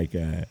of like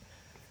a,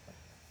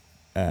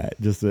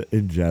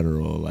 in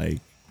general,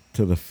 like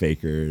to the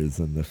fakers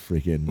and the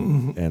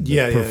freaking and the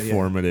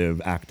performative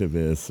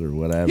activists or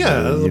whatever.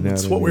 Yeah, you know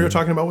that's what we were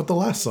talking about with the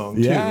last song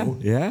too.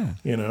 Yeah.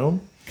 You know?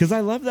 Because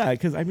I love that.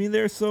 Because, I mean,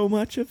 there's so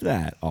much of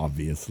that,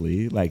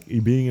 obviously. Like,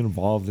 being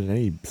involved in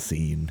any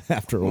scene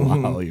after a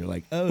while, you're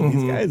like, oh,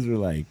 these guys are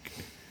like...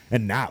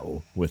 And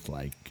now, with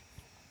like,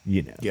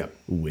 you know,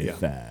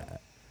 with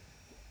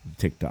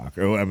TikTok,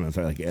 or I'm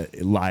sorry, like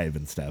live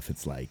and stuff,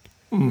 it's like,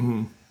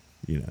 you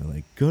know,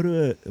 like,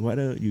 why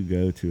don't you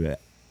go to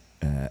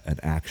an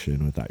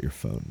action without your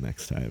phone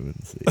next time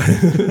and see?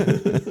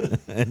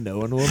 And no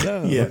one will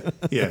know.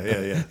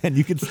 Yeah. And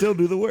you can still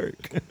do the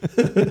work.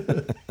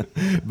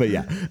 But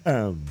yeah,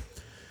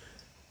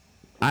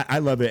 I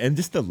love it. And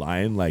just the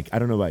line, like, I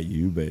don't know about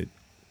you, but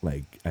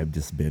like, I've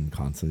just been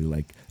constantly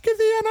like, give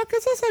the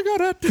anarchist a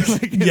cigarette.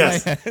 Like,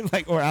 yes.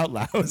 Like, or out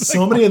loud.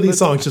 So many of these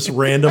songs just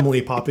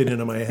randomly popping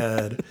into my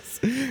head.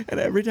 And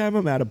every time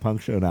I'm at a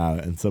punk show now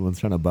and someone's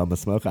trying to bum a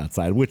smoke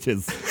outside, which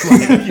is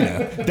like, you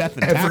know, death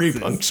and every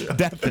taxes. punk show.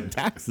 Death and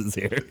taxes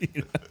here.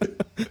 You know?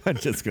 I'm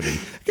just going to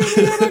give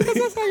the anarchist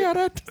a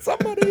cigarette.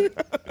 Somebody.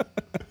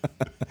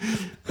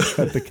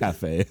 At the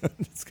cafe.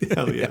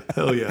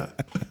 Hell yeah.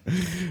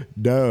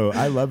 No,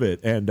 I love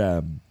it. And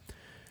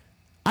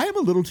I am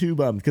a little too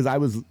bummed because I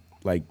was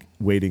like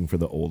waiting for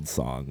the old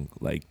song,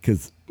 like,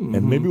 because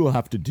and maybe we'll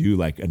have to do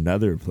like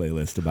another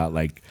playlist about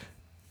like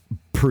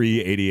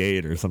pre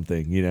 88 or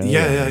something, you know?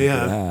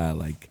 Yeah,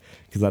 like,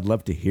 because I'd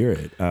love to hear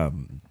it.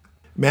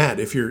 Matt,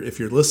 if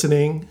you're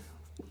listening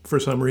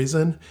for some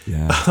reason,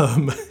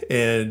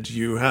 and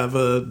you have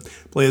a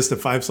playlist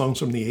of 5 songs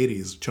from the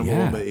 80s,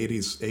 Chumbawamba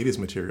 80s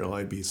material,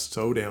 I'd be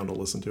so down to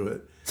listen to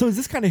it. So is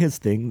this kind of his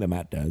thing that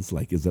Matt does?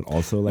 Like, is it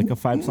also like a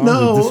 5 song?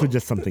 No, or this was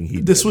just something he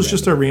did? This was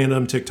just a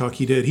random TikTok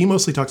he did. He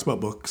mostly talks about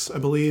books, I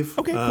believe.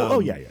 Okay,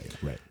 cool. Yeah,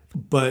 right.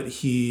 But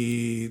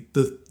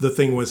the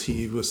thing was,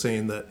 he was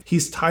saying that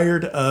he's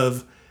tired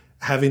of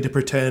having to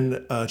pretend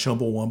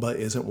Chumbawamba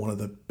isn't one of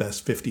the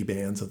best 50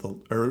 bands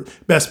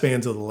best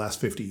bands of the last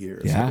 50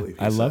 years. Yeah,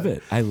 I love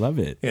it.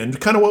 And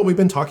kind of what we've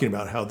been talking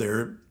about, how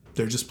they're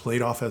just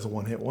played off as a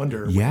one-hit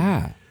wonder.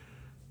 Yeah.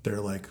 They're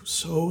like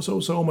so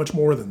much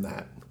more than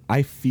that.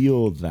 I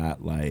feel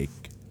that like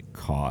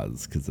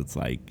cause, because it's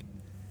like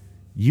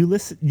you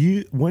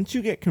once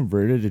you get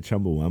converted to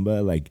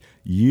Chumbawamba, like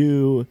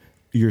you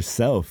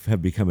yourself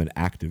have become an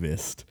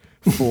activist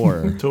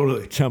for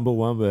totally.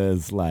 Chumbawamba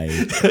is like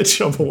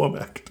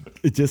Chumbawamba activist.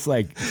 Just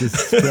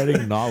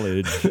spreading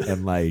knowledge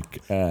and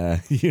like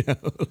you know,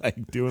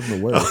 like doing the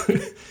work.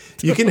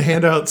 You can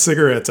hand out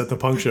cigarettes at the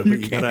punk show,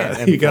 but you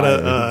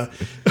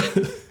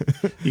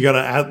gotta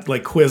add,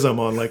 like, quiz them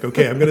on, like,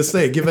 okay, I'm gonna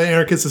say, give an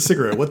anarchist a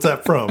cigarette. What's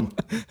that from?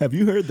 Have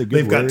you heard the good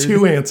They've word? Got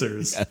 2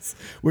 answers. Yes,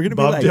 we're gonna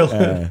Bob be like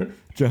Dylan.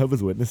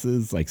 Jehovah's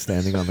Witnesses, like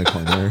standing on the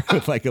corner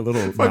with like a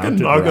little fucking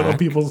knocking on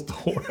people's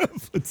door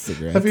with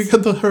cigarettes. Have you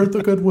heard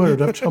the good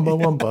word of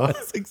Chumbawamba?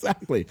 Yes,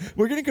 exactly.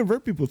 We're gonna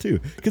convert people too,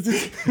 because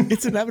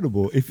it's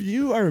inevitable. If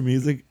you are a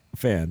music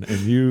fan and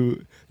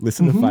you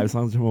listen to 5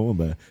 songs from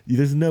Chumbawamba,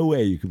 there's no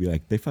way you could be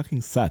like, they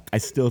fucking suck. I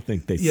still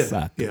think they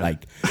suck. Yeah.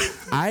 Like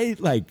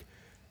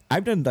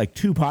I've done like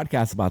 2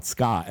 podcasts about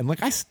ska, and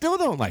like I still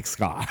don't like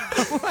ska.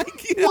 I'm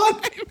like, you know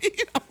what I mean?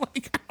 I'm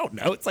like, I don't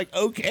know. It's like,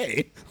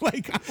 okay.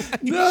 Like,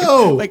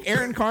 no. Like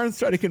Aaron Carnes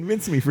tried to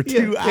convince me for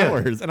 2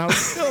 hours, and I was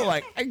still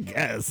like, I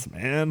guess,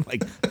 man.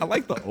 Like, I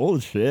like the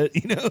old shit,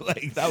 you know.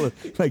 Like that was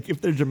like,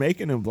 if they're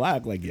Jamaican and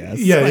black, like, yes.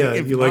 Yeah, like, yeah.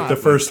 You like the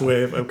first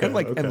wave, okay. And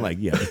like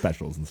the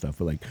specials and stuff,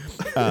 but like,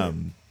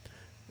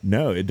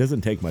 no, it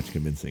doesn't take much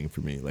convincing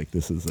for me. Like,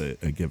 this is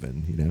a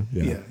given, you know.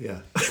 Yeah.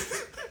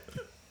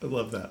 I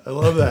love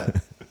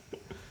that.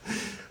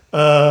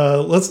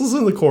 Let's listen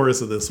to the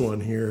chorus of this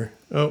one here.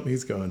 Oh,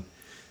 he's gone.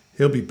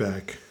 He'll be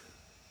back.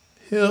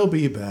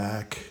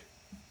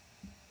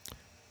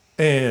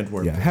 And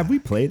we're back. Have we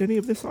played any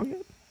of this song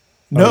yet?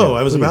 No,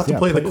 I was about to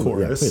play the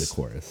chorus. Play the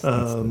chorus.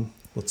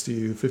 Let's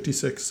do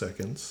 56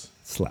 seconds.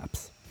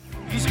 Slaps.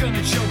 He's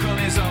gonna choke on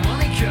his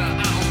harmonica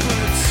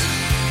outputs.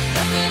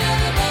 Nothing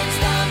ever burns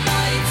down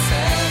by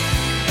itself.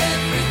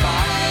 Everything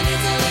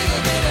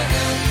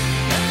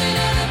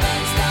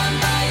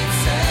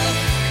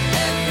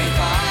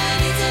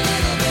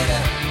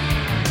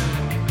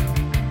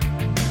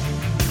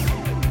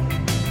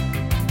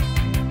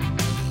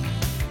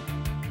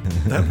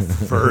That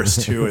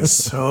verse too is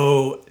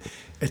so.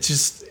 It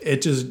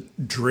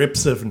just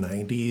drips of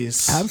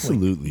 90s,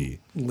 Absolutely.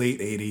 like, late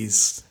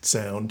 80s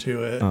sound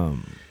to it.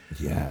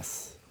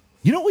 Yes.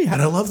 You know what we had?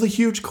 And I love the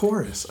huge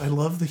chorus.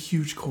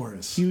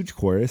 Huge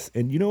chorus.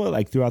 And you know what,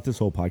 like throughout this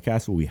whole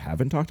podcast, what we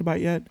haven't talked about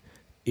yet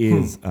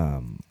is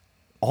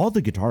all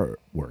the guitar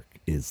work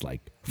is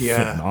like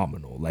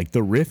phenomenal. Like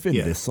the riff in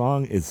this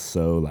song is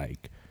so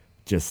like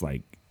just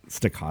like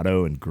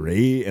staccato and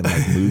great and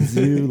like moves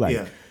you.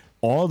 Like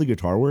all the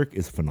guitar work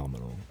is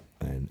phenomenal.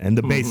 And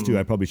the bass too.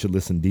 I probably should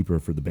listen deeper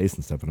for the bass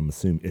and stuff. And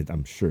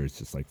I'm sure it's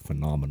just like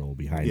phenomenal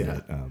behind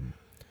it.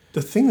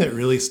 The thing that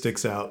really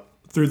sticks out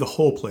through the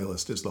whole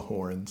playlist is the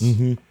horns.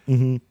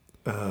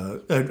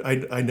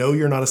 I know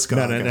you're not a ska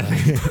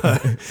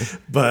guy,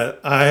 but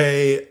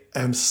I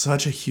am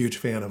such a huge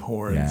fan of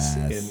horns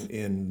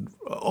in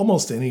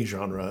almost any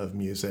genre of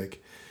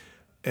music,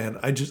 and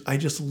I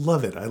just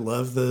love it. I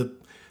love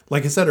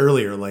like I said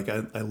earlier, like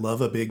I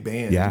love a big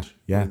band. Yeah.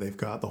 They've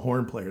got the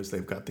horn players,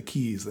 they've got the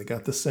keys, they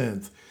got the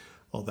synth,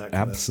 all that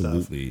kind of stuff.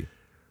 Absolutely.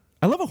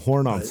 I love a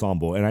horn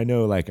ensemble, and I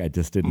know like I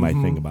just did my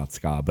thing about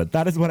ska, but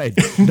that is what I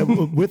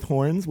with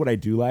horns. What I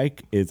do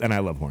like is, and I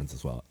love horns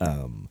as well.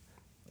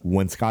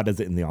 When ska does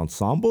it in the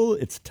ensemble,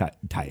 it's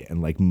tight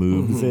and like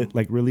moves it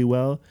like really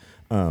well.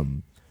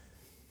 And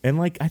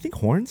like I think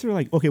horns are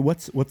like, okay,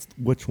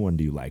 which one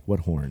do you like?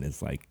 What horn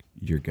is like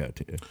your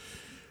go-to?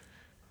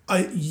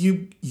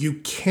 You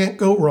can't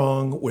go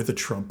wrong with a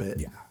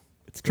trumpet. Yeah,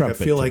 it's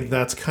trumpet. I feel like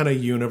that's kind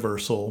of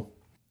universal.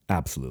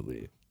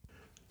 Absolutely.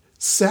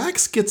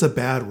 Sax gets a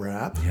bad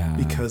rap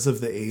because of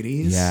the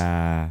 80s.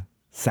 Yeah,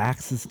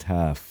 sax is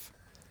tough.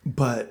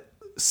 But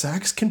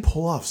sax can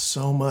pull off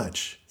so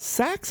much.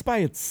 Sax by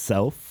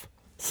itself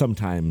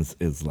sometimes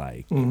is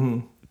like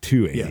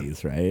too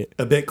 80s, right?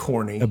 A bit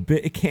corny. A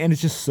bit. It can.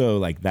 It's just so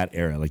like that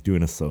era, like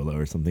doing a solo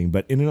or something.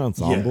 But in an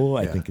ensemble,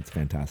 I think it's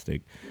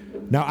fantastic.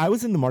 Now, I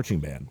was in the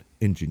marching band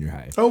in junior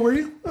high. Oh, were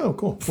you? Oh,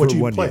 cool. What did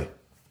you play? Year.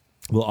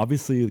 Well,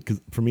 obviously, because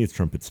for me, it's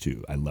trumpets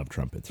too. I love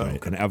trumpets, right?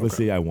 Okay, and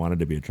obviously, I wanted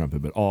to be a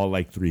trumpet, but all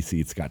like 3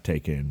 seats got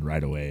taken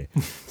right away.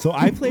 So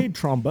I played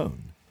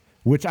trombone,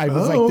 which I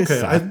was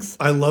this sucks.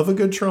 I love a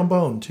good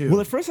trombone too.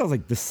 Well, at first I was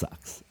like, this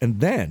sucks.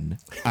 And then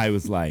I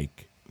was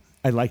like,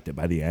 I liked it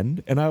by the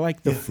end. And I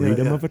like the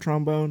freedom of a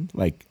trombone.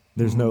 Like,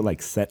 there's no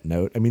like set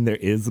note. I mean, there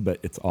is, but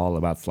it's all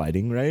about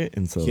sliding, right?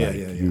 And so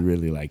you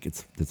really like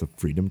there's a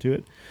freedom to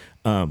it.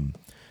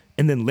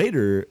 And then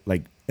later,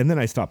 like, and then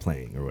I stopped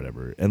playing or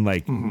whatever. And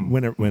like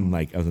when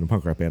like I was in a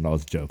punk rock band, I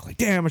always joke like,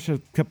 "Damn, I should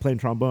have kept playing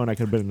trombone. I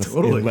could have been in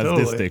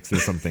Lesdistics or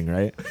something,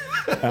 right?"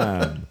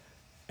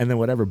 And then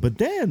whatever. But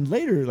then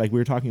later, like we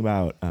were talking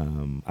about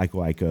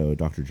Iko,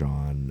 Dr.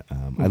 John.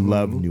 I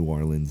love New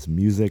Orleans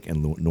music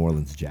and New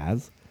Orleans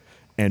jazz,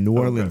 and New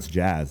Orleans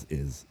jazz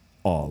is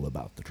all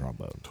about the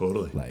trombone.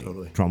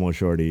 Totally. Trombone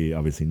Shorty,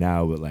 obviously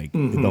now, but like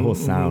the whole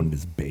sound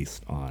is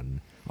based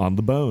on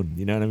the bone.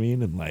 You know what I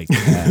mean? And like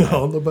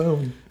on the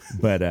bone.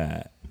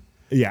 But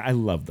yeah, I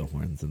love the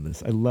horns in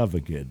this. I love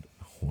a good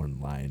horn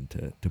line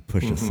to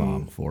push a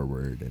song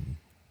forward, and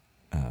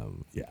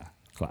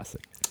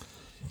classic.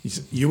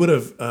 You would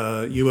have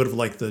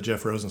liked the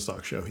Jeff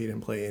Rosenstock show. He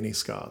didn't play any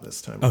ska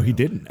this time. Oh, he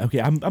didn't. Okay,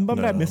 I'm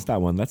bummed I missed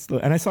that one.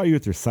 And I saw you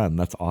with your son.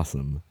 That's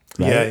awesome.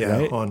 Right? Yeah.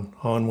 Right?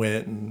 Han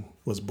went and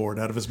was bored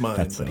out of his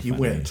mind, but he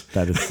went.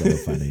 That is so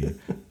funny.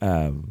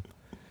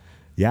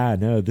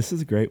 This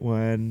is a great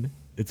one.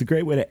 It's a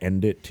great way to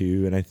end it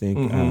too. And I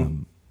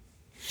think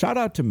shout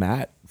out to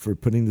Matt for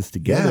putting this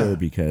together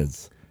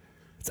because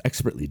it's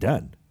expertly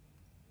done.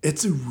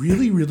 It's a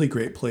really, really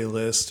great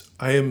playlist.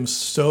 I am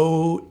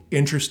so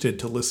interested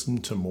to listen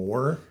to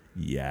more.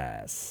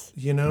 Yes.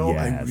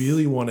 I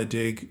really want to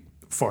dig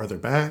farther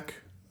back.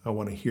 I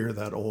want to hear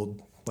that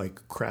old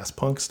like crass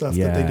punk stuff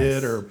that they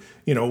did, or,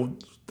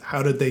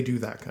 how did they do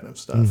that kind of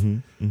stuff?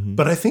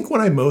 But I think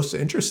what I'm most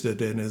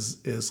interested in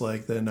is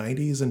like the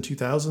 90s and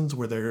 2000s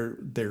where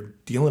they're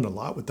dealing a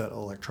lot with that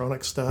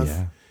electronic stuff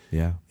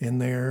in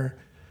there.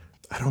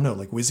 I don't know,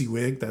 like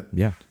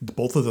WYSIWYG,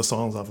 both of the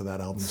songs off of that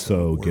album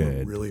so were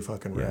good. Really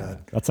fucking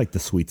rad. That's like the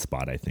sweet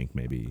spot, I think,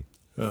 maybe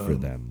for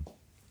them.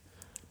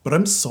 But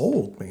I'm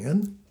sold,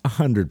 man.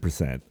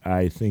 100%.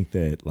 I think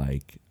that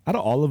like out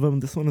of all of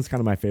them, this one is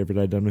kind of my favorite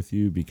I've done with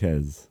you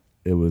because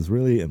it was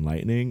really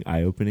enlightening,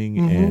 eye-opening,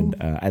 and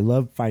I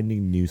love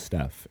finding new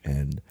stuff.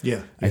 And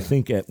I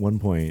think at one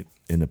point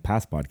in a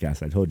past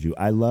podcast, I told you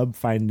I love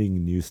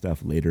finding new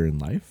stuff later in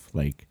life.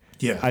 Like,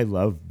 I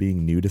love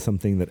being new to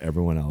something that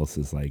everyone else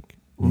is like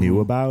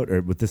new about,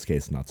 or with this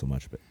case, not so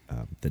much, but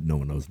that no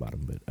one knows about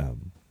them. But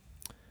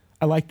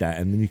I like that,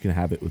 and then you can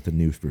have it with a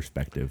new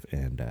perspective.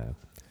 And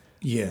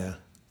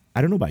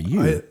I don't know about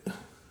you.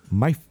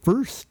 My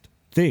first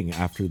thing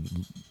after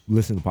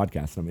listening to the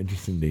podcast, and I'm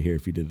interested to hear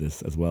if you did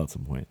this as well at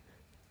some point,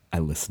 I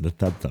listened to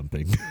Thud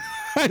Thumping.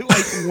 I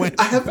like went.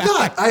 I have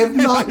not. I have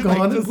not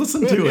gone and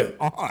listened to it.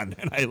 On,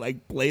 and I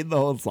like played the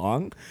whole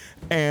song,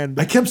 and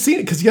I kept seeing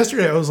it because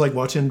yesterday I was like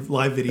watching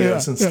live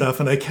videos and stuff,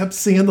 and I kept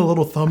seeing the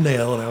little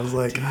thumbnail, and I was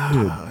like,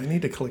 I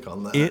need to click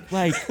on that. it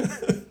like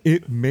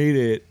it made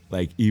it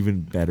like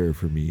even better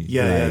for me.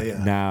 Like,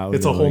 now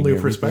it's a whole knowing new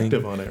everything.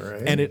 perspective on it,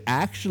 right? And it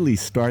actually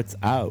starts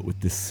out with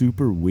this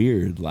super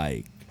weird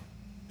like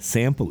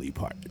sampley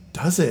part.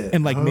 does it,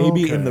 And like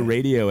maybe in Okay. the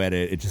radio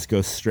edit, it just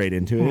goes straight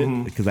into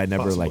it because I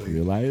never like Possibly.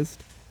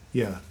 realized.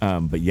 Yeah.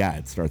 But yeah,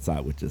 it starts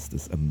out with just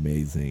this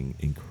amazing,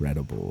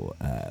 incredible,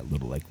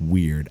 little like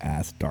weird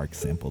ass dark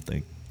sample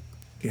thing.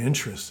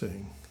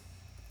 Interesting.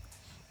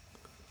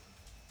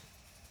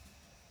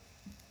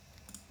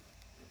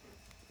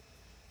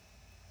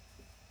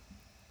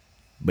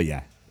 But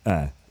yeah,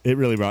 it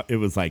really it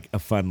was like a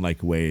fun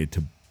like way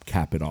to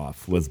cap it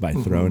off was by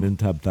throwing in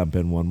Tub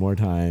Thumpin' one more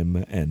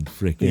time and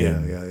freaking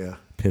Yeah.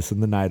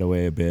 pissing the night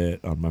away a bit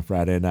on my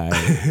Friday night.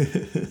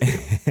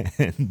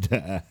 And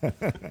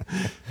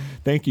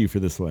thank you for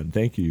this one.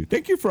 Thank you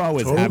for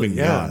always Totally, having me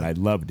yeah. on. I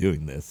love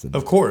doing this. And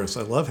Of course,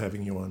 I love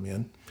having you on,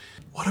 man.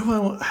 What do I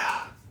want?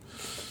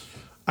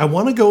 I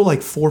want to go like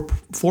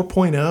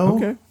 4.0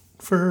 Okay.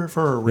 for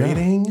a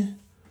rating.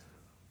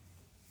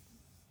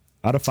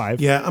 out of 5.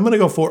 Yeah, I'm gonna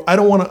go 4. I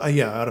don't want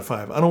to. Out of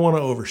 5. I don't want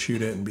to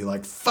overshoot it and be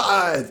like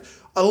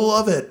 5. I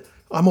love it.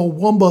 I'm a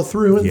Wumba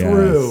through and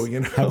through. You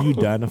know. Have you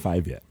done a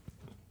 5 yet?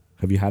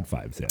 Have you had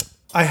 5s yet?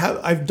 I have.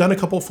 I've done a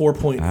couple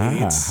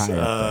 4.8s. High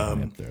up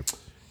there.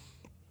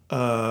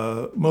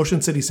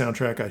 Motion City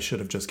soundtrack. I should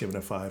have just given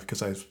a 5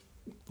 because I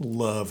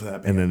love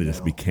that band. And then it just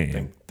now.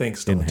 became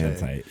Thanks, in Dante.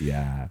 hindsight.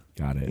 Yeah,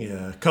 got it.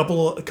 Yeah, a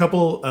couple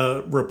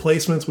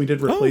replacements. We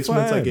did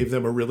replacements. I fun. gave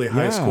them a really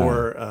high Yeah.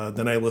 score.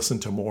 Then I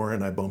listened to more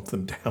and I bumped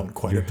them down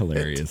quite You're a bit.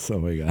 hilarious. Oh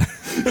my god,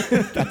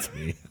 that's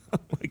me. I'm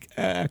like,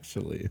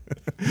 actually,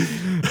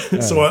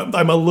 So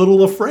I'm a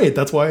little afraid.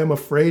 That's why I'm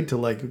afraid to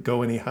like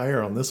go any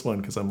higher on this one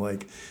because I'm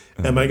like,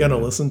 am I going to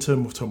listen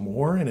to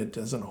more and it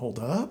doesn't hold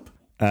up?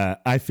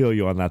 I feel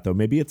you on that though.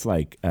 Maybe it's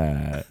like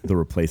the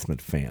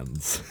replacement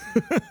fans.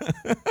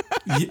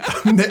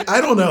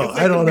 I don't know.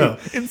 I don't know.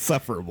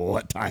 Insufferable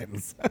at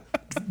times.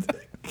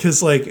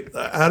 Because like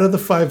out of the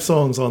 5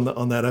 songs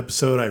on that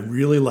episode, I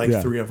really like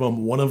Yeah. 3 of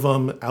them. One of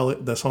them,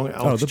 the song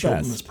Alex the Chilton,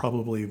 best. is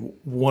probably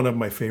one of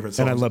my favorite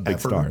songs. And I love Big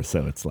ever. Star,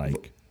 so it's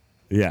like,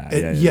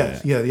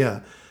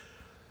 yeah.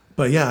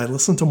 But yeah, I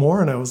listened to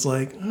more and I was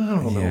like, I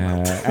don't know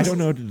about that. I don't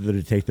know whether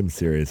to take them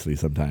seriously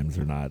sometimes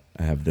or not.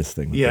 I have this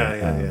thing with Yeah,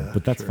 them. yeah,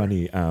 But that's sure.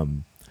 funny.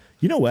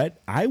 You know what?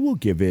 I'm going to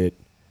give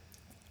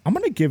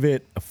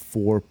it a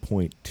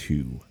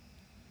 4.2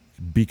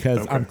 because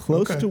Okay, I'm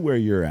close okay. to where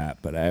you're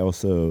at, but I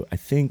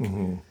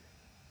think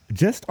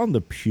just on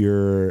the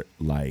pure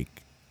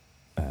like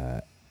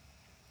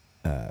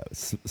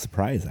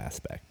surprise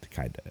aspect,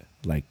 kind of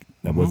like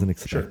I wasn't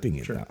expecting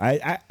it. sure. Though.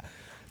 I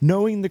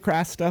knowing the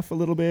Crass stuff a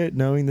little bit,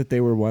 knowing that they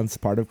were once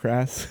part of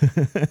Crass. They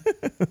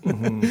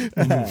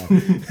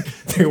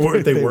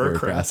were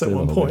crass at a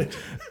one little point.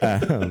 bit.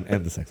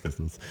 And the Sex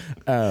Pistols.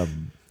 I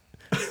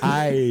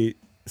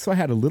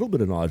had a little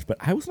bit of knowledge, but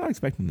I was not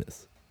expecting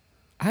this.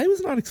 I was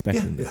not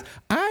expecting this.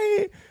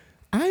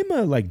 I'm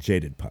a like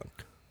jaded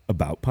punk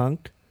about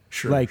punk.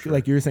 Sure, like sure.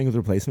 like you were saying with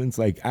replacements.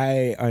 Like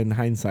in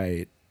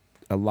hindsight,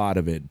 a lot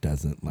of it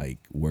doesn't like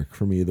work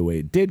for me the way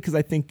it did because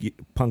I think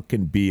punk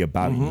can be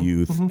about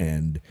youth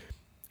and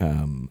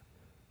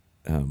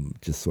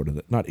just sort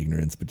of not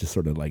ignorance, but just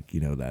sort of like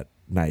that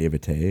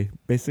naivete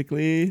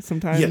basically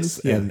sometimes. Yes,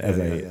 yeah, and as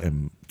yeah, I yeah.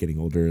 am getting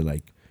older,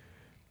 like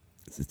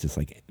it's just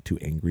like too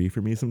angry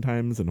for me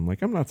sometimes, and I'm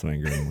like I'm not so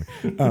angry anymore.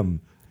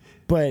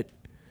 But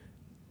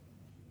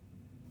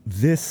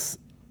this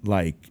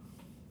like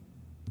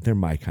they're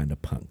my kind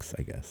of punks,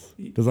 I guess.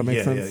 Does that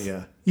make sense?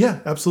 Yeah,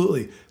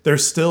 absolutely. They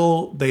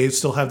still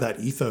have that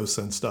ethos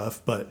and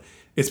stuff, but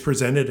it's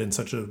presented in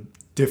such a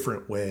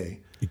different way,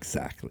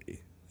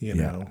 Exactly. you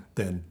know,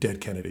 than Dead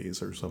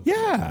Kennedys or something.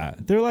 Yeah,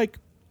 they're like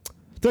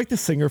the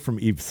singer from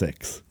Eve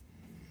 6.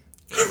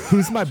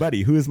 Who's my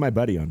buddy? Who is my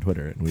buddy on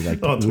Twitter? And we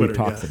like On Twitter, we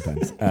talk yeah.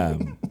 sometimes.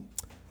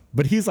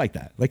 But he's like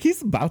that. Like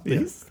he's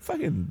he's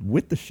fucking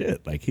with the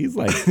shit. Like he's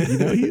like,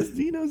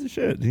 he knows the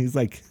shit. And he's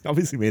like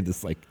obviously made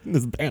this like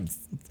this band.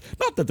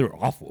 Not that they're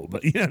awful,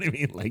 but you know what I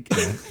mean? Like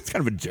it's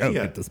kind of a joke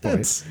at this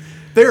point.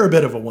 They're a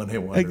bit of a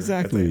one-hit wonder.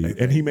 Exactly. I think,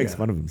 And he makes yeah.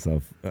 fun of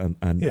himself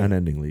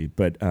unendingly.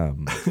 But I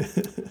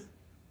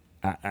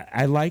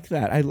like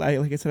that.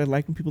 Like I said, I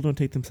like when people don't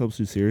take themselves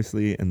too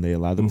seriously and they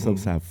allow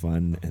themselves to have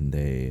fun and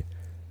they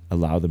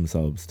allow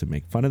themselves to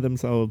make fun of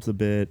themselves a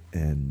bit.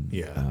 And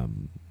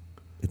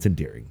it's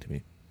endearing to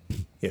me.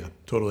 Yeah,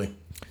 totally.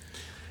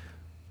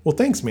 Well,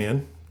 thanks,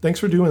 man. Thanks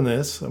for doing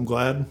this. I'm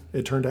glad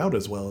it turned out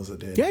as well as it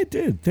did. Yeah, it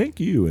did. Thank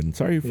you. And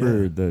sorry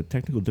for Yeah. the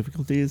technical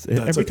difficulties.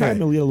 That's Every time okay.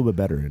 it'll get a little bit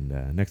better.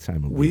 And next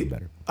time it'll be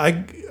better.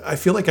 I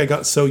feel like I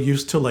got so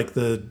used to like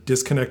the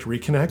disconnect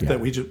reconnect that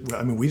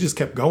we just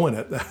kept going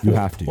at that. You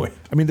have to. point.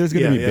 I mean, there's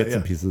going to be Yeah, bits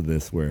and pieces of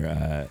this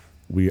where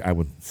I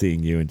was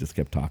seeing you and just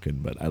kept talking,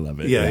 but I love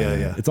it.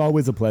 Yeah. It's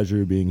always a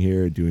pleasure being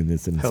here, doing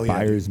this. It Hell yeah,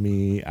 inspires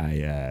me.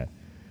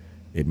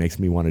 it makes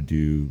me want to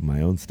do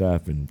my own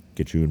stuff and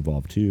get you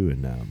involved too.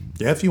 And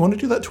Yeah, if you want to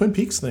do that Twin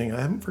Peaks thing,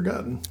 I haven't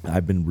forgotten.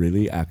 I've been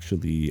really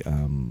actually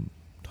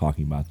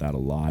talking about that a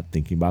lot,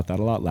 thinking about that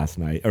a lot last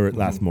night or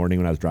last morning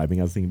when I was driving.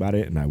 I was thinking about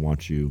it, and I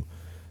want you,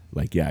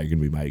 like, yeah, you're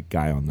gonna be my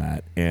guy on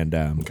that. And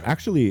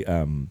actually,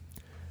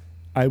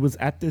 I was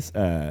at this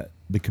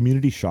the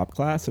community shop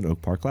class in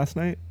Oak Park last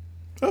night.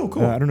 Oh,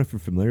 cool. I don't know if you're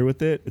familiar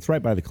with it. It's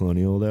right by the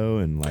Colonial, though,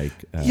 and like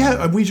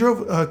yeah, we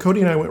drove.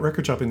 Cody and I went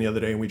record shopping the other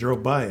day, and we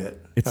drove by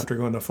it after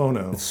going to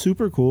Phono. It's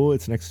super cool.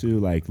 It's next to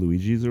like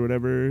Luigi's or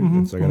whatever.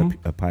 And so I got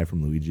a pie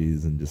from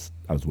Luigi's, and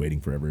I was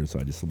waiting forever, so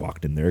I just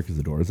walked in there because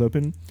the door was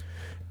open.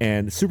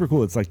 And it's super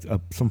cool. It's like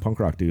some punk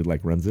rock dude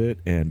like runs it,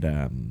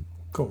 and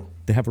Cool.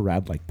 they have a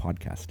rad like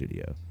podcast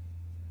studio.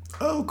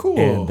 Oh, cool.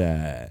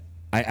 And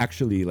I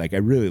actually I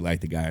really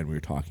like the guy, and we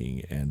were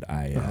talking, and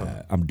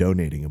I'm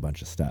donating a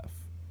bunch of stuff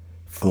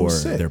for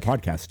sick. their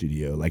podcast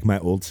studio, like my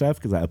old stuff,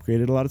 because I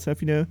upgraded a lot of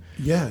stuff, Yeah,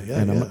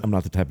 and yeah. I'm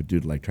not the type of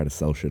dude to like try to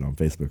sell shit on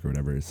Facebook or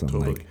whatever. So I'm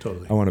like,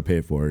 Totally. I want to pay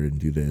it forward and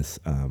do this.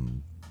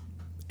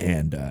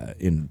 And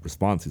in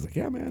response, he's like,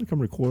 "Yeah, man, come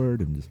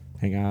record and just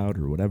hang out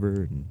or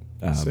whatever."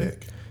 And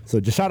Sick. So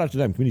just shout out to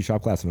them, Community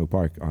Shop Class in Oak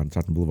Park on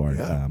Stockton Boulevard,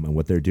 Yeah. and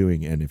what they're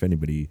doing. And if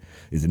anybody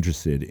is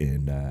interested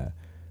in,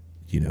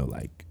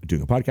 like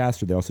doing a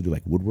podcast, or they also do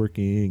like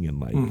woodworking and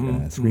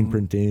like screen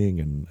printing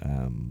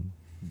and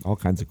all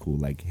kinds of cool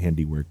like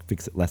handiwork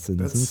fix-it lessons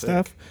That's and sick.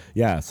 stuff.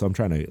 Yeah, so I'm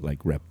trying to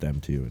like rep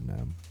them too,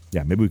 and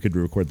yeah, maybe we could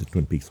record the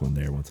Twin Peaks one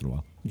there once in a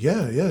while.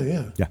 Yeah.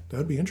 Yeah. That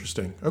would be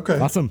interesting. Okay.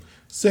 Awesome.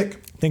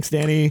 Sick. Thanks,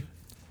 Danny.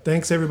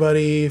 Thanks,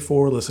 everybody,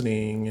 for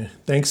listening.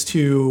 Thanks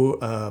to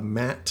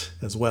Matt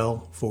as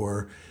well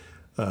for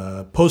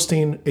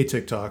posting a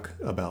TikTok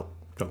about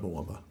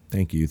Chumbawamba.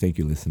 Thank you,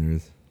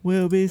 listeners.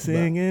 We'll be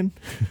singing.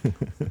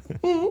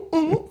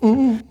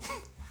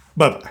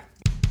 Bye-bye.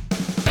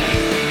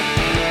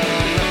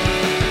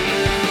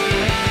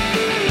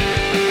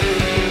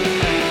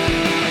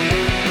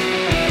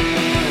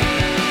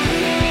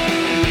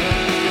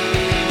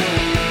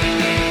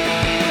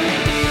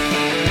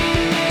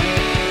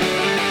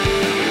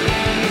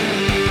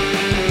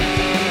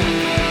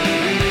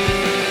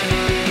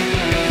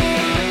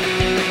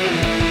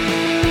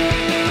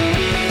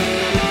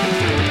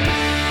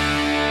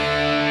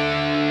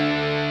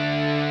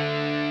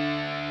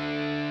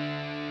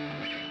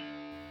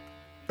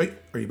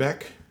 Are you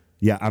back?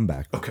 Yeah, I'm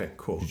back. Okay,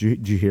 cool.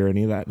 Did you hear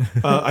any of that?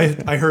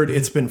 I heard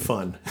it's been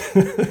fun.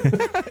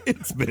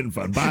 It's been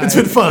fun. Bye. It's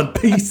been fun.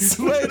 Peace.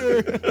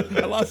 Later.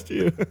 I lost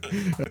you.